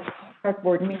at a park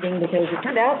board meeting, because it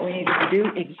turned out we needed to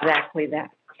do exactly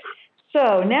that.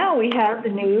 So now we have the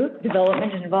new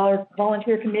Development and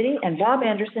Volunteer Committee, and Bob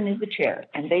Anderson is the chair,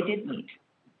 and they did meet.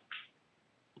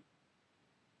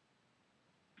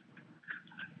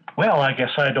 Well, I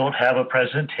guess I don't have a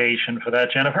presentation for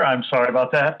that, Jennifer. I'm sorry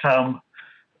about that.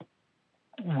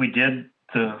 We did,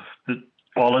 the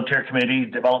Volunteer Committee,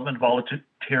 Development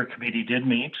Volunteer Committee did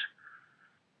meet.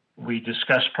 We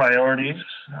discussed priorities.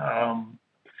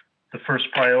 The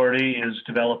first priority is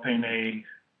developing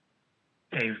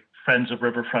a Friends of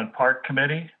Riverfront Park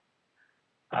Committee.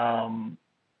 And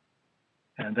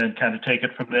then kind of take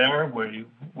it from there, where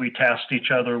we tasked each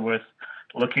other with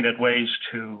looking at ways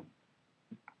to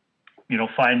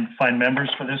find members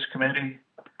for this committee.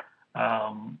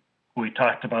 We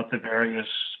talked about the various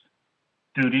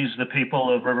duties the people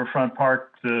of Riverfront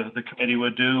Park, the committee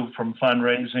would do, from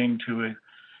fundraising to,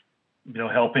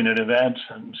 helping at events.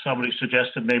 And somebody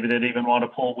suggested maybe they'd even want to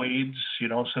pull weeds,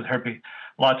 so there'd be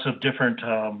lots of different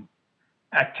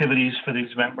activities for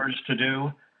these members to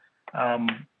do.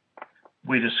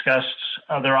 We discussed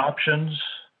other options,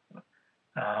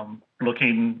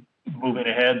 moving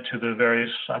ahead to the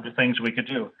various other things we could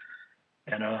do.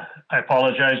 And I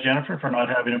apologize, Jennifer, for not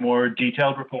having a more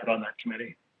detailed report on that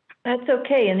committee. That's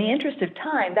okay. In the interest of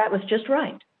time, that was just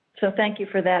right. So thank you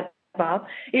for that, Bob.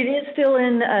 It is still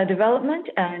in development,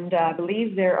 and I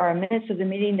believe there are minutes of the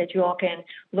meeting that you all can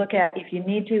look at if you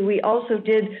need to. We also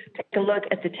did take a look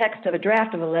at the text of a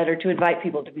draft of a letter to invite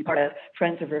people to be part of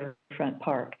Friends of Riverfront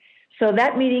Park. So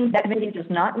that meeting does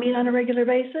not meet on a regular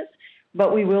basis,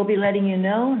 but we will be letting you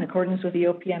know in accordance with the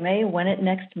OPMA when it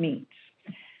next meets.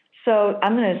 So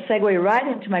I'm going to segue right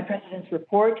into my president's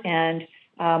report, and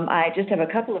I just have a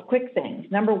couple of quick things.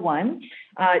 Number one,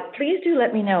 please do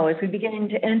let me know as we begin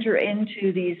to enter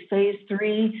into these phase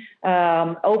 3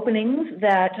 openings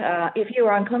that if you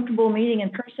are uncomfortable meeting in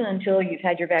person until you've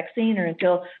had your vaccine or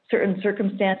until certain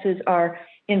circumstances are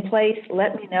in place,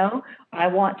 let me know. I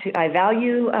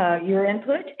value your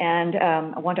input, and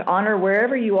I want to honor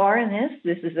wherever you are in this.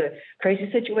 This is a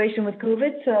crazy situation with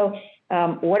COVID, so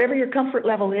whatever your comfort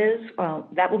level is,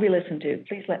 that will be listened to.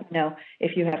 Please let me know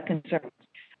if you have concerns.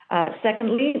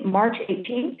 Secondly, March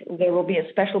 18th, there will be a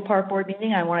special park board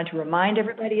meeting. I wanted to remind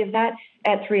everybody of that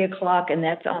at 3 o'clock, and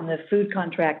that's on the food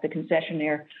contract, the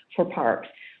concessionaire for parks.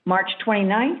 March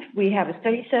 29th, we have a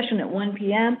study session at 1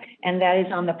 p.m., and that is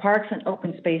on the parks and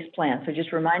open space plan. So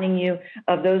just reminding you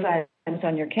of those items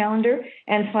on your calendar.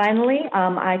 And finally,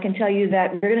 I can tell you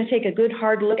that we're going to take a good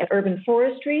hard look at urban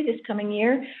forestry this coming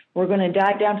year. We're going to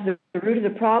dive down to the root of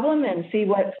the problem and see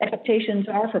what expectations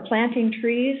are for planting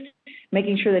trees,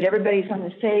 making sure that everybody's on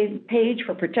the same page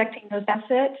for protecting those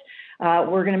assets.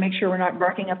 We're going to make sure we're not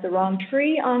barking up the wrong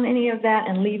tree on any of that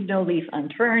and leave no leaf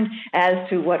unturned as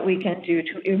to what we can do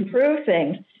to improve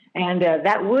things. And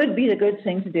that would be the good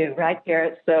thing to do, right,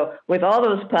 Garrett? So with all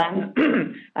those puns,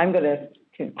 I'm going to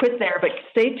quit there, but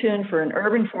stay tuned for an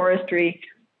urban forestry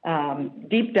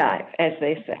deep dive, as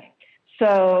they say.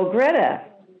 So Greta,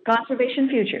 conservation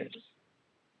futures.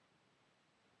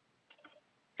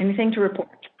 Anything to report?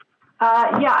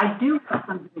 Yeah, I do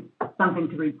have something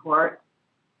to report.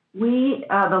 We,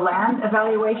 the Land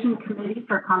Evaluation Committee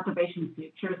for Conservation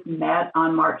Futures, met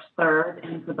on March 3rd.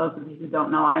 And for those of you who don't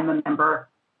know, I'm a member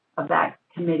of that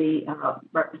committee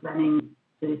representing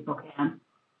City of Spokane.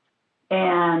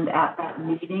 And at that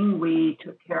meeting, we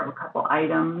took care of a couple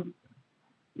items.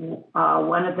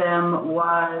 One of them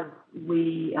was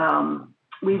we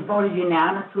voted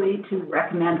unanimously to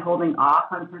recommend holding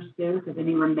off on pursuit of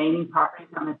any remaining properties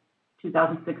on the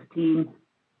 2016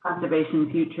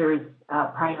 Conservation Futures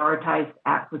prioritized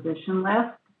acquisition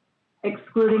list,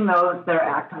 excluding those that are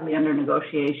actively under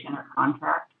negotiation or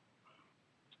contract.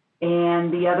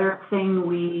 And the other thing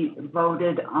we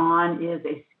voted on is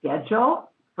a schedule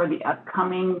for the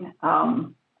upcoming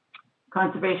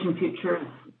Conservation Futures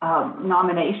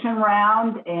nomination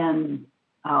round and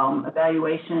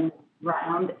evaluation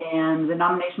round. And the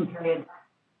nomination period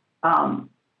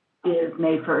is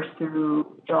May 1st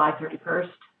through July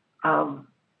 31st of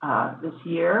this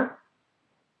year.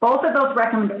 Both of those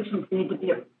recommendations need to be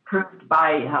approved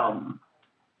by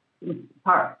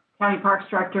County Parks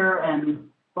Director and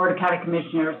Board of County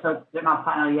Commissioners, so they're not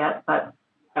final yet, but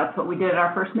that's what we did at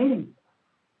our first meeting.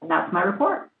 And that's my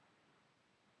report.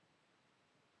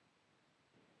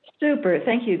 Super.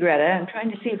 Thank you, Greta. I'm trying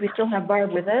to see if we still have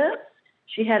Barb with us.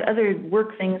 She had other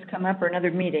work things come up or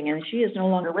another meeting, and she is no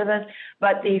longer with us.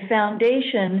 But the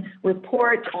foundation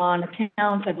report on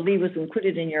accounts, I believe, was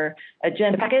included in your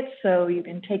agenda packet, so you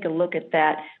can take a look at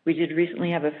that. We did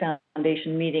recently have a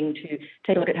foundation meeting to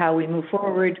take a look at how we move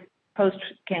forward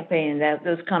post-campaign, and that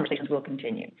those conversations will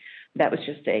continue. That was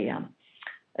just a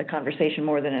conversation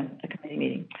more than a committee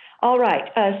meeting. All right,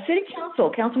 City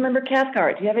Council, Councilmember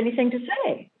Cathcart, do you have anything to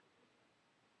say?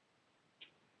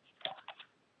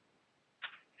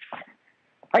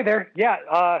 Hi there.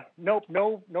 Yeah,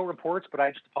 no reports, but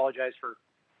I just apologize for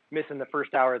missing the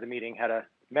first hour of the meeting. Had a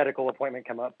medical appointment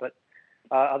come up, but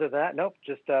other than that, nope,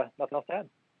 just nothing else to add.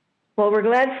 Well, we're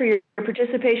glad for your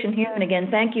participation here. And again,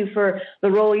 thank you for the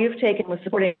role you've taken with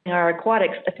supporting our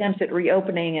aquatics attempts at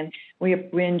reopening. And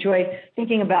we enjoy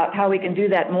thinking about how we can do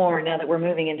that more now that we're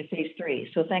moving into phase 3.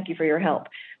 So thank you for your help.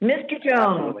 Mr.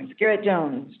 Jones, absolutely. Garrett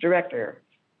Jones, Director.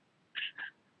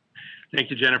 Thank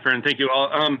you, Jennifer, and thank you all.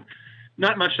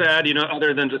 Not much to add,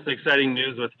 other than just exciting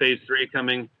news with phase 3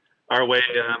 coming our way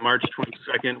March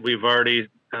 22nd. We've already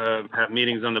have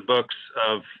meetings on the books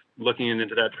of looking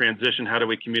into that transition. How do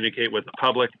we communicate with the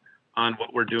public on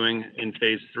what we're doing in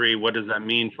phase 3? What does that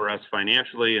mean for us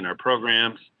financially in our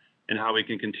programs, and how we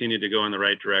can continue to go in the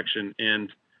right direction?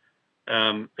 And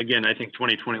again, I think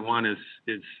 2021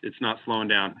 it's not slowing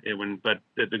down. But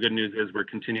the good news is we're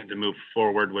continuing to move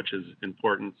forward, which is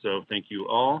important. So thank you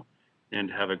all, and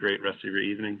have a great rest of your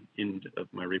evening. End of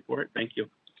my report. Thank you.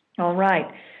 All right.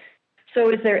 So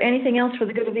is there anything else for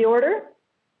the good of the order?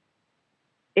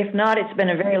 If not, it's been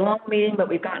a very long meeting, but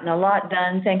we've gotten a lot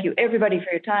done. Thank you, everybody, for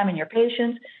your time and your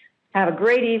patience. Have a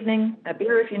great evening. A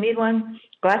beer if you need one.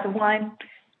 Glass of wine.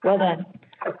 Well done.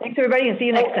 Thanks, everybody, and see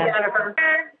you next time. Jennifer.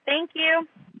 Thank you.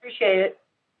 Appreciate it.